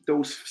we keep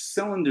those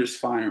cylinders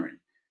firing.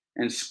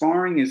 And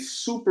sparring is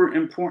super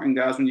important,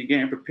 guys, when you're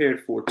getting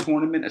prepared for a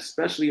tournament,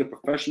 especially a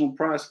professional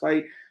prize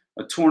fight,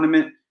 a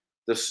tournament.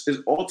 This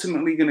is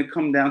ultimately going to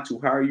come down to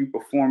how are you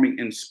performing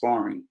in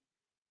sparring.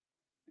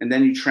 And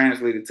then you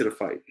translate it to the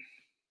fight.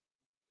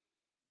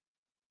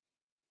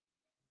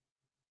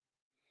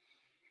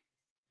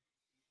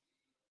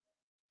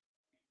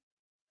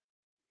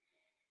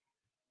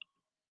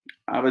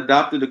 I've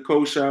adopted the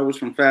cold showers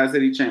from Fast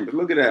Eddie Chambers.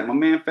 Look at that. My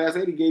man Fast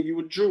Eddie gave you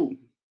a Drew.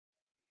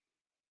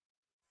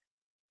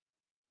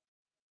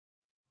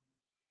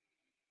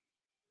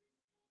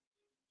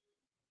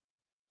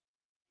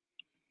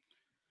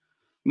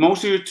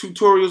 Most of your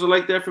tutorials are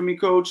like that for me,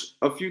 Coach.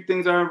 A few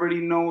things I already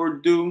know or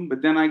do,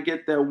 but then I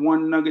get that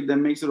one nugget that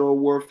makes it all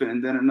worth it,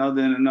 and then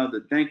another and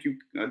another. Thank you,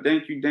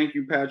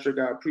 Patrick.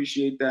 I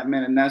appreciate that,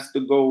 man. And that's the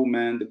goal,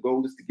 man. The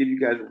goal is to give you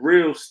guys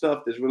real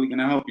stuff that's really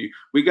gonna help you.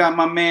 We got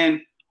my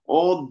man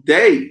all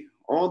day.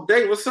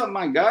 What's up,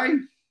 my guy?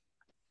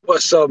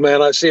 What's up,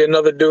 man? I see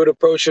another dude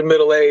approaching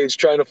middle age,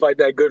 trying to fight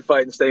that good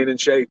fight and staying in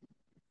shape.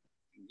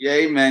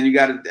 Yeah, man, you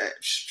gotta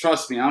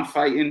trust me. I'm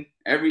fighting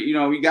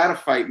you gotta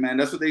fight, man.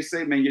 That's what they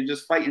say, man. You're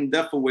just fighting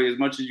death away as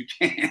much as you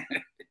can.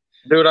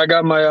 Dude, I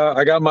got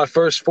my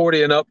first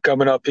 40 and up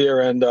coming up here,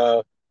 and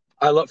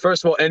I love,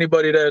 first of all,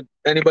 anybody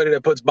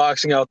that puts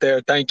boxing out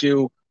there. Thank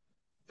you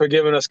for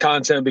giving us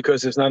content,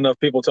 because there's not enough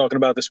people talking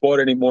about the sport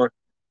anymore,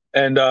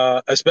 and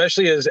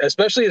especially as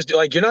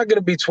like, you're not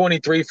gonna be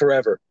 23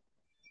 forever.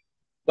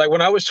 Like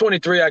when I was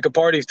 23, I could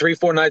party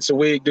 3-4 nights a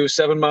week, do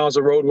 7 miles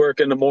of road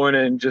work in the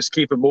morning, just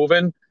keep it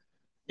moving.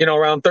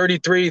 Around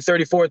 33,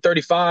 34,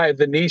 35,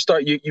 the knees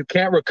you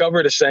can't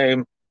recover the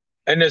same.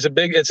 And it's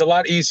a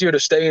lot easier to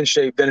stay in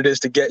shape than it is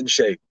to get in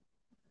shape.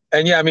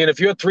 And yeah, I mean, if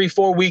you're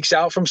 3-4 weeks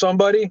out from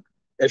somebody,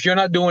 if you're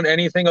not doing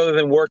anything other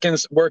than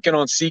working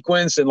on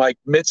sequence and like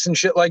mitts and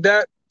shit like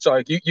that.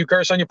 Sorry, you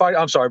curse on your podcast?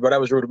 I'm sorry, but that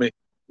was rude of me.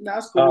 No,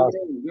 that's cool.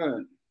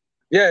 Good.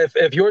 Yeah,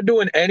 if you're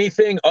doing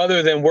anything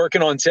other than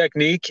working on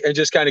technique and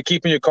just kind of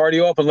keeping your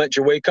cardio up and let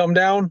your weight come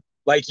down,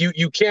 like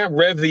you can't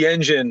rev the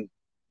engine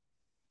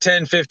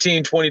 10,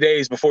 15, 20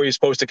 days before you're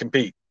supposed to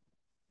compete.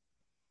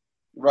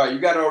 Right, you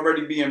got to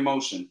already be in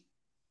motion.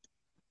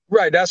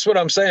 Right, that's what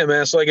I'm saying,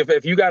 man. So like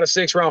if you got a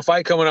 6-round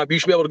fight coming up, you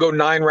should be able to go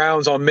 9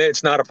 rounds on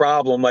mitts, not a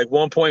problem. Like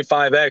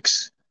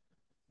 1.5x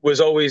was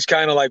always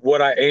kind of like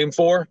what I aim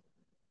for.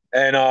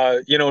 And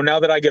now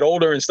that I get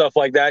older and stuff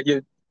like that,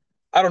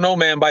 I don't know,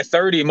 man, by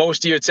 30,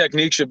 most of your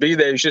technique should be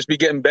there. You should just be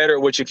getting better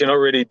at what you can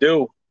already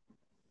do.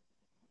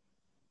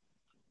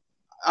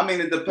 I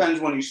mean, it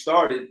depends when you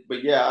started,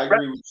 but yeah, I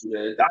agree with you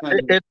there.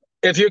 It depends.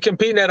 If you're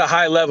competing at a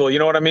high level, you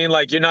know what I mean?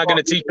 Like, you're not going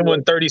to teach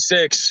someone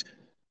 36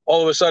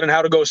 all of a sudden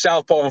how to go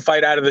southpaw and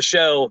fight out of the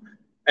shell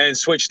and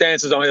switch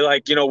stances on it.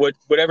 Like,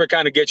 whatever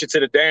kind of gets you to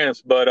the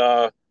dance. But,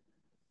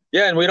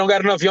 yeah, and we don't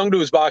got enough young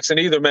dudes boxing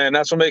either, man.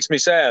 That's what makes me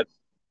sad.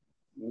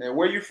 Now,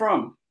 where you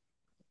from?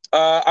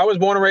 I was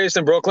born and raised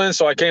in Brooklyn,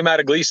 so I came out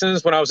of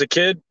Gleason's when I was a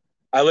kid.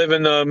 I live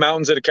in the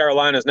mountains of the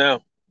Carolinas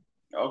now.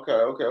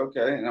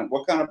 Okay. And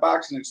what kind of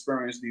boxing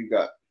experience do you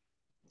got?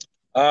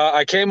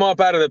 I came up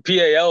out of the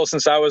PAL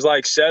since I was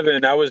like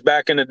 7. I was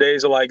back in the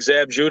days of like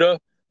Zab Judah.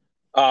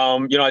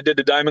 I did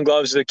the Diamond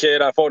Gloves as a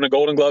kid. I fought in the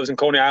Golden Gloves in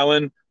Coney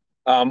Island.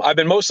 I've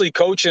been mostly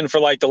coaching for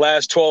like the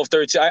last 12,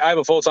 13. I have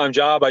a full-time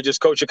job. I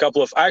just coach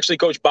I actually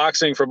coach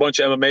boxing for a bunch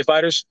of MMA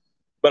fighters,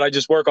 but I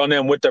just work on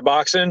them with their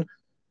boxing.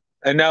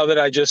 And now that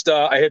I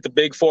hit the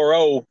big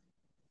 4-0,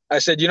 I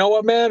said, you know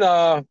what,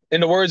 man?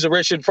 In the words of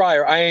Richard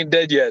Pryor, I ain't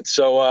dead yet.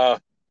 So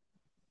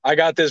I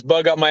got this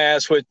bug up my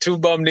ass with 2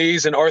 bum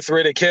knees and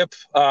arthritic hip.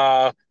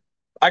 I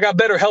got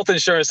better health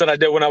insurance than I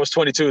did when I was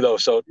 22, though.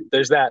 So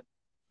there's that.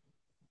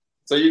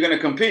 So you're gonna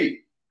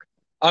compete?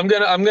 I'm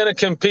gonna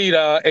compete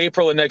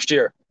April of next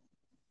year.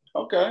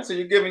 Okay, so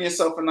you're giving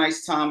yourself a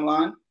nice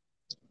timeline.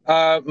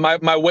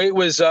 My weight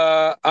was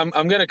I'm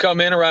gonna come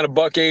in around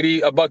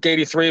 $180,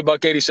 $183,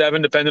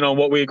 $187, depending on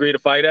what we agree to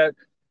fight at.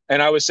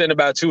 And I was sitting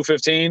about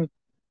 215.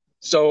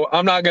 So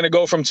I'm not gonna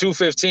go from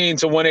 215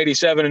 to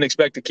 187 and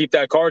expect to keep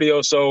that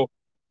cardio. So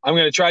I'm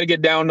gonna try to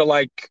get down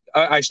to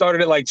I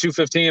started at like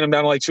 215. I'm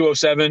down to like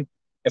 207.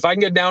 If I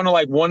can get down to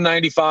like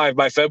 195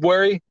 by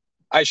February,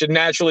 I should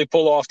naturally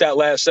pull off that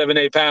last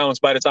 7-8 pounds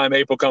by the time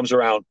April comes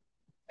around.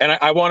 And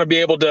I want to be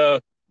able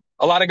to.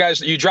 A lot of guys,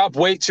 you drop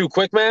weight too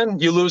quick, man,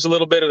 you lose a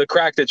little bit of the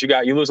crack that you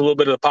got. You lose a little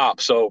bit of the pop.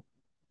 So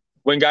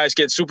when guys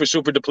get super,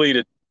 super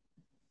depleted.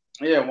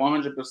 Yeah,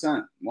 100%.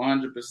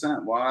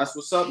 100%. Well, that's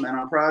what's up, man.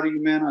 I'm proud of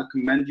you, man. I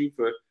commend you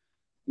for,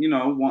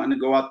 wanting to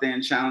go out there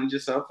and challenge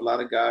yourself. A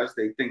lot of guys,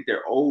 they think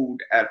they're old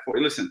at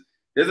 40. Listen,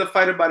 there's a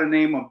fighter by the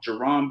name of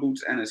Jerron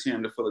Boots Ennis here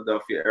in the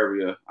Philadelphia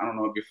area. I don't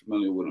know if you're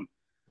familiar with him.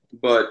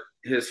 But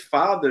his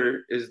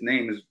father's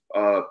name is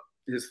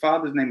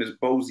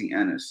Bozy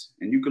Ennis.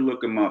 And you can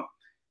look him up.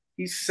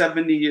 He's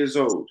 70 years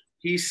old.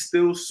 He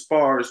still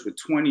spars with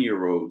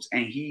 20-year-olds,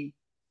 and he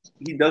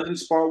doesn't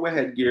spar with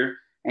headgear,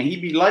 and he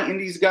be lighting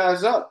these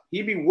guys up.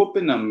 He be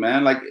whooping them,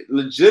 man, like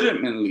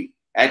legitimately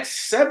at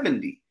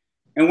 70.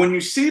 And when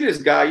you see this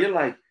guy, you're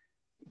like,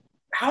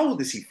 how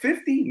old is he?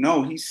 50?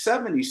 No, he's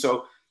 70.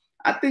 So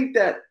I think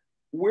that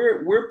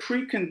we're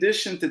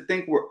preconditioned to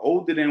think we're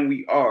older than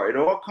we are. It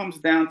all comes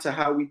down to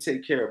how we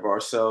take care of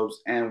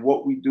ourselves and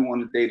what we do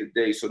on a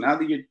day-to-day. So now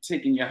that you're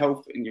taking your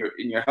health in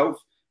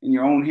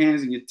your own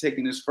hands, and you're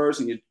taking this first,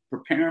 and you're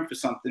preparing for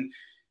something,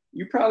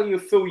 you probably will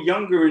feel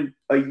younger in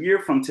a year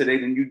from today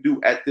than you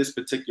do at this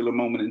particular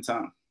moment in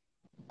time.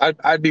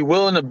 I'd be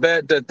willing to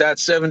bet that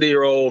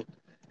 70-year-old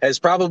has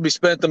probably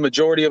spent the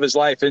majority of his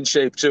life in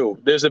shape too.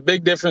 There's a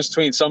big difference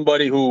between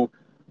somebody who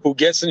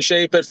gets in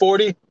shape at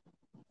 40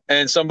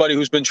 and somebody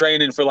who's been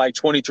training for like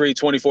 23,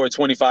 24,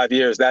 25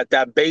 years. That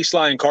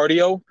baseline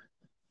cardio.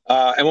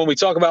 And when we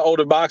talk about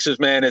older boxers,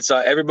 man, it's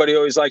everybody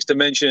always likes to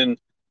mention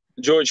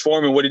George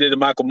Foreman, what he did to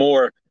Michael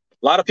Moore.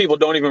 A lot of people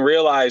don't even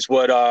realize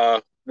what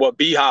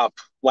B-Hop,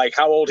 like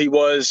how old he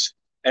was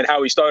and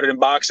how he started in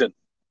boxing.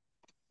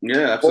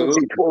 Yeah,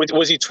 absolutely.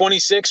 Was he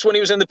 26 when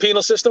he was in the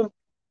penal system?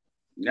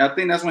 Yeah, I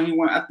think that's when he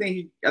went. I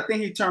think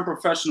he turned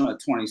professional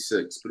at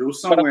 26, but it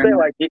was somewhere.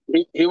 Like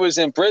he was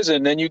in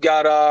prison. Then you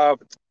got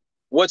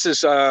what's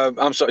his?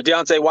 I'm sorry,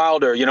 Deontay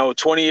Wilder.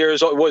 20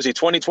 years old. Was he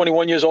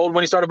 21 years old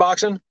when he started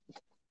boxing?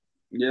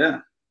 Yeah.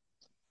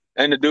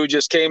 And the dude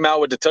just came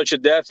out with the touch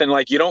of death. And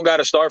like, you don't got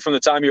to start from the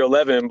time you're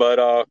 11. But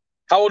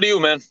how old are you,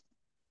 man?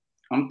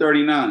 I'm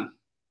 39.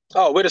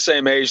 Oh, we're the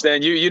same age.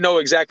 Then you know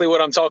exactly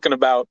what I'm talking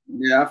about.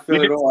 Yeah, I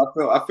feel it all.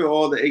 I feel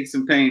all the aches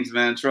and pains,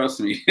 man. Trust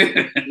me.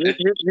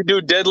 you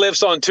do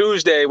deadlifts on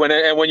Tuesday when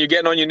you're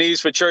getting on your knees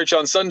for church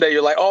on Sunday.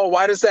 You're like, oh,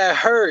 why does that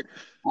hurt?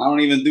 I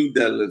don't even do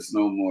deadlifts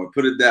no more.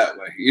 Put it that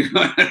way.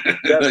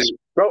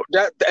 Bro,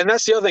 and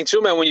that's the other thing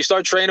too, man. When you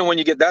start training,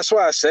 that's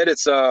why I said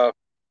it's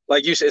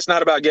like you said, it's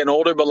not about getting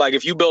older, but like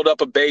if you build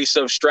up a base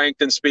of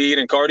strength and speed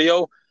and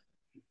cardio,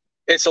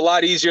 it's a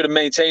lot easier to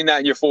maintain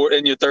that in your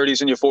 30s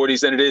and your 40s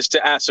than it is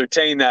to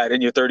ascertain that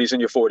in your 30s and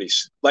your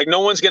 40s. Like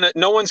no one's gonna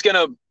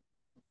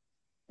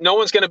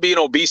be an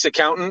obese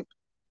accountant,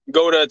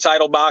 go to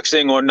title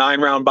boxing or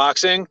 9-round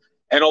boxing,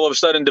 and all of a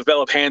sudden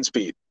develop hand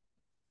speed.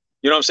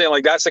 You know what I'm saying?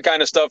 Like that's the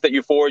kind of stuff that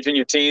you forge in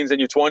your teens and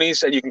your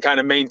 20s, and you can kind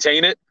of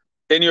maintain it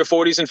in your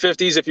 40s and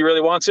 50s if you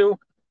really want to.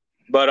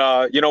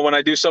 But when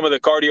I do some of the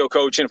cardio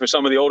coaching for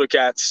some of the older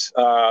cats,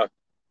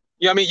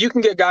 you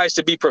can get guys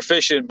to be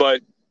proficient,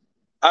 but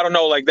I don't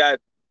know, like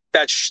that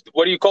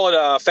what do you call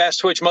it? Fast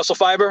twitch muscle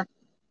fiber.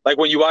 Like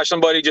when you watch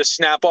somebody just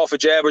snap off a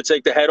jab or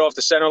take the head off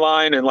the center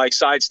line and like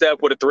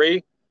sidestep with a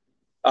 3.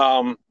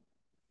 I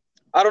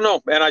don't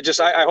know. And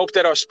I hope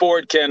that our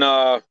sport can,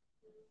 I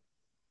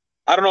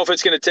don't know if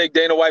it's going to take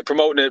Dana White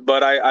promoting it,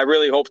 but I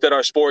really hope that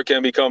our sport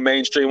can become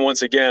mainstream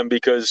once again,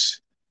 because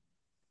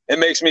it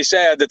makes me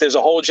sad that there's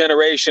a whole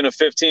generation of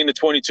 15 to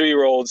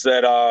 22-year-olds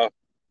that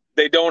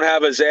they don't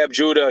have a Zab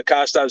Judah, a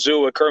Costa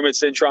Azul, a Kermit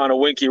Cintron, a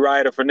Winky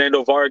Wright, a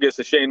Fernando Vargas,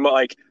 a Shane,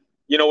 we're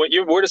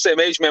the same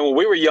age, man. When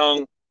we were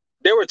young,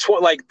 there were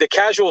the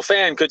casual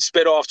fan could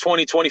spit off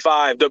 20,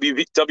 25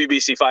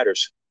 WBC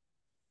fighters.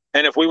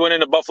 And if we went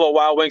into Buffalo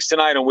Wild Wings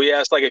tonight and we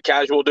asked like a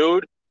casual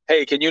dude,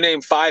 hey, can you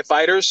name 5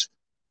 fighters?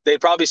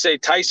 They'd probably say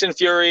Tyson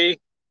Fury,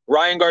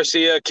 Ryan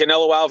Garcia,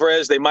 Canelo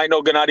Alvarez, they might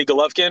know Gennady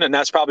Golovkin, and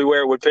that's probably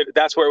where it would fit.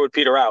 That's where it would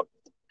peter out.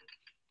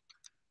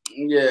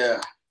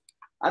 Yeah,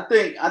 I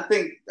think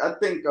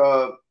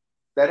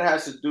that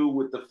has to do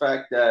with the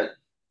fact that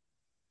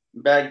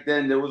back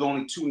then there was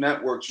only 2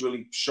 networks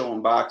really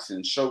showing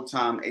boxing: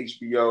 Showtime,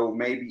 HBO,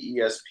 maybe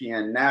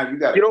ESPN. Now you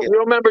got. You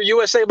remember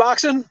USA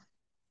Boxing?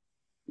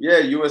 Yeah,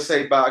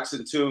 USA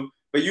Boxing too.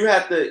 But you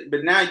have to.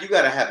 But now you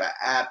got to have an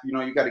app. You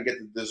know, you got to get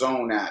the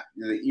DAZN app.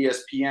 The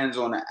ESPN's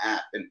on the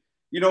app, and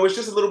you know it's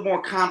just a little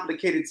more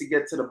complicated to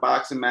get to the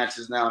boxing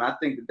matches now. And I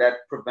think that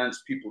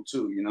prevents people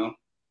too. You know.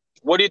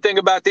 What do you think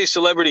about these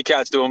celebrity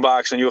cats doing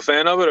boxing? You a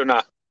fan of it or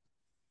not?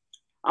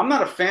 I'm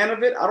not a fan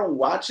of it. I don't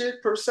watch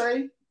it per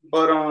se,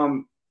 but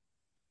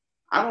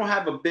I don't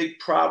have a big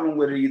problem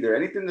with it either.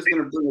 Anything that's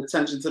going to bring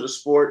attention to the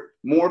sport,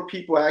 more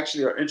people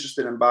actually are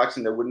interested in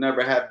boxing that would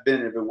never have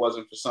been if it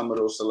wasn't for some of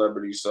those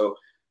celebrities. So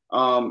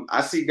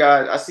I see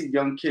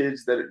young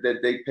kids that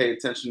they pay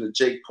attention to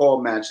Jake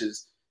Paul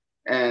matches,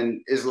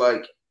 and is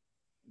like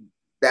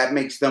that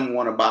makes them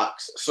want to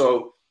box.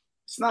 So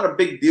it's not a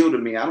big deal to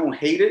me. I don't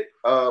hate it,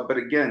 but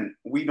again,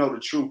 we know the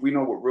truth. We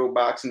know what real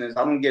boxing is.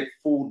 I don't get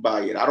fooled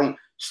by it. I don't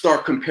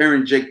start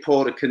comparing Jake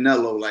Paul to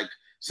Canelo like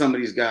some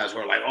of these guys who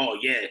are like, oh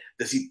yeah,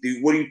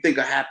 what do you think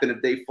would happen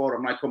if they fought?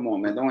 I'm like, come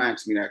on, man, don't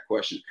ask me that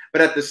question.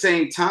 But at the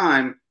same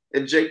time,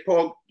 if Jake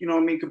Paul, you know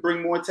what I mean, could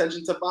bring more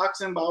attention to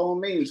boxing, by all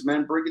means,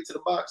 man, bring it to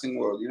the boxing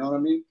world. You know what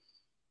I mean?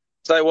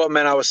 Tell you what,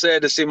 man, I was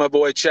sad to see my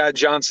boy Chad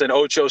Johnson,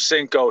 Ocho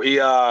Cinco.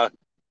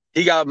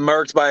 He got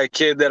murked by a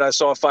kid that I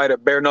saw fight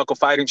at Bare Knuckle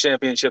Fighting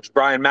Championships,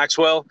 Brian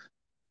Maxwell.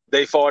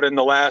 They fought in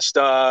the last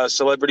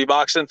celebrity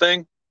boxing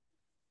thing.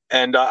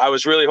 And I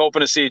was really hoping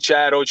to see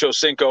Chad Ocho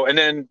Cinco. And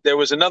then there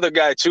was another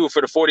guy, too,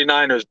 for the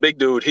 49ers, big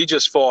dude. He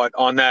just fought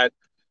on that.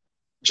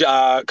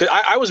 Cause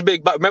I was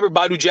big. Remember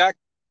Badu Jack?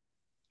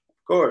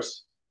 Of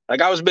course.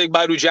 Like, I was a big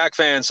Badu Jack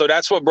fan. So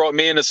that's what brought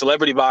me into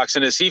celebrity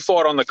boxing is he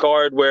fought on the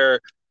card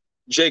where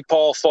Jake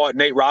Paul fought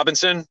Nate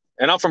Robinson.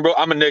 And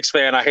I'm a Knicks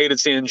fan. I hated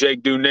seeing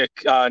Jake do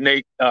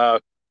Nate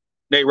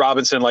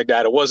Robinson like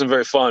that. It wasn't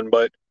very fun.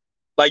 But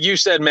like you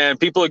said, man,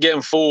 people are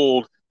getting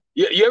fooled.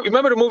 You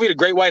remember the movie The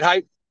Great White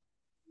Hype?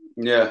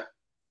 Yeah.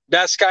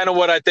 That's kind of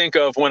what I think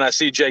of when I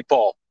see Jake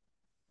Paul.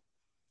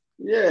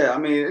 Yeah, I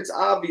mean, it's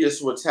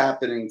obvious what's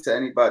happening to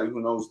anybody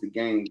who knows the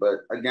game.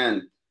 But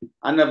again,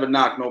 I never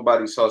knock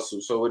nobody's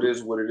hustle. So it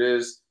is what it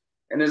is.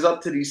 And it's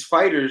up to these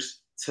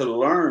fighters to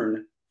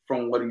learn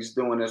from what he's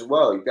doing as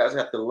well. You guys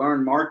have to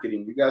learn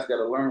marketing. You guys got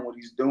to learn what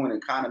he's doing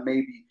and kind of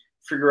maybe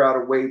figure out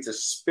a way to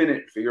spin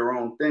it for your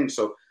own thing.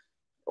 So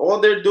all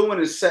they're doing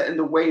is setting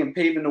the way and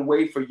paving the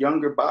way for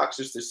younger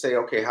boxers to say,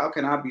 okay, how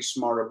can I be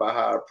smarter about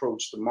how I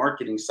approach the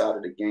marketing side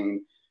of the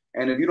game?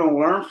 And if you don't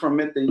learn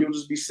from it, then you'll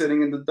just be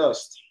sitting in the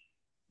dust.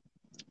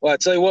 Well, I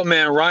tell you what,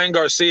 man, Ryan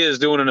Garcia is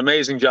doing an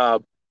amazing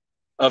job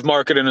of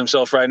marketing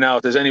himself right now.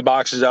 If there's any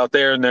boxers out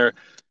there and they're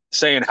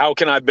saying, how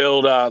can I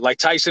build, like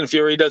Tyson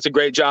Fury does a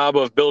great job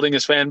of building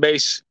his fan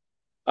base.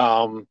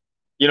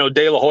 You know,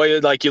 De La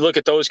Hoya, like you look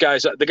at those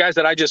guys, the guys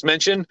that I just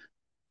mentioned,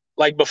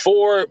 like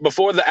before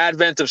the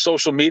advent of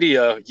social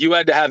media, you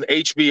had to have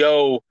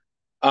HBO.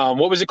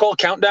 What was it called?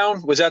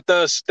 Countdown? Was that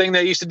the thing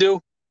they used to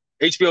do?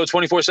 HBO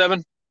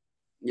 24/7?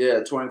 Yeah,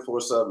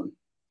 24/7.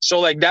 So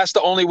like that's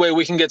the only way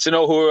we can get to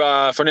know who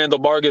Fernando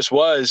Vargas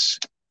was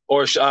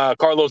or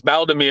Carlos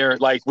Baldemir.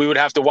 Like we would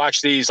have to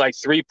watch these like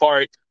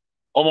 3-part,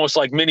 almost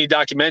like mini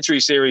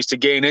documentary series to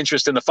gain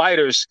interest in the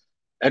fighters.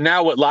 And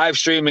now with live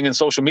streaming and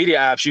social media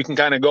apps, you can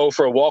kind of go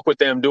for a walk with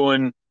them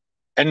doing.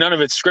 And none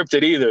of it's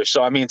scripted either.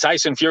 So, I mean,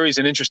 Tyson Fury's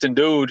an interesting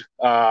dude.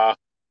 But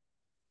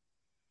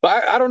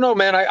I don't know,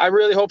 man. I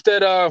really hope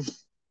that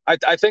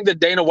I think that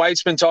Dana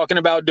White's been talking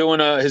about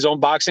doing his own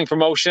boxing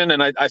promotion.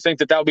 And I think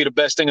that would be the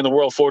best thing in the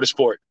world for the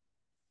sport.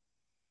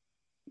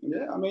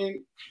 Yeah, I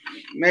mean,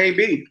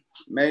 maybe,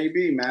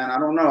 man. I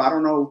don't know. I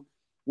don't know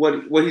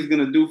what he's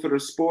going to do for the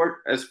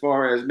sport as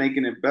far as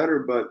making it better.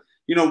 But,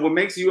 you know, what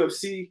makes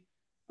UFC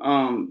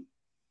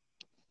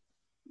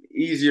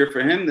easier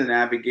for him to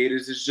navigate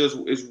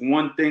is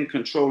one thing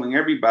controlling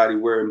everybody,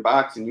 where in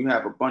boxing you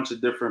have a bunch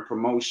of different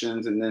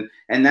promotions,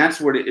 and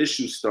that's where the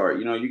issues start.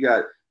 You know, you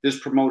got this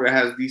promoter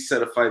has these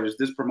set of fighters,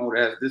 this promoter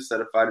has this set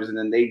of fighters, and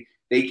then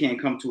they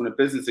can't come to a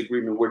business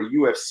agreement, where the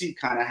UFC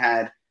kind of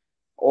had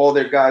all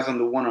their guys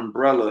under one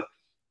umbrella.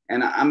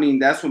 And I mean,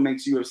 that's what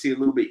makes UFC a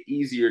little bit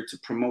easier to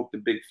promote the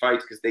big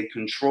fights, because they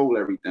control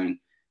everything.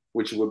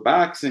 Which with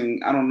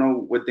boxing, I don't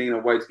know what Dana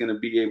White's going to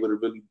be able to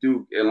really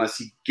do unless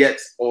he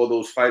gets all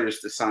those fighters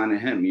to sign to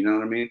him. You know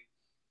what I mean?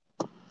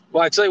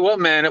 Well, I tell you what,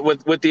 man,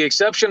 with the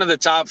exception of the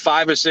top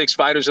 5 or 6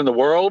 fighters in the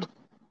world,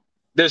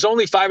 there's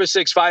only 5 or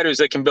 6 fighters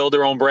that can build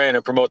their own brand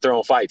and promote their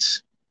own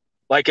fights.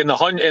 Like in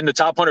the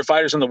top 100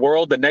 fighters in the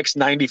world, the next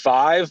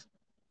 95,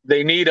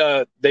 they need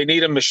a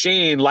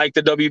machine like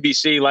the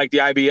WBC, like the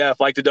IBF,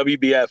 like the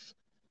WBF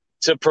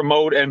to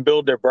promote and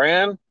build their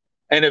brand.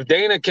 And if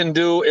Dana can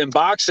do in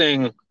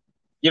boxing,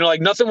 you know,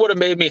 like nothing would have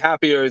made me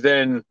happier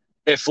than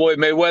if Floyd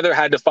Mayweather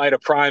had to fight a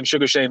prime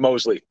Sugar Shane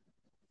Mosley.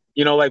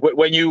 You know, like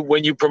when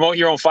you promote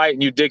your own fight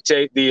and you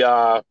dictate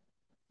the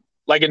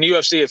like in the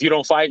UFC, if you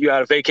don't fight, you got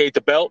to vacate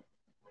the belt.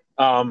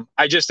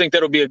 I just think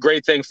that'll be a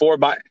great thing for.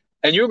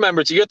 And you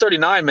remember, you're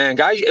 39, man,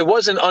 guys. It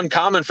wasn't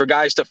uncommon for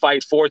guys to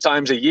fight 4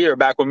 times a year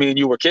back when me and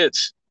you were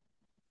kids.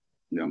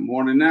 Yeah,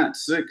 more than that,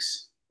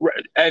 6.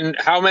 And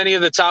how many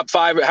of the top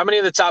 5? How many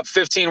of the top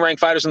 15 ranked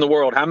fighters in the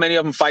world? How many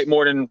of them fight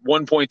more than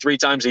 1.3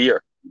 times a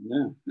year?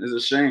 Yeah, it's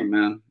a shame,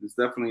 man. It's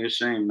definitely a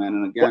shame, man.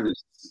 And again,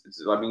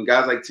 I mean,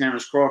 guys like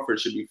Terrence Crawford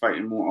should be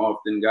fighting more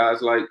often.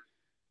 Guys like,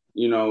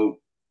 you know,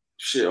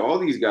 shit, all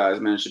these guys,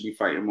 man, should be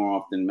fighting more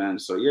often, man.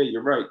 So yeah,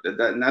 you're right.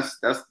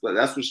 That's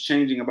what's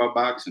changing about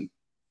boxing.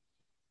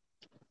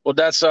 Well,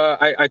 that's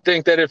I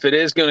think that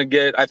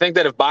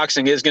if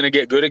boxing is going to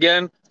get good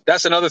again,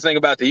 that's another thing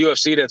about the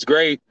UFC that's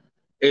great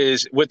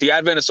is with the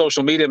advent of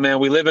social media, man,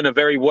 we live in a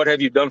very what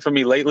have you done for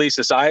me lately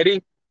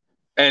society,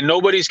 and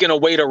nobody's going to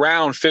wait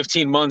around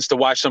 15 months to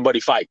watch somebody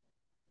fight.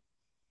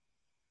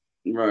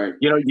 Right.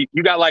 You know,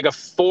 you got like a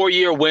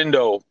 4-year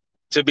window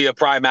to be a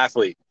prime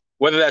athlete,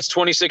 whether that's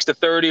 26 to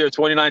 30 or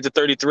 29 to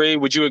 33.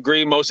 Would you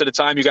agree most of the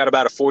time you got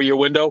about a 4-year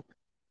window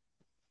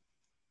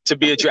to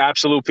be at your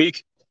absolute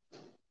peak?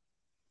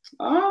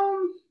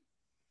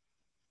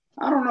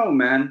 I don't know,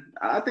 man.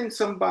 I think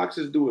some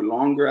boxers do it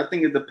longer. I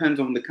think it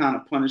depends on the kind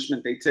of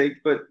punishment they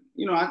take. But,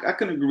 you know, I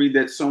can agree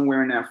that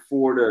somewhere in that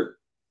 4 to,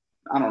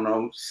 I don't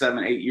know,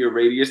 7, 8 year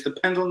radius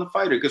depends on the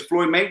fighter. Because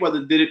Floyd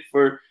Mayweather did it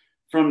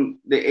from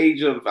the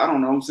age of, I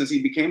don't know, since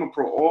he became a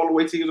pro all the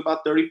way till he was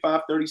about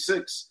 35,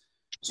 36.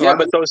 So yeah,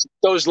 but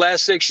those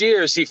last 6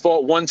 years, he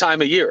fought 1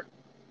 time a year.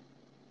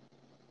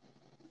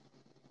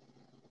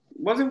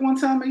 Was it 1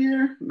 time a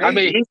year? Maybe. I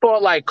mean, he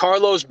fought like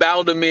Carlos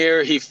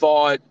Baldemir. He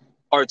fought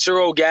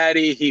Arturo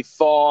Gatti. He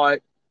fought.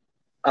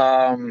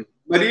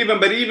 But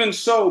even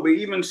so,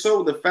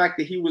 the fact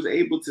that he was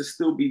able to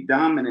still be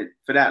dominant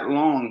for that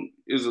long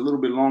is a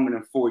little bit longer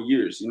than 4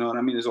 years. You know what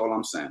I mean? Is all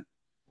I'm saying.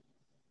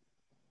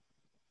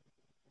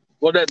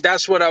 Well,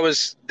 that's what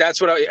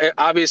I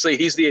obviously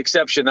he's the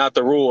exception, not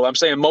the rule. I'm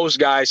saying most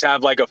guys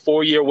have like a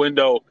 4-year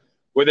window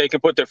where they can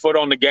put their foot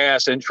on the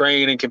gas and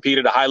train and compete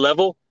at a high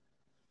level.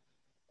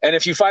 And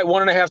if you fight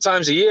 1.5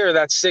 times a year,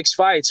 that's 6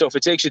 fights. So if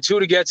it takes you 2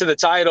 to get to the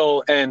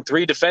title and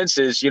 3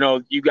 defenses, you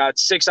know, you got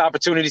 6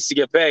 opportunities to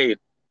get paid.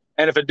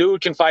 And if a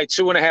dude can fight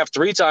 2.5,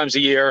 3 times a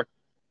year,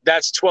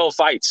 that's 12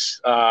 fights.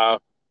 I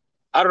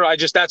don't know.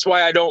 That's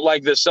why I don't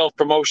like the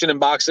self-promotion in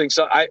boxing.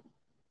 So I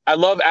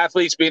love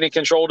athletes being in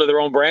control of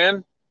their own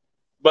brand,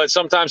 but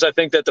sometimes I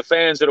think that the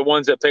fans are the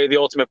ones that pay the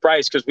ultimate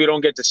price because we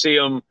don't get to see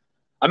them.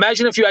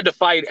 Imagine if you had to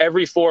fight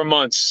every 4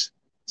 months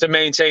to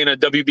maintain a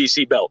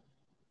WBC belt.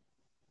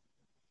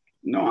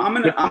 No, I'm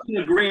in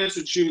agreement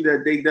with you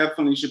that they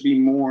definitely should be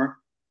more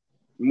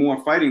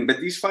fighting, but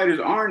these fighters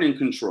aren't in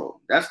control.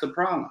 That's the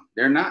problem.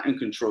 They're not in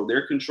control.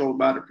 They're controlled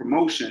by the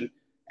promotion,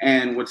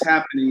 and what's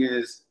happening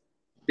is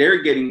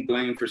they're getting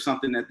blamed for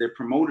something that their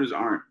promoters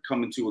aren't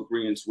coming to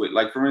agreement with.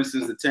 Like, for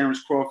instance, the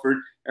Terrence Crawford,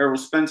 Errol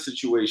Spence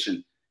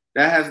situation.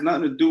 That has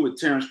nothing to do with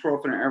Terrence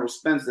Crawford and Errol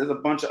Spence. There's a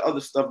bunch of other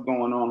stuff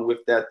going on with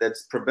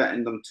that's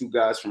preventing them 2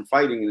 guys from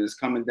fighting, and it's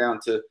coming down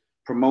to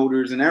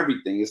promoters and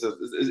everything.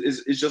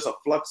 It's just a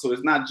flux, so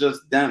it's not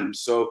just them.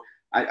 So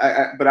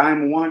but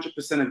I'm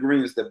 100%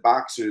 agreeing that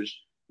boxers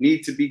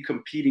need to be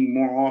competing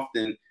more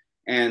often,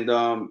 and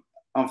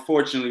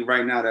unfortunately,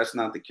 right now that's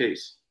not the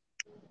case.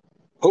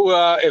 Who,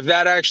 if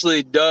that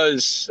actually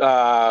does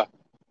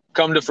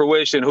come to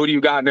fruition, who do you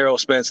got in Errol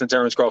Spence and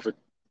Terrence Crawford?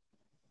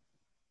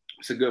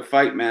 It's a good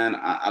fight, man.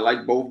 I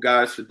like both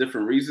guys for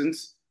different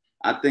reasons.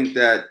 I think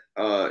that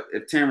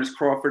if Terrence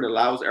Crawford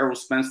allows Errol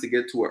Spence to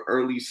get to an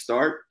early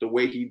start, the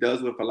way he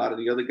does with a lot of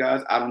the other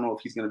guys, I don't know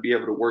if he's going to be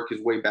able to work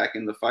his way back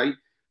in the fight.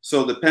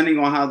 So depending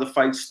on how the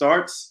fight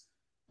starts,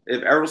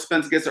 if Errol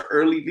Spence gets an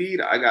early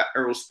lead, I got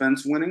Errol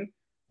Spence winning.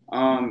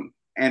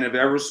 And if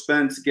Errol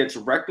Spence gets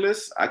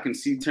reckless, I can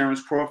see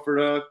Terrence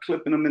Crawford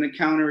clipping him in a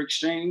counter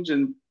exchange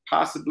and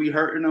possibly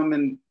hurting him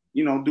and,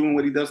 you know, doing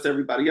what he does to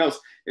everybody else.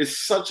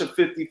 It's such a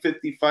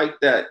 50-50 fight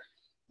that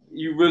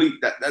you really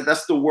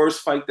that's the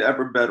worst fight to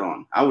ever bet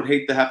on. I would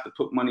hate to have to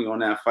put money on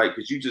that fight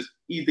because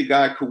either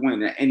guy could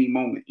win at any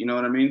moment. You know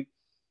what I mean?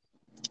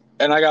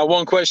 And I got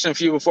one question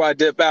for you before I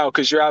dip out,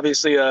 because you're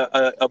obviously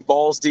a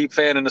balls deep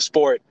fan in the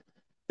sport.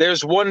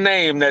 There's one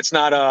name that's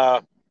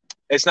not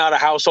it's not a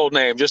household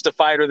name, just a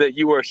fighter that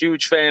you were a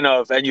huge fan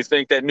of and you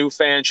think that new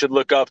fans should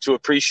look up to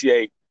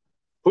appreciate.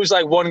 Who's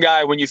like one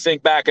guy when you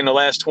think back in the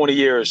last 20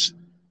 years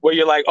where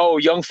you're like, oh,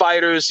 young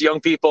fighters, young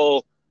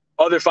people,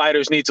 other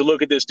fighters need to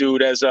look at this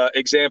dude as an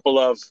example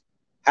of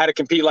how to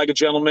compete like a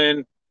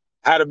gentleman,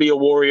 how to be a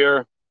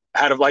warrior,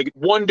 how to, like,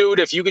 one dude,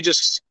 if you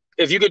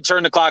could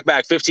turn the clock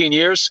back 15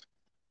 years,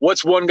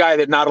 what's one guy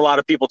that not a lot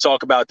of people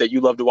talk about that you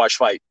love to watch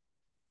fight?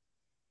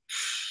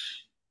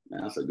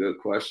 Man, that's a good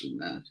question,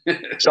 man.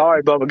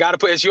 Sorry,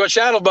 Bubba. It's your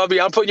channel,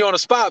 Bubby. I'm putting you on the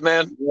spot,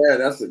 man. Yeah,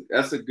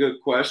 that's a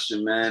good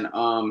question, man.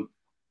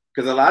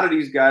 Because a lot of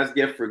these guys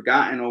get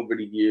forgotten over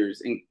the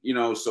years, and you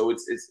know, so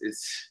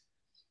it's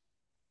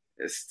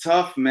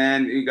tough,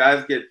 man. The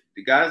guys get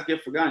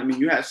forgotten. I mean,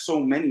 you had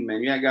so many,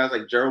 man. You had guys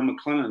like Gerald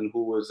McClellan,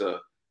 who was a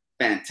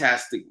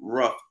fantastic,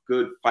 rough,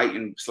 good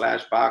fighting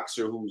 /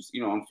 boxer who's,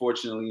 you know,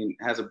 unfortunately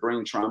has a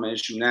brain trauma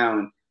issue now,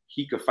 and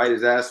he could fight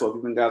his ass off.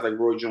 Even guys like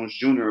Roy Jones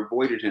Jr.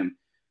 avoided him.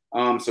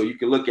 So you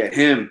can look at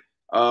him.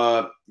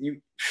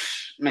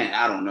 Man,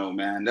 I don't know,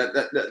 man.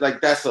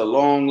 That's a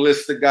long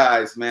list of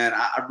guys, man.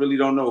 I really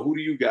don't know. Who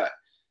do you got?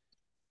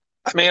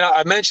 I mean,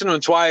 I mentioned him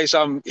twice.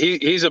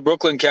 He's a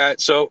Brooklyn cat,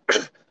 so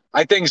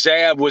I think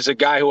Zab was a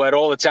guy who had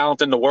all the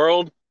talent in the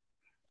world.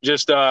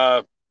 Just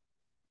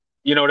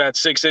you know, that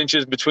 6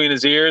 inches between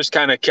his ears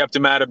kind of kept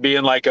him out of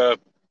being like a,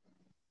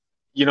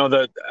 you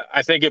know,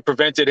 I think it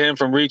prevented him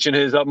from reaching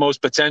his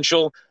utmost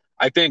potential.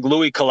 I think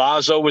Louis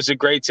Collazo was a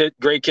great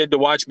kid to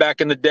watch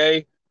back in the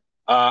day.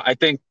 I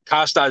think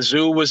Costa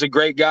Azul was a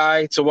great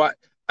guy to watch.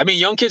 I mean,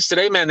 young kids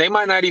today, man, they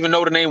might not even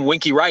know the name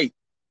Winky Wright.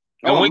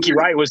 And Winky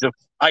Wright was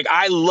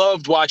I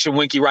loved watching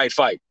Winky Wright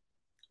fight.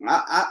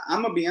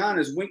 I'm gonna be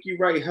honest. Winky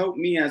Wright helped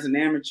me as an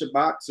amateur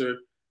boxer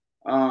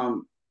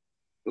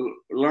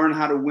learn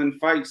how to win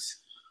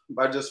fights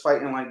by just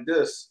fighting like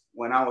this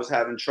when I was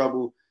having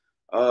trouble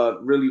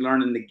really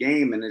learning the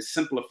game, and it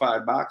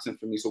simplified boxing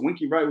for me. So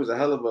Winky Wright was a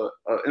hell of a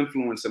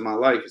influence in my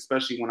life,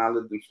 especially when I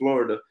lived in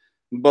Florida.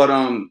 But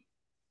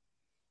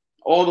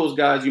all those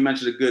guys you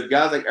mentioned are good.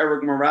 Guys like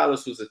Eric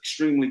Morales was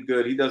extremely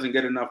good. He doesn't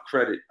get enough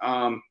credit.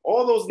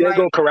 All those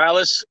Diego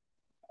Corrales.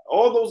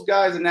 All those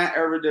guys in that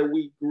era that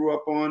we grew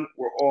up on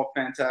were all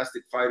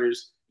fantastic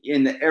fighters.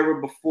 In the era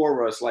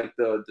before us, like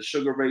the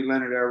Sugar Ray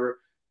Leonard era,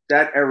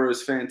 that era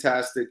is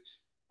fantastic.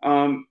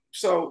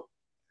 So,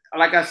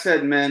 like I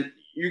said, man,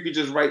 you could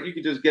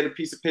just get a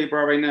piece of paper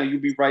out right now.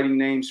 You'd be writing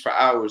names for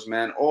hours,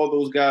 man. All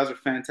those guys are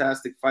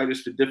fantastic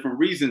fighters for different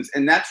reasons.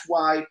 And that's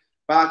why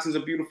boxing's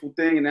a beautiful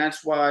thing. And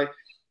that's why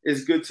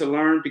it's good to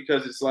learn,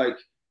 because it's like,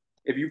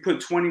 if you put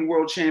 20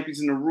 world champions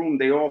in the room,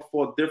 they all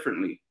fought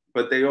differently,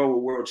 but they all were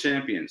world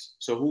champions.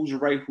 So who's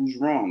right, who's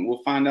wrong?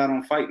 We'll find out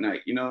on fight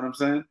night. You know what I'm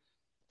saying?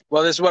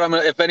 Well, this is what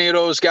if any of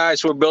those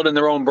guys who are building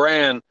their own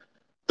brand,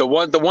 the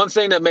one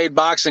thing that made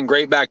boxing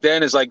great back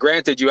then is, like,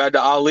 granted, you had the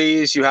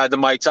Alis, you had the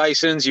Mike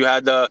Tysons, you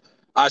had the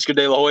Oscar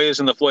De La Hoyas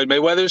and the Floyd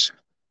Mayweathers,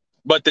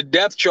 but the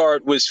depth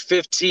chart was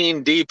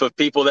 15 deep of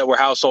people that were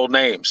household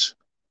names.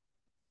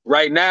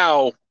 Right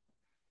now,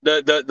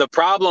 the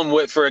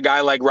problem for a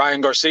guy like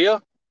Ryan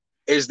Garcia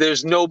is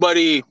there's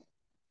nobody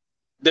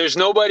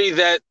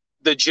that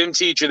the gym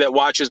teacher that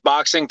watches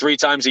boxing 3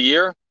 times a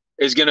year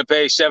is going to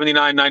pay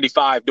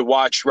 $79.95 to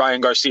watch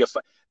Ryan Garcia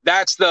fight.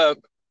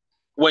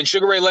 When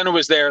Sugar Ray Leonard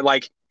was there,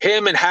 like,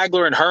 him and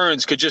Hagler and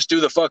Hearns could just do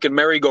the fucking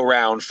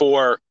merry-go-round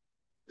for,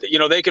 you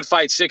know, they could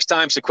fight 6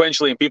 times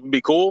sequentially and people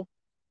be cool.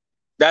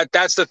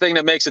 That's the thing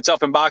that makes it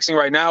tough in boxing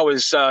right now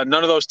is none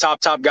of those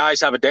top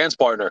guys have a dance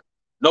partner.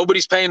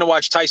 Nobody's paying to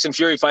watch Tyson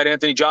Fury fight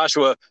Anthony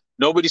Joshua.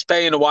 Nobody's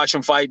paying to watch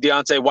him fight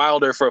Deontay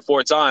Wilder for a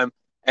 4th time.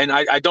 And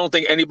I don't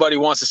think anybody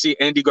wants to see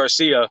Andy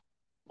Garcia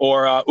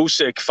or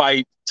Usyk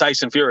fight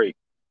Tyson Fury.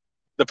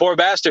 The poor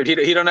bastard,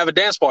 he don't have a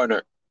dance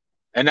partner.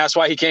 And that's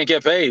why he can't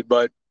get paid.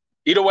 But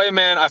either way,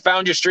 man, I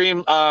found your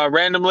stream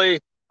randomly.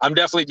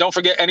 Don't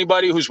forget,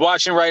 anybody who's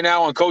watching right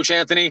now on Coach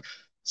Anthony,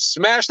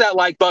 smash that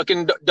like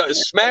button,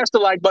 smash the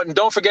like button.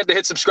 Don't forget to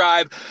hit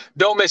subscribe.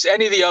 Don't miss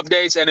any of the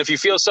updates. And if you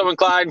feel so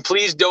inclined,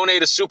 please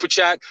donate a super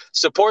chat.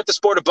 Support the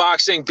sport of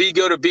boxing. Be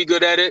good or be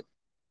good at it.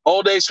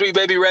 All day, sweet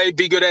baby Ray.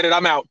 Be good at it.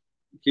 I'm out.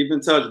 Keep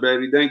in touch,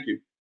 baby. Thank you.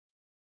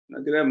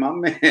 Look at that, my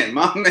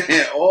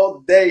man,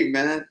 all day,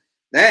 man.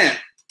 Damn,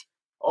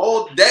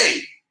 all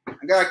day.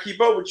 I gotta keep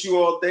up with you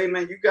all day,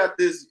 man. You got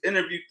this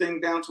interview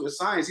thing down to a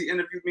science. He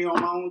interviewed me on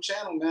my own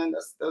channel, man.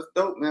 That's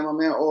dope, man. My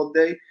man, all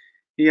day.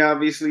 He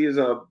obviously is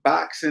a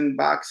boxing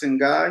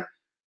guy.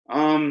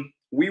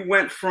 We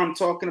went from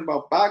talking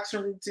about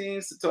boxing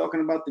routines to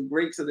talking about the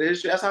greats of the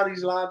history. That's how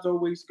these lives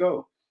always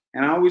go.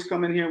 And I always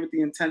come in here with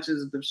the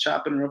intentions of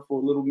chopping it up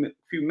for a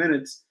few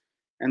minutes.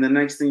 And the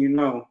next thing you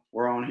know,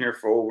 we're on here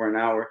for over an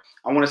hour.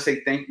 I want to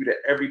say thank you to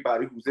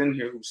everybody who's in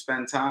here, who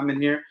spent time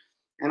in here.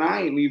 And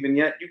I ain't leaving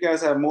yet. You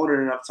guys have more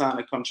than enough time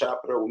to come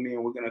chop it up with me,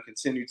 and we're going to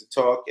continue to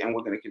talk, and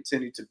we're going to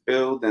continue to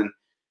build. And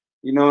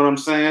you know what I'm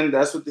saying?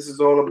 That's what this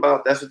is all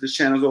about. That's what this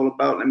channel is all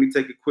about. Let me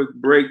take a quick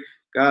break.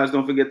 Guys,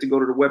 don't forget to go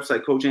to the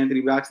website,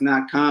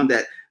 CoachAnthonyBoxing.com.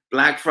 That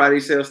Black Friday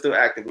sale still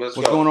active. What's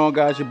going on,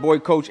 guys? Your boy,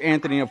 Coach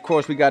Anthony. Of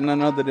course, we got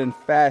none other than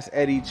Fast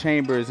Eddie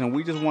Chambers, and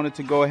we just wanted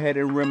to go ahead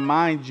and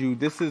remind you,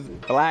 this is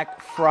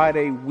Black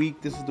Friday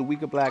week. This is the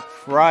week of Black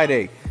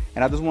Friday,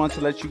 and I just wanted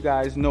to let you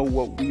guys know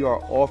what we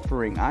are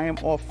offering. I am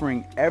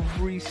offering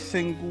every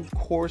single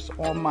course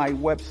on my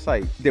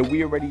website that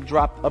we already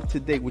dropped up to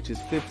date, which is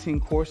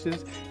 15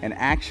 courses, and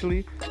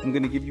actually, I'm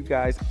going to give you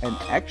guys an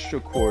extra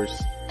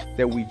course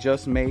that we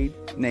just made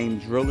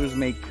named Drillers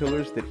Make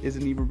Killers that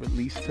isn't even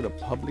released to the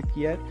public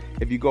yet.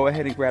 If you go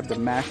ahead and grab the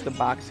Master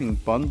Boxing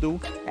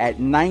Bundle at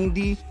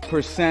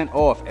 90%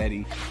 off,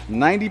 Eddie,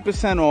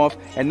 90% off.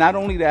 And not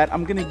only that,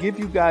 I'm gonna give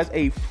you guys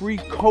a free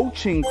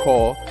coaching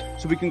call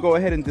so we can go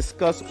ahead and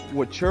discuss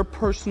what your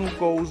personal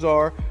goals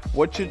are,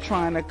 what you're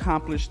trying to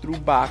accomplish through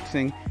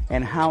boxing,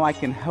 and how I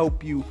can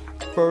help you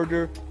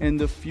further in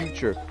the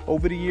future.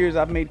 Over the years,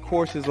 I've made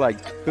courses like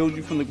Build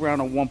You From the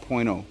Ground on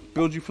 1.0,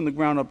 Build You from the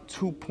Ground Up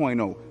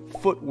 2.0,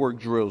 footwork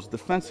drills,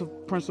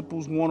 defensive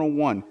principles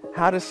 101,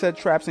 how to set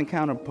traps and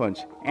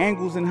counterpunch,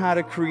 angles and how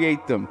to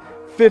create them,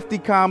 50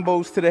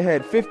 combos to the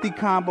head, 50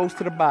 combos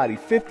to the body,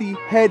 50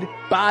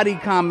 head-body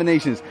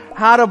combinations,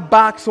 how to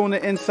box on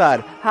the inside,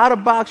 how to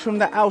box from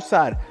the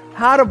outside,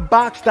 how to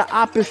box the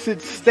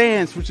opposite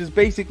stance, which is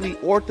basically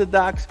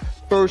orthodox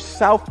versus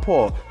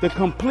southpaw, the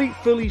complete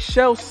Philly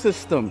shell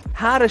system,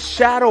 how to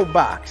shadow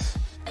box,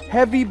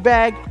 heavy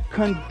bag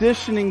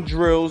conditioning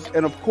drills,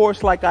 and of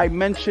course, like I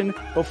mentioned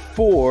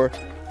before,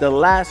 the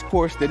last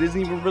course that isn't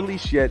even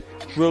released yet,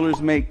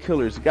 Drillers Make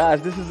Killers.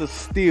 Guys, this is a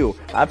steal.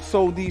 I've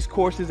sold these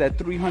courses at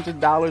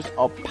 $300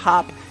 a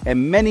pop,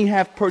 and many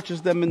have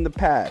purchased them in the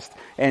past.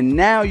 And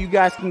now you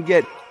guys can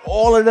get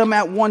all of them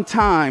at one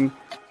time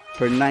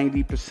for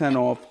 90%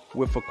 off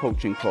with a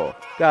coaching call.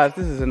 Guys,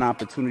 this is an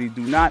opportunity.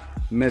 Do not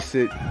miss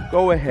it.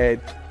 Go ahead,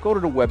 go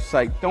to the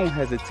website. Don't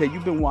hesitate.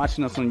 You've been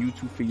watching us on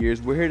YouTube for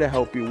years. We're here to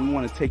help you. We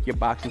want to take your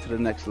boxing to the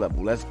next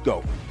level. Let's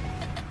go.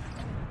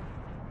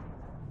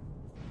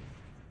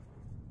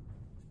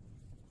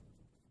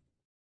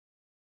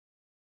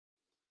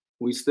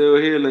 We still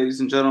here, ladies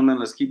and gentlemen.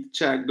 Let's keep the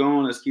chat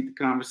going. Let's keep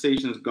the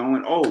conversations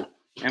going. Oh,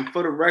 and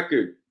for the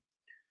record,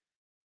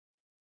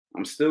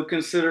 I'm still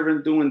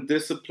considering doing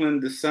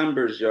Discipline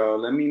Decembers, y'all.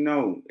 Let me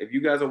know. If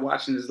you guys are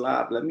watching this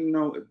live, let me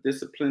know if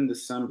Discipline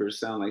Decembers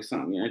sound like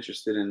something you're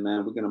interested in,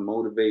 man. We're going to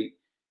motivate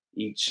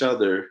each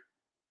other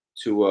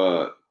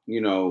to,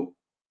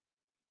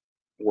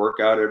 work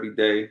out every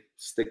day,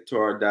 stick to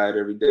our diet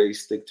every day,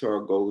 stick to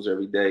our goals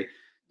every day.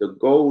 The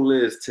goal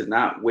is to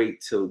not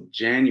wait till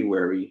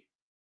January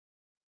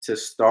to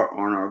start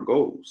on our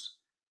goals,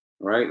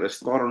 right? Let's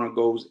start on our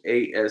goals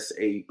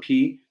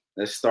ASAP.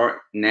 Let's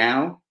start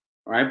now,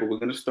 right? But we're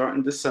going to start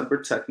in December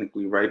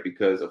technically, right?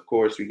 Because, of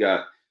course, we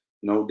got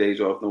No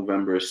Days Off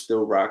November is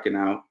still rocking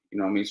out, you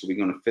know what I mean? So we're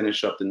going to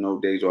finish up the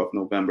No Days Off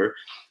November.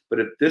 But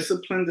if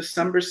Discipline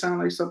December sound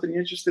like something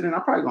you're interested in,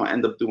 I'm probably going to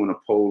end up doing a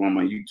poll on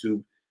my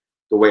YouTube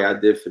the way I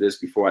did for this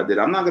before I did.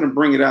 I'm not going to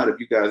bring it out if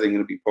you guys ain't going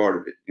to be part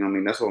of it. You know what I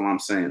mean? That's all I'm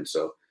saying.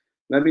 So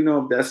let me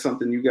know if that's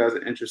something you guys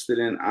are interested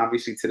in.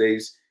 Obviously,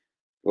 today's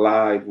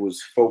live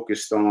was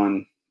focused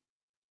on,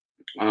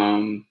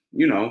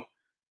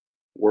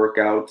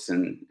 workouts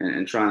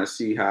and trying to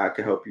see how I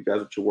can help you guys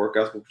with your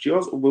workouts.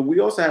 But we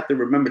also have to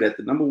remember that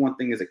the number one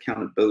thing is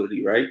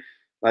accountability, right?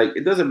 Like,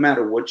 it doesn't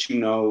matter what you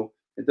know.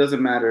 It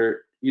doesn't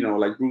matter,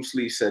 like Bruce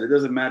Lee said, it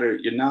doesn't matter.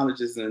 Your knowledge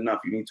isn't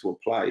enough. You need to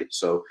apply it.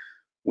 So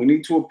we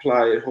need to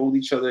apply it, hold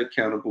each other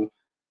accountable.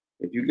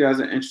 If you guys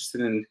are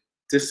interested in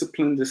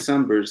Discipline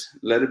Decembers,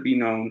 let it be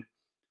known.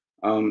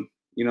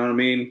 You know what I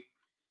mean?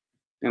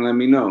 And let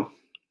me know.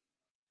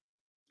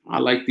 I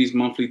like these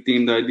monthly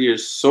themed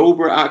ideas.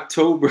 Sober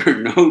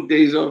October, No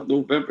Days Off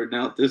November.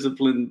 Now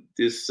Discipline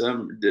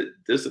December,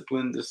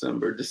 Discipline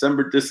December,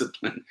 December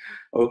Discipline.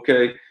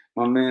 Okay,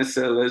 my man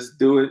said, let's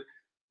do it.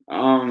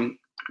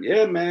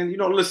 Yeah, man.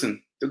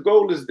 Listen, the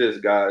goal is this,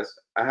 guys.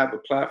 I have a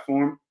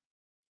platform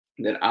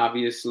that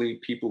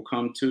obviously people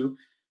come to,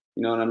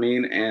 you know what I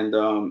mean? And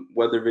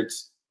whether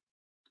it's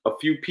a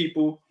few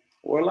people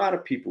or a lot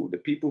of people, the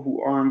people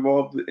who are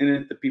involved in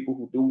it, the people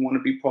who do want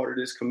to be part of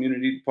this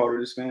community, part of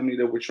this family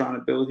that we're trying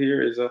to build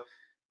here is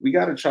we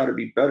got to try to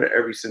be better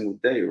every single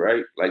day,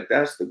 right? Like,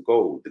 that's the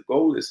goal. The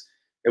goal is,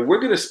 if we're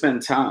going to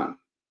spend time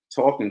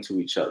talking to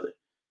each other,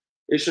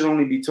 it should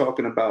only be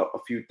talking about a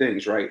few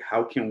things, right?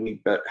 How can we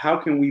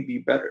be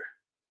better?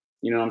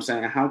 You know what I'm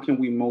saying? How can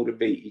we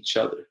motivate each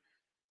other?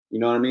 You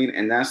know what I mean?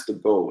 And that's the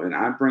goal. And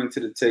what I bring to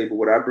the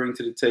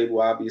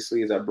table,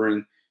 obviously, is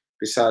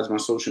besides my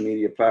social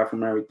media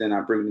platform and everything,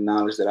 I bring the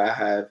knowledge that I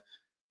have,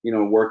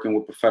 working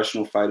with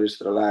professional fighters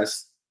for the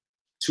last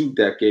 2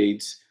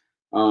 decades,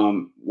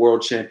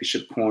 world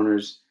championship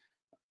corners,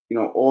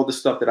 all the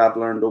stuff that I've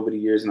learned over the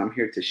years, and I'm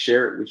here to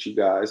share it with you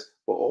guys.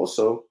 But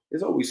also,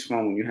 it's always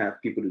fun when you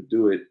have people to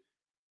do it,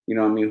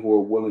 who are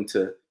willing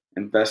to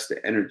invest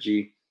the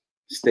energy,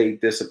 stay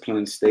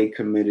disciplined, stay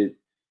committed.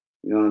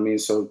 You know what I mean?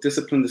 So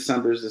Discipline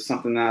Decembers is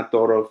something that I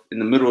thought of in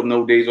the middle of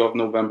No Days Off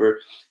November.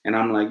 And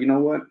I'm like, you know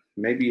what?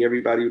 Maybe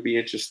everybody would be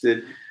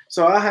interested.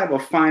 So I have a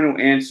final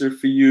answer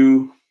for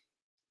you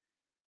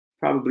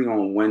probably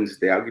on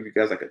Wednesday. I'll give you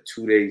guys like a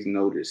 2 days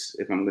notice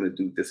if I'm going to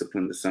do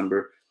Discipline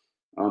December.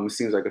 It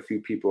seems like a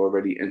few people are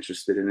already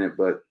interested in it,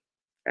 but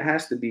it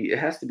has to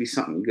be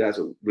something you guys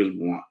will really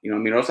want. You know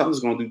what I mean? Or else I'm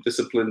just going to do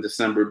Discipline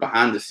December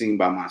behind the scene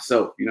by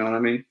myself. You know what I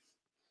mean?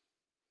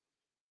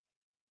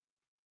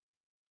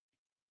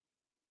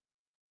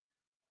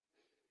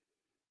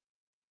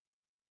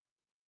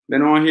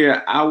 Been on here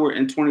an hour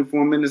and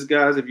 24 minutes,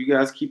 guys. If you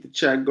guys keep the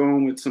chat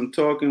going with some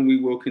talking, we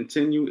will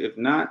continue. If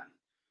not,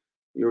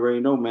 you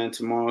already know, man,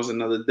 tomorrow's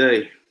another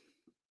day.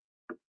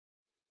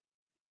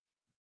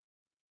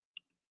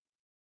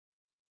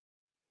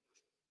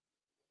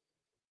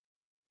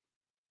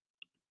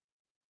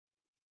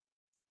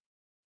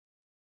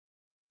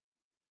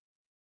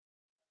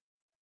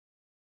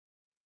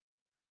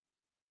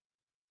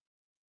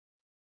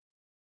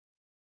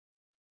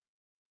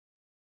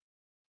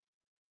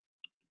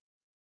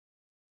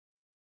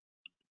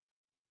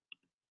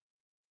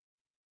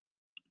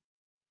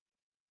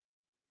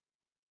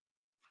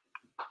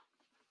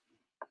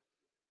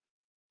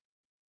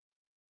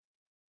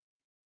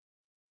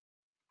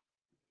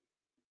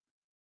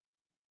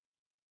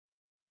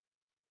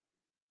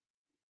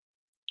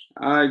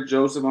 All right,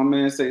 Joseph, my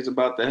man says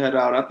about to head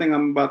out. I think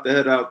I'm about to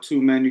head out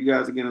too, man. You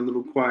guys are getting a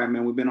little quiet,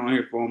 man. We've been on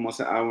here for almost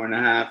an hour and a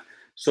half.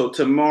 So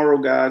tomorrow,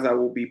 guys, I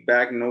will be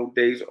back. No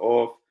days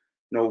off.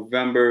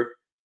 November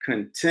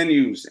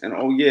continues. And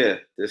oh, yeah,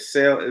 the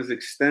sale is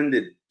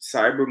extended.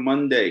 Cyber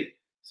Monday.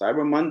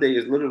 Cyber Monday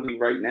is literally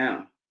right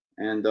now.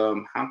 And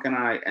how can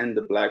I end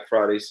the Black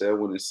Friday sale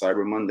when it's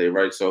Cyber Monday,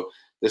 right? So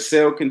the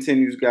sale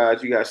continues,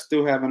 guys. You guys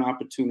still have an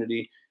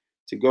opportunity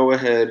to go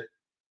ahead,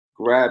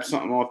 grab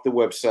something off the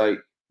website,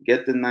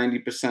 get the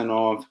 90%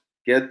 off,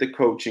 get the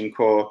coaching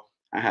call.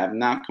 I have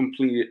not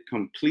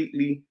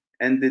completely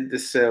ended the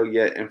sale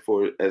yet. And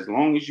for as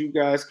long as you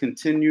guys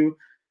continue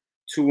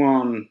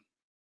to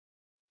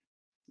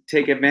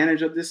take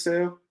advantage of this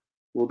sale,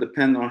 will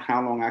depend on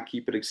how long I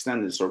keep it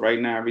extended. So right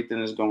now,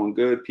 everything is going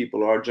good.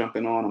 People are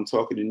jumping on. I'm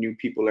talking to new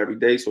people every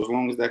day. So as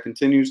long as that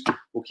continues,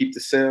 we'll keep the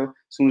sale.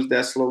 As soon as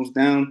that slows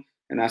down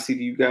and I see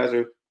that you guys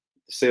the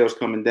sales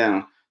coming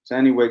down. So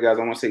anyway, guys,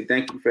 I want to say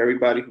thank you for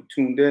everybody who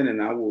tuned in,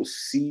 and I will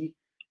see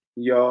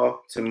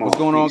y'all tomorrow. What's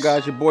going on,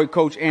 guys? Your boy,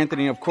 Coach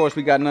Anthony. Of course,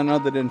 we got none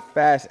other than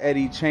Fast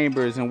Eddie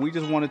Chambers, and we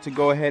just wanted to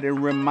go ahead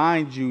and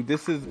remind you,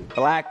 this is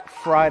Black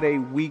Friday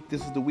week.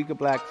 This is the week of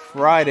Black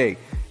Friday,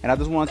 and I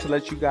just wanted to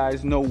let you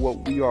guys know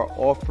what we are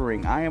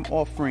offering. I am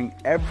offering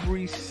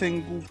every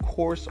single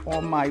course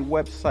on my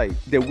website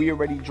that we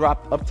already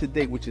dropped up to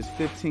date, which is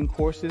 15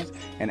 courses,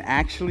 and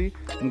actually,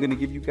 I'm going to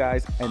give you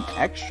guys an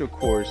extra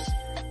course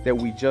that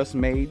we just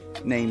made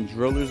named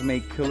Drillers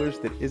Make Killers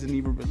that isn't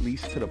even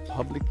released to the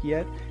public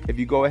yet. If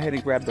you go ahead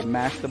and grab the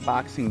Master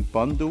Boxing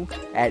Bundle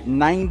at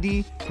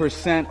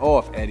 90%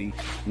 off, Eddie,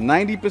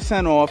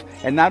 90% off.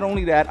 And not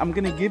only that, I'm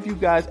gonna give you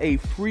guys a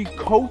free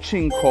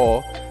coaching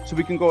call so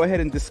we can go ahead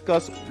and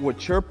discuss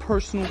what your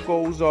personal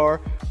goals are,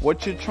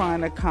 what you're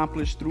trying to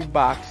accomplish through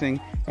boxing,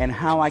 and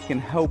how I can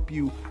help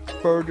you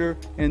further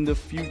in the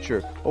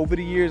future. Over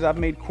the years, I've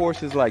made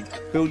courses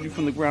like Build You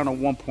From the Ground Up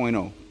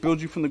 1.0,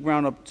 Build You From the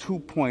Ground Up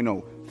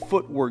 2.0,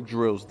 Footwork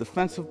Drills,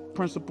 Defensive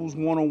Principles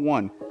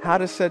 101, How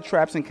to Set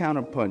Traps and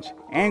Counterpunch,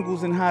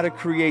 Angles and How to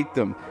Create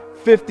Them,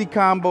 50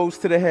 combos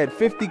to the head,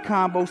 50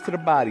 combos to the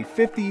body,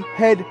 50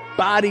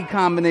 head-body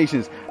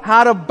combinations,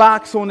 how to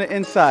box on the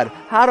inside,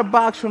 how to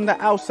box from the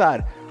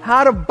outside,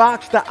 how to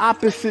box the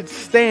opposite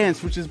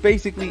stance, which is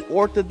basically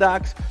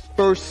orthodox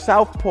versus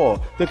southpaw,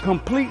 the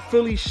complete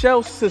Philly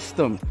shell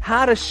system,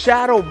 how to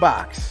shadow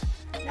box,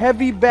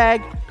 heavy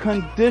bag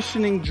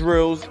conditioning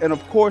drills, and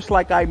of course,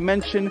 like I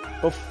mentioned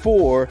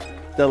before,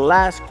 the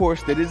last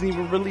course that isn't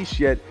even released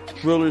yet,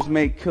 Drillers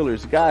Make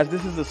Killers. Guys,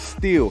 this is a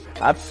steal.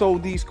 I've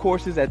sold these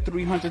courses at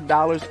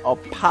 $300 a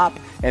pop,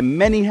 and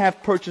many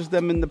have purchased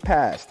them in the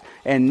past.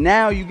 And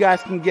now you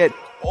guys can get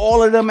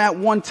all of them at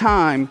one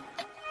time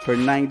for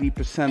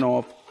 90%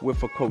 off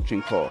with a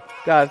coaching call.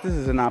 Guys, this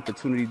is an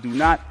opportunity. Do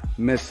not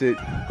miss it.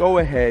 Go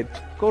ahead,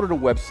 go to the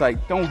website.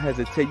 Don't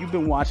hesitate. You've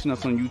been watching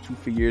us on YouTube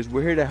for years.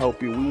 We're here to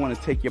help you. We want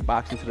to take your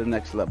boxing to the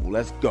next level.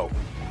 Let's go.